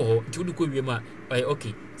ahwade no ho nti wodu ko ewia mu a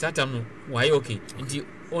okay satam no why okay nti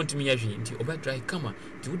on timi ya hwe nti oba dry kama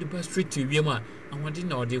nti wodu ba straight to ewia mu a ahwade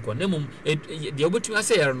na ode ko na mum de obotu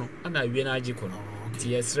ase yare no ana ewia na agi ko no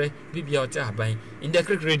nti yesre bibia ota haban in the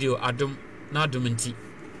Click Radio adom na adom nti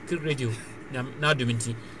Click Radio na adom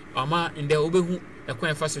nti ama in the obehu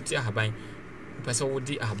ekwan fa so ti haban pesa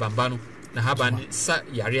wodi ahaban ba no na haban sa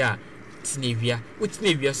yare a tinewia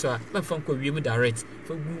wotinewia so a mafa nko wiem direct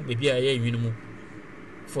fa gu bebi a ya enwin mu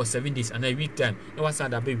for 7 days and a week time na wasa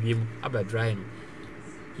da ba wiem aba dry no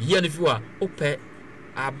ye no fiwa ope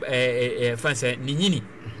fanse ni nyini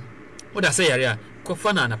oda sa yare a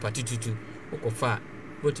kofa na anapatututu okofa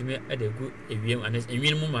botime adegu ewiem and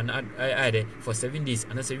enwin mu man ade for 7 days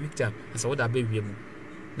and a week time asa woda ba wiem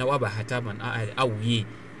na waba hataman awuye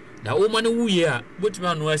da o man wuye a botime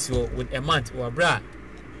anu asi with a month or bra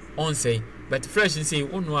on say but fresh and say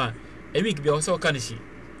onu a week be also kanishi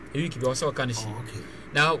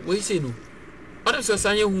now we say no other so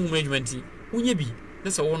sanye hu management unye bi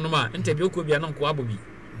na so wonu ma enta bi okobia na nko abobi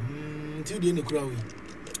nti de ne kura wi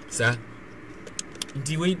sa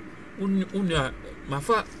nti we unu a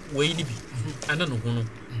mafa we ni bi ana no hu no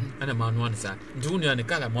ana ma no an sa nti unu a ne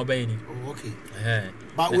kala mo ba ni okay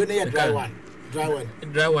ba we na ya dry one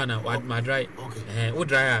dry one my dry wo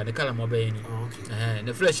dry the color mo be ni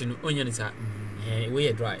the fresh no onye ni sa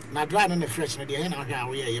we dry na dry no fresh no de na hwa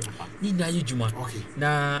we ye papa ni na ye juma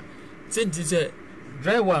na senti say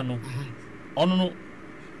dry one no ono no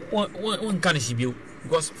won kan shi bio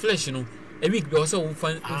because fresh no a week be also won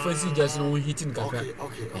fancy just no hitting kakra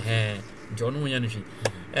nti ono wonya no hwi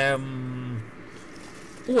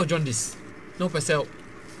who John this no person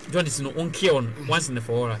John this no on care on once in the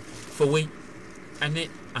for way ane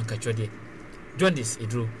ankachode John this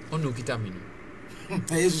edro on no kita me no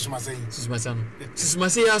Jesus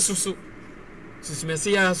masay ya susu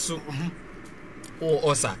susumase ya su o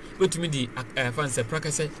osa wetumi di fanse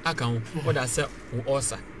prakase aka ho oda se o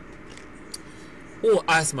osa o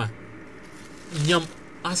asthma nyam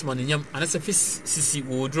asthma ne nyam anase fis sisi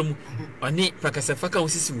wodrom ani prakase faka ho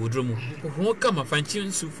sisi wodrom ho kama fanchi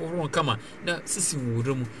nsu fo ho kama na sisi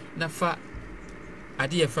wodrom na fa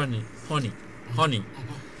ade ye fa ni honey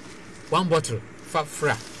one bottle fa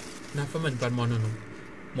fra na fa man pan mono no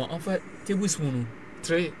mo offer tablespoon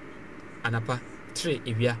 3 anapa 3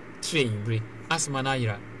 ewia 3 imbre asma na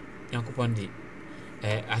yira yankopon de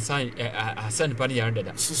asan pan yara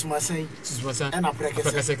dada susumasa na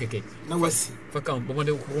prakase keke na wasi faka bomo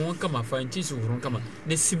de ho kama fa nchi su ho kama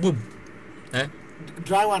na sibum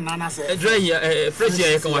dry one nana say dry fresh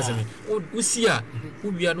ya kan wasemi usi a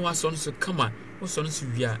ubia no aso so kama so so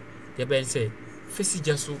wia ya ben say fesi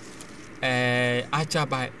jaso acha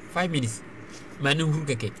by 5 minutes manu huru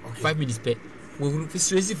keke 5 minutes pe wo huru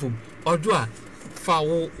fesi fom odo a fa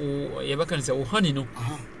wo ya baka say wo honey no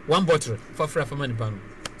one bottle for fra for man ban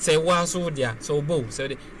say wa so dia so bow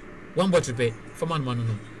say one bottle pe for man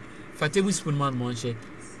no for tablespoon man mo nche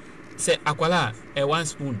say akwala 1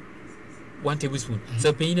 spoon 1 tablespoon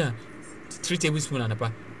so peina 3 tablespoon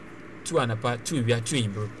anapa 2 anapa 2 wia 2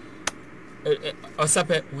 imbro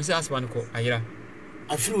osape we say asman ko ayira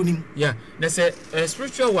afro nim yeah na say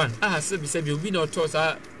spiritual one say be obi na to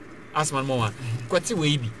sa asman mo wa kwati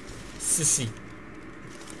we bi sisi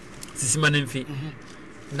manenfi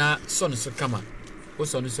na son so kama o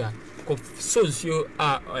son so a ko son so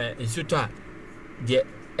a insuto a de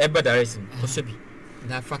eba direction o so bi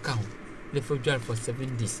na faka ho le for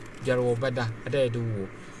 7 days jaro wo bada adaye do wo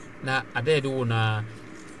na adaye do wo na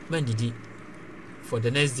mandidi for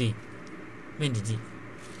the next day mandidi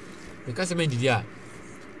because mandidi a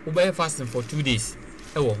wo be fasting for 2 days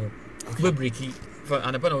e wo ho be breaki for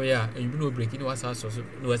anapa na wo ya you no breaki no wasa so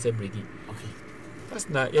no wasa breaki first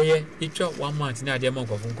na itwa 1 month na ade ma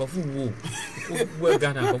kofu wo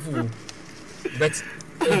Ghana kofu but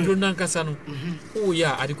do nan kasa no o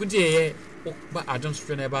ya adikuti ba adon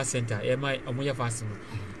strength eba center e mai omoya fast no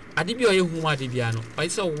ade bi o ye hu ade bia no I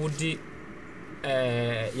saw wodi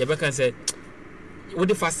ye be kan say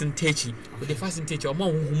wodi fasting techi o ma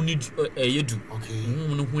hu ni yedu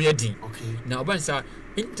hu no hu yedi na oban sa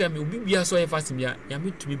anytime obi bia so ye fasting bia ya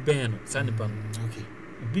metumi ben no sanipa no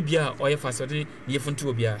bibia oye fasode ye funtu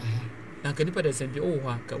obia na ka nipa da sembi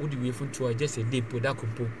ha ka wodi we funtu just a day poda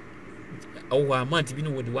kompo ha month bi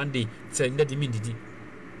no wodi one day say ndadi mindidi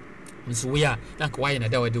nso we ya na ka waye na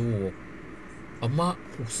da wode wo amma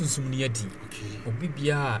sunsum ni adi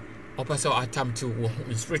obibia opasa attempt to wo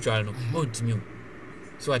spiritual no ontimi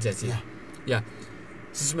so ajase yeah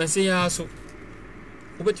susumase ya so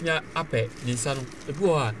obetumi ape ni nsa no ebi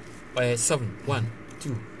wo ha 7 1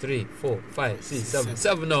 2 3 4 5 6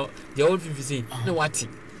 7 no the old 50 no wati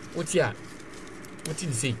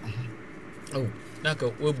ni say oh naka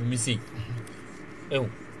we bu mi say o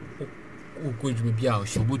ko jumi bia o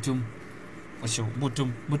shobutum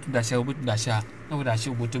butum da sha na wo da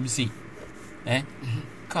sha butum say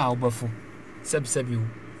ka obafu sabi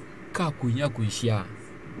ka kunya kunhia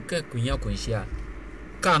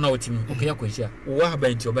ka na otimi o kunya kunhia wo ha ba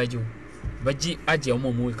nti obaji baji aje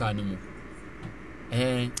omomo ka no mu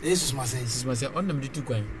Jesus masay on me ditu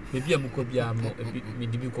kwan bebi amukọ bia mo me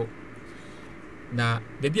dibiko na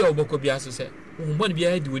bebi a obokọ bia so se ohumon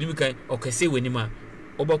bia di woni kan okese woni ma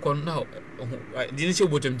obokọ na di ni se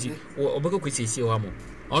obotomti obokọ kwesiesie wa mo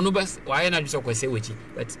onu bas wa na dwo kwese wechi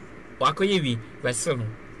but wakoye wi basel no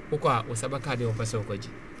kokọ a osabaka de opasa okoji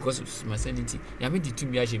because masanity ya me ditu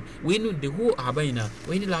mi ahim we know the whole Ahaban na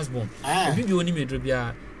we ni last born obi bi oni medro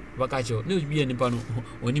bia bakacho ne obi enipa no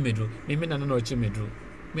oni medro me na na ochi medro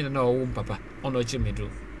me na owo papa ono ochi medro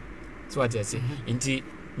so what I say nti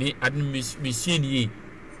me adun me sueni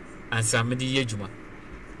ansa me di yejuma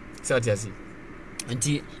so what I say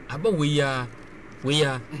nti aba we ya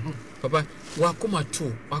papa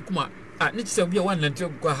wakoma ne tse obi a wan lantio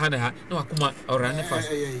kwa hana ha na wakoma ora ne fa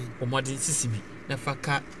o modi sisibi na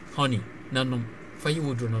faka honey nanom fa yi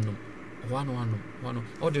wodro nanom one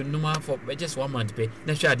all the normal for just 1 month pay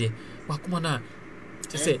na hwa de wakoma na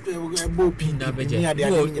te say bo pin na beje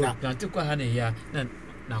na te kwa ha na ya na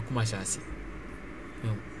akoma hyase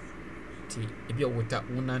ti ebi wota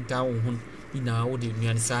wonanta wo ho ina wo de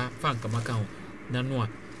nuane sa fa nkamaka ho na no a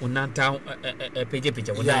wonanta page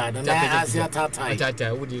wona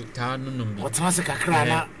tata wo de ta nunum bi wotana se kakra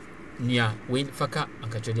na nia we faka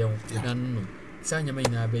ankatwede ho na nunum sa nyama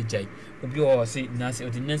ina bejai obi o se na se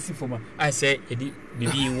odi nansi foma I say edi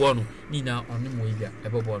bibi wo no ni na onu mo ibia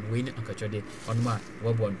ebobo no we ni ankatwede onu ma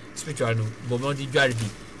wo bo no spiritual no bo mo di dware bi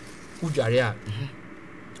udware a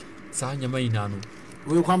sa nyama ina no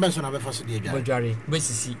we kwa mbe so na be fa so di dware dware be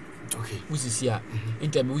sisi okay usisi a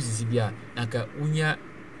interme usisi bia naka unya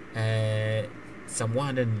some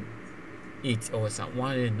 108 or some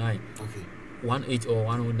 109 okay 18 or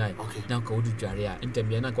 109 okay now ka wodu dware a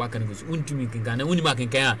interme na ka waka ngo untumi kinkan na unima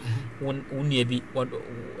kinkan a wonne bi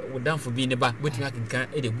wodanfo bi ne ba betumi akinkan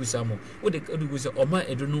e de gusa mo wode gusa o ma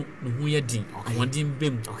edo no hu ye din awondin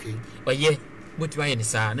bem okay oye betumi aye ne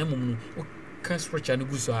saa na mum no ka structure no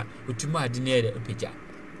gusa a otuma ade ne e peja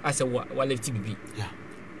asa wa left bibi yeah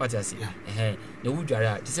what I see na wodu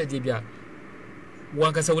dware a tise de bia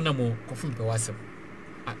wankasa wona mo kofum pe wasem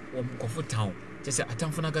a kofu town just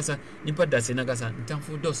atamfo na kasa nipa dase na kasa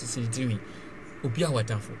ntamfo dos sinitimi obi a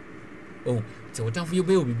watamfo oh se watamfo ye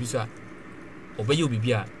be obi so a obaye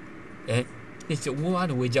obi a ne se wo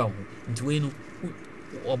ana weja ho nti we no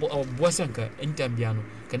obo sanka entam bia no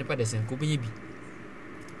ka nipa dase ko benye bi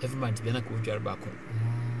every month bia na ko dware ba ko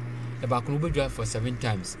e ba ko no bedwa for 7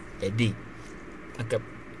 times a day aka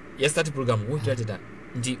yesterday program wo dware that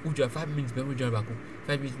nti udwa 5 minutes be wo dware ba ko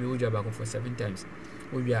 5 minutes be wo dware ba ko for 7 times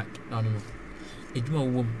wo bia na no ejuma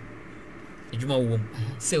wom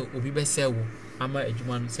se obi be se wo ama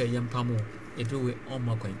ejuma no se yempam wo edowe on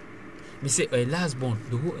makwan me say a last born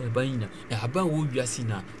the whole banina e haba wo wiase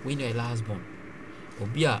na we no a last born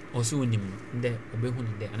obi a oso onim nde obehu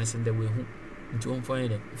nde anase nde we hu nti on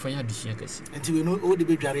fanya adusua kasi nti we no o de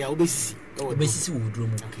be dware a obesisi wo duro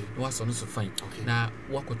mu no waso no so fine na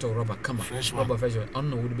wakoto rubber kama rubber fresh on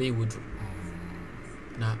no wo de be wo duro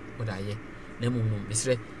na odaye na mum no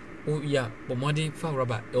mesre o ya bomode fa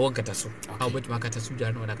rubber e won kata so a obetuma kata so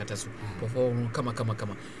dware no na kata so before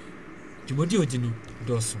kama jumodi odinu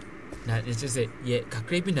doso na it is ye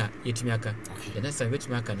kakra bi na yetumi aka the next time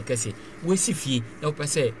yetumi aka ne kase we si fie na o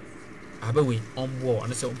pese abawe onbo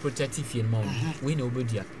ana se protective fie no we na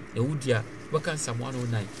obedia na wudia baka someone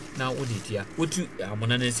 109 na wo de tia wotu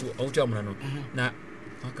amona na si o wotu amona no na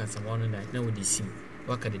baka someone 109 na wo de sim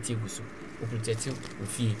baka de tie guso o protective o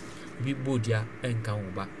fie bi bodia enka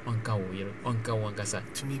wo ba onka wo yere onka wo ankasa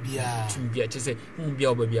tumi bia chese hu bia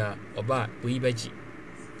oba bia oba we baji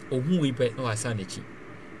ohu we pe na wasa na chi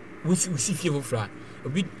we si fie fofra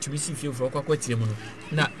obi tumi si fie fofra kwa tire mu no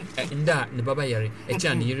na nda ne baba yare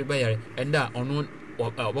echa ne yere ba yare nda ono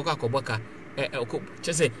oboka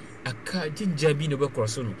chese aka jinja bi no be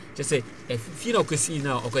cross no chese fie na okosi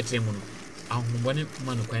na okotire mu no ahombone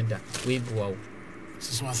ma no kwenda we buawo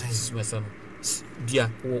sisuma no dia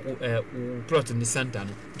plot ni santa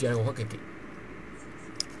no dia ho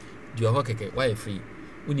keke why free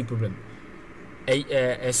uni problem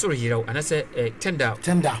sorry hero anase tender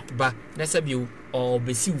ba na sabiu o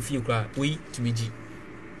besi ufie kra we timiji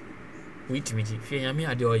fie nyame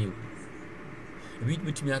ade oyo we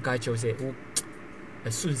bitumi aka chew say o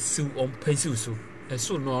esu on pensi so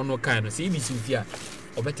esu no kan no say besi ufie a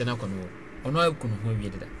obetena kono ono akunu ho wie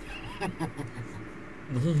deda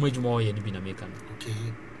no hu majuma oye ni bi na meka no okay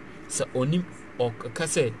so onim ka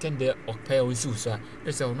say tender o pay on si so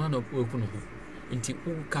a say ono na okunu ho nti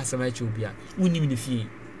u ka sama chi obi a wonim ne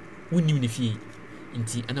fie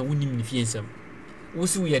nti ana wonim ne fie nsam wo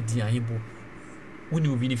si wo ya di ahebo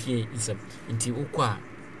wonim obi ne fie nsam nti ukwa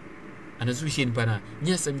ana so hie npa na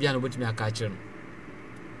nya sam bia na botumi aka akire no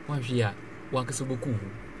wanhwe a wankasa boku hu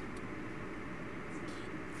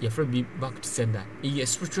your friend be back to sender a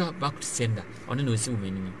spiritual back to sender on no see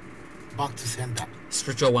women back to sender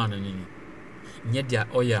spiritual one ni nya dia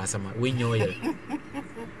oya asama we nya oya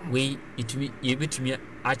we itumi ye betumi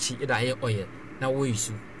achi ida ye oya na wo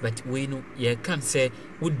yisu but we no ye can say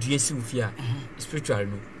wo dua si ufia spiritual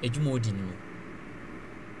no ejuma odi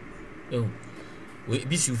no we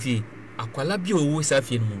bi si ufie akwala bi owo sa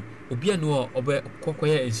fie no obi anu obe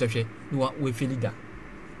kokoye nsehwe no we feel leader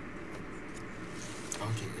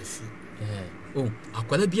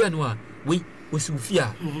akwala bia no a we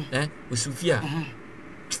osufia osufia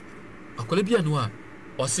akwala bia no a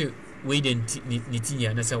ose we den ni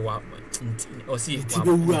tinya na se wa ose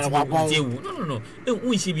wa no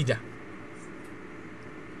unshi bi da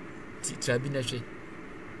trabi na hwe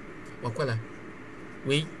wakwala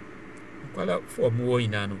we wakwala for mo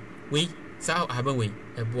ina no we sa ahaban we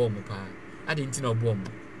ebo mo pa ade nti na obo mo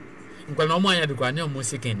nkwala no mo anya de kwa na mo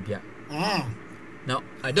second bia now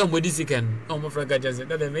I don't want this second no mo franka just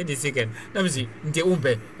that made the second let me see nti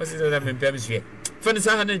umpe o se that me pem sue fa ni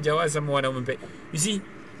sa na jawa sa mo na umpe you see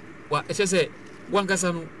wa e say one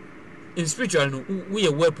kasa no in spiritual no we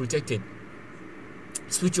are well protected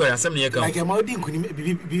spiritual asem na yeka like am odi nkuni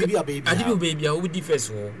bibi ababy adibi baby a wo di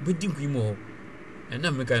first wo be di nkuni mo and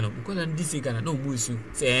na me kind of because and this second no musu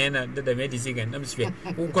say na that made the second na sue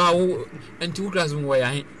wo kwa wo anti wo class mo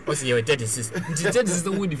ya he o se ye 36 nti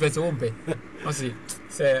 36 wo di first wo mpe o se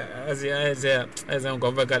as I'm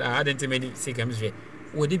going back I hadn't made second sue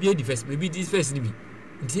wo de bi di first maybe this first ni bi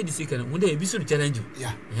nti the second wo dey bi so challenge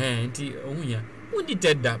yeah nti ohunya wo di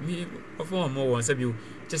tedda me of mo won sabi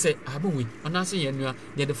just say ahaban we onase ye nua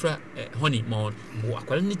de the fra honey mo wo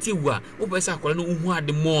akwala ni ti wu a wo be say akwala no hu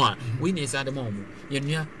ade mo a we ni say ade mo mo ye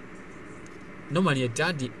nua normally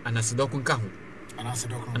tadi anasidoko nka ho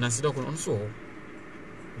anasidoko on so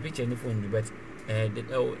picture ni phone but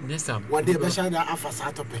next time what dey be share that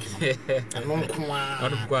afasa topic no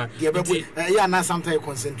nko a ya na sometimes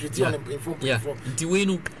concentrate on info nti we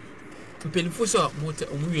no mpelifo so mo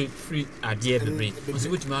we free ade bebre so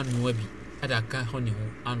wetima anu abi ada ka honey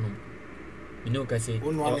ho anu ino ka say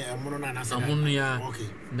amono na amono ya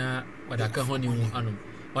na wada ka honey ho anu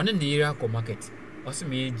one ne ira ko market ose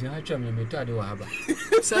me gina atwa me meto ade wa haba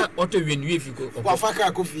sa auto wie nwie fiko kwa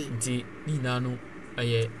faka kofi nti ni na no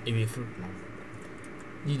aye ewe fruit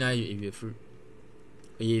ni na aye ewe fruit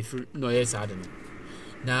aye fruit no yes ade no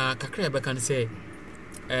na kakra be kan say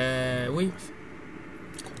we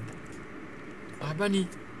abani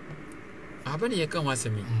ye kan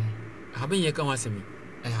wasemi ahaban ye kan wasemi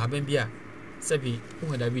ahaban bia sabi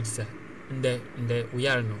wo David sa nde wo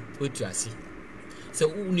yar no otu ase se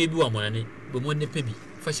wo ne bi wa monane bo mo ne pebi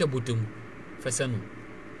fa hye botom fa sanu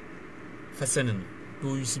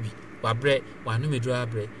do yusi bi wa bre wa no medro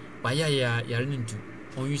abre wa ya yare ntu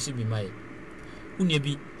on yusi bi mai wo ne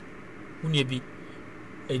bi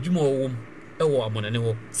edwuma wo wo amonane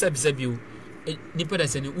ho sabi o nipa da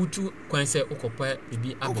sene utu kwan se okopa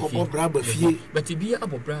bibi abafie but bi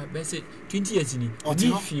abobra be se 20 years ni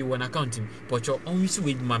ni fi won account mi pocho on use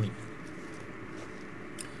we mami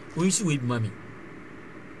oh use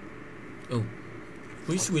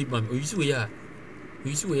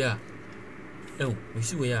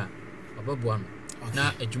we ya ababoa no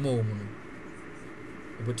na adwuma wo mu no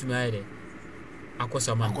obotumi ayede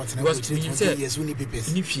akosama because we say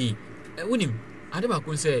ni fi wonim ade ba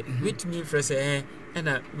kun say wetumi frɛ sɛ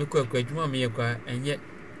ɛna mekɔ adwuma me yɛkwa ɛnyɛ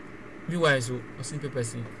mi wise so osin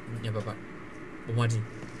papers nya baba bomadi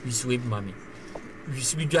wisuwe bi mami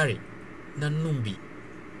wisubi dware na numbi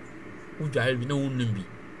udware bi na numbi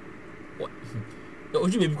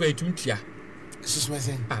oju bebi kwa etumtua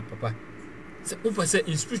susmesen papa se ofa se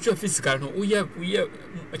in spiritual physical no we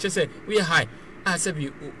say we high say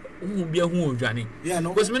bi hu bia hu odwane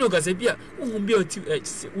because me no ka say bia hu bia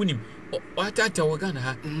unim watata wagana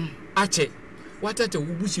ha ache watata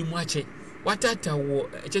wubushi mu ache watata wo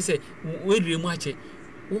say wedre mu ache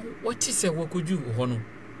what is say wokoju ho no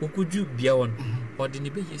wokoju bia won odi ne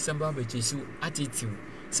be yesamba ba chesi atitiw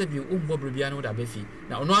sabi umbo bia no da befi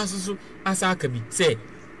na ono asusu asa aka bi say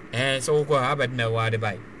so wo ko abad na wa de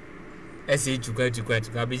bai ese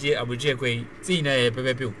tukwa beje aboje kwai sei na ye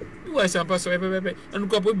pepepe o bi wa sampa so pepepe anu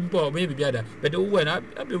ko bo mpo be bibia da but wo na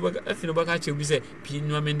abeba afino baka che bi say pi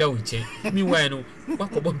nu amenda wo nche mi wa no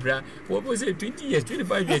wakobo bra wo bo say 20 years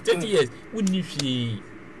 25 years 30 years wonni hwie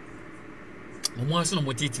omo aso no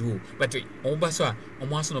motiti wo but omo ba so a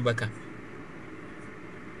omo aso no baka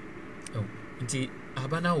nti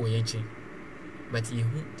abana wo yenche but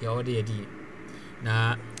yehu te ode yedi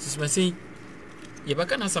na sismasi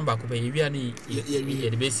yebaka na samba ko be yewia ni ye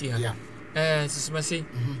de besi ha sismasi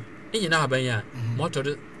enyi na aban ya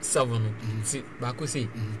motor 7 no ti ba ko sei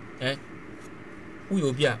uyo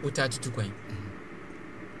obi a utatutu kwan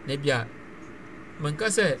na bia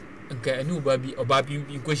manka se nka eni oba bi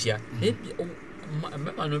nkohia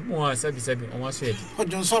mama no mo sabi on wa so edi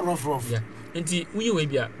ojon so rough ya nti uyi we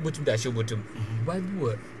bia botum da hye botum ba bi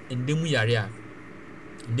wo ndemu yare a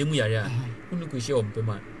unu ko hye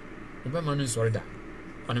ompema ompema no sori da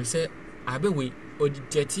onam se abe we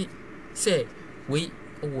oditeti se we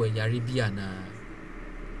owo yare bia na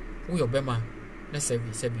wo yobema na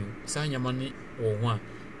sabi sa nyama ni wo ho a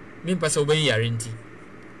me mpa se wo ben yare nti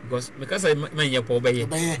because because I manya po baye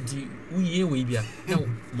nti uye we bia na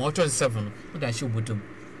motor 7 no da hye obotom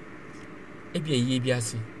e bia ye bia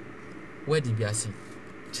se wadi bia se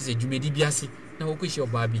chese dwumedi bia se na wo kwesi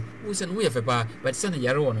oba bi wo se no wo ye fe pa but se na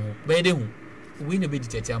yare wo no be de hu we na be di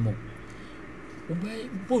tete amo wo be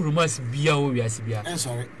bo romance bia wo wiase bia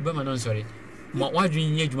sorry be ma no sorry ma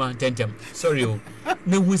wadwin nya adwuma tentem sorry o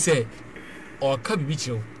na hu se o ka bibi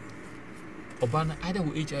kire oba na either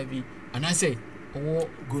wo HIV and I say o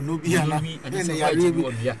gonobia na na yare bi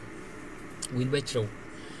obia we be kire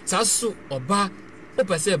sa so oba o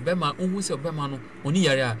pese be ma hu se be ma no oni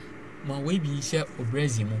yare a ma we bi hye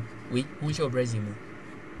obrazi mu we hu hye obrazi mu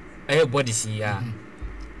body si ya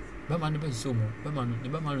be ma no be so mu be ma no ne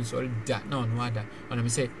be ma no sorry da na ono ada ona me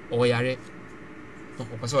say o yare o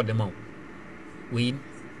pese o de ma we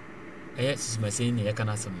sisima say ne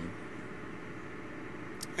yakana sam no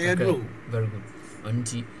very good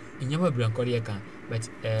anti inyama brankori yaka but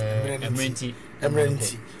emerenti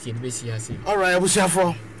ti be si ase all right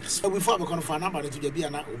abusiafo so before we come for number to the bia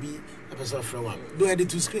na obi episode for one do edit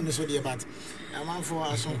to screen so there but am for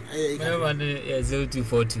aso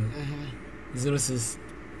 0242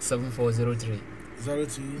 067403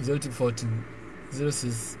 0242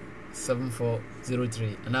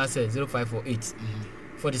 067403 and I say 0548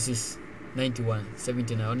 46 91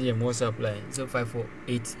 79 on your WhatsApp line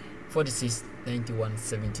 0548 46 91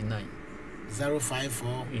 79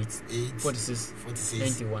 0548 46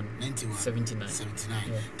 91 79.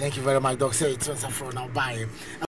 Thank you very much, Doc. Say it's for now. Bye.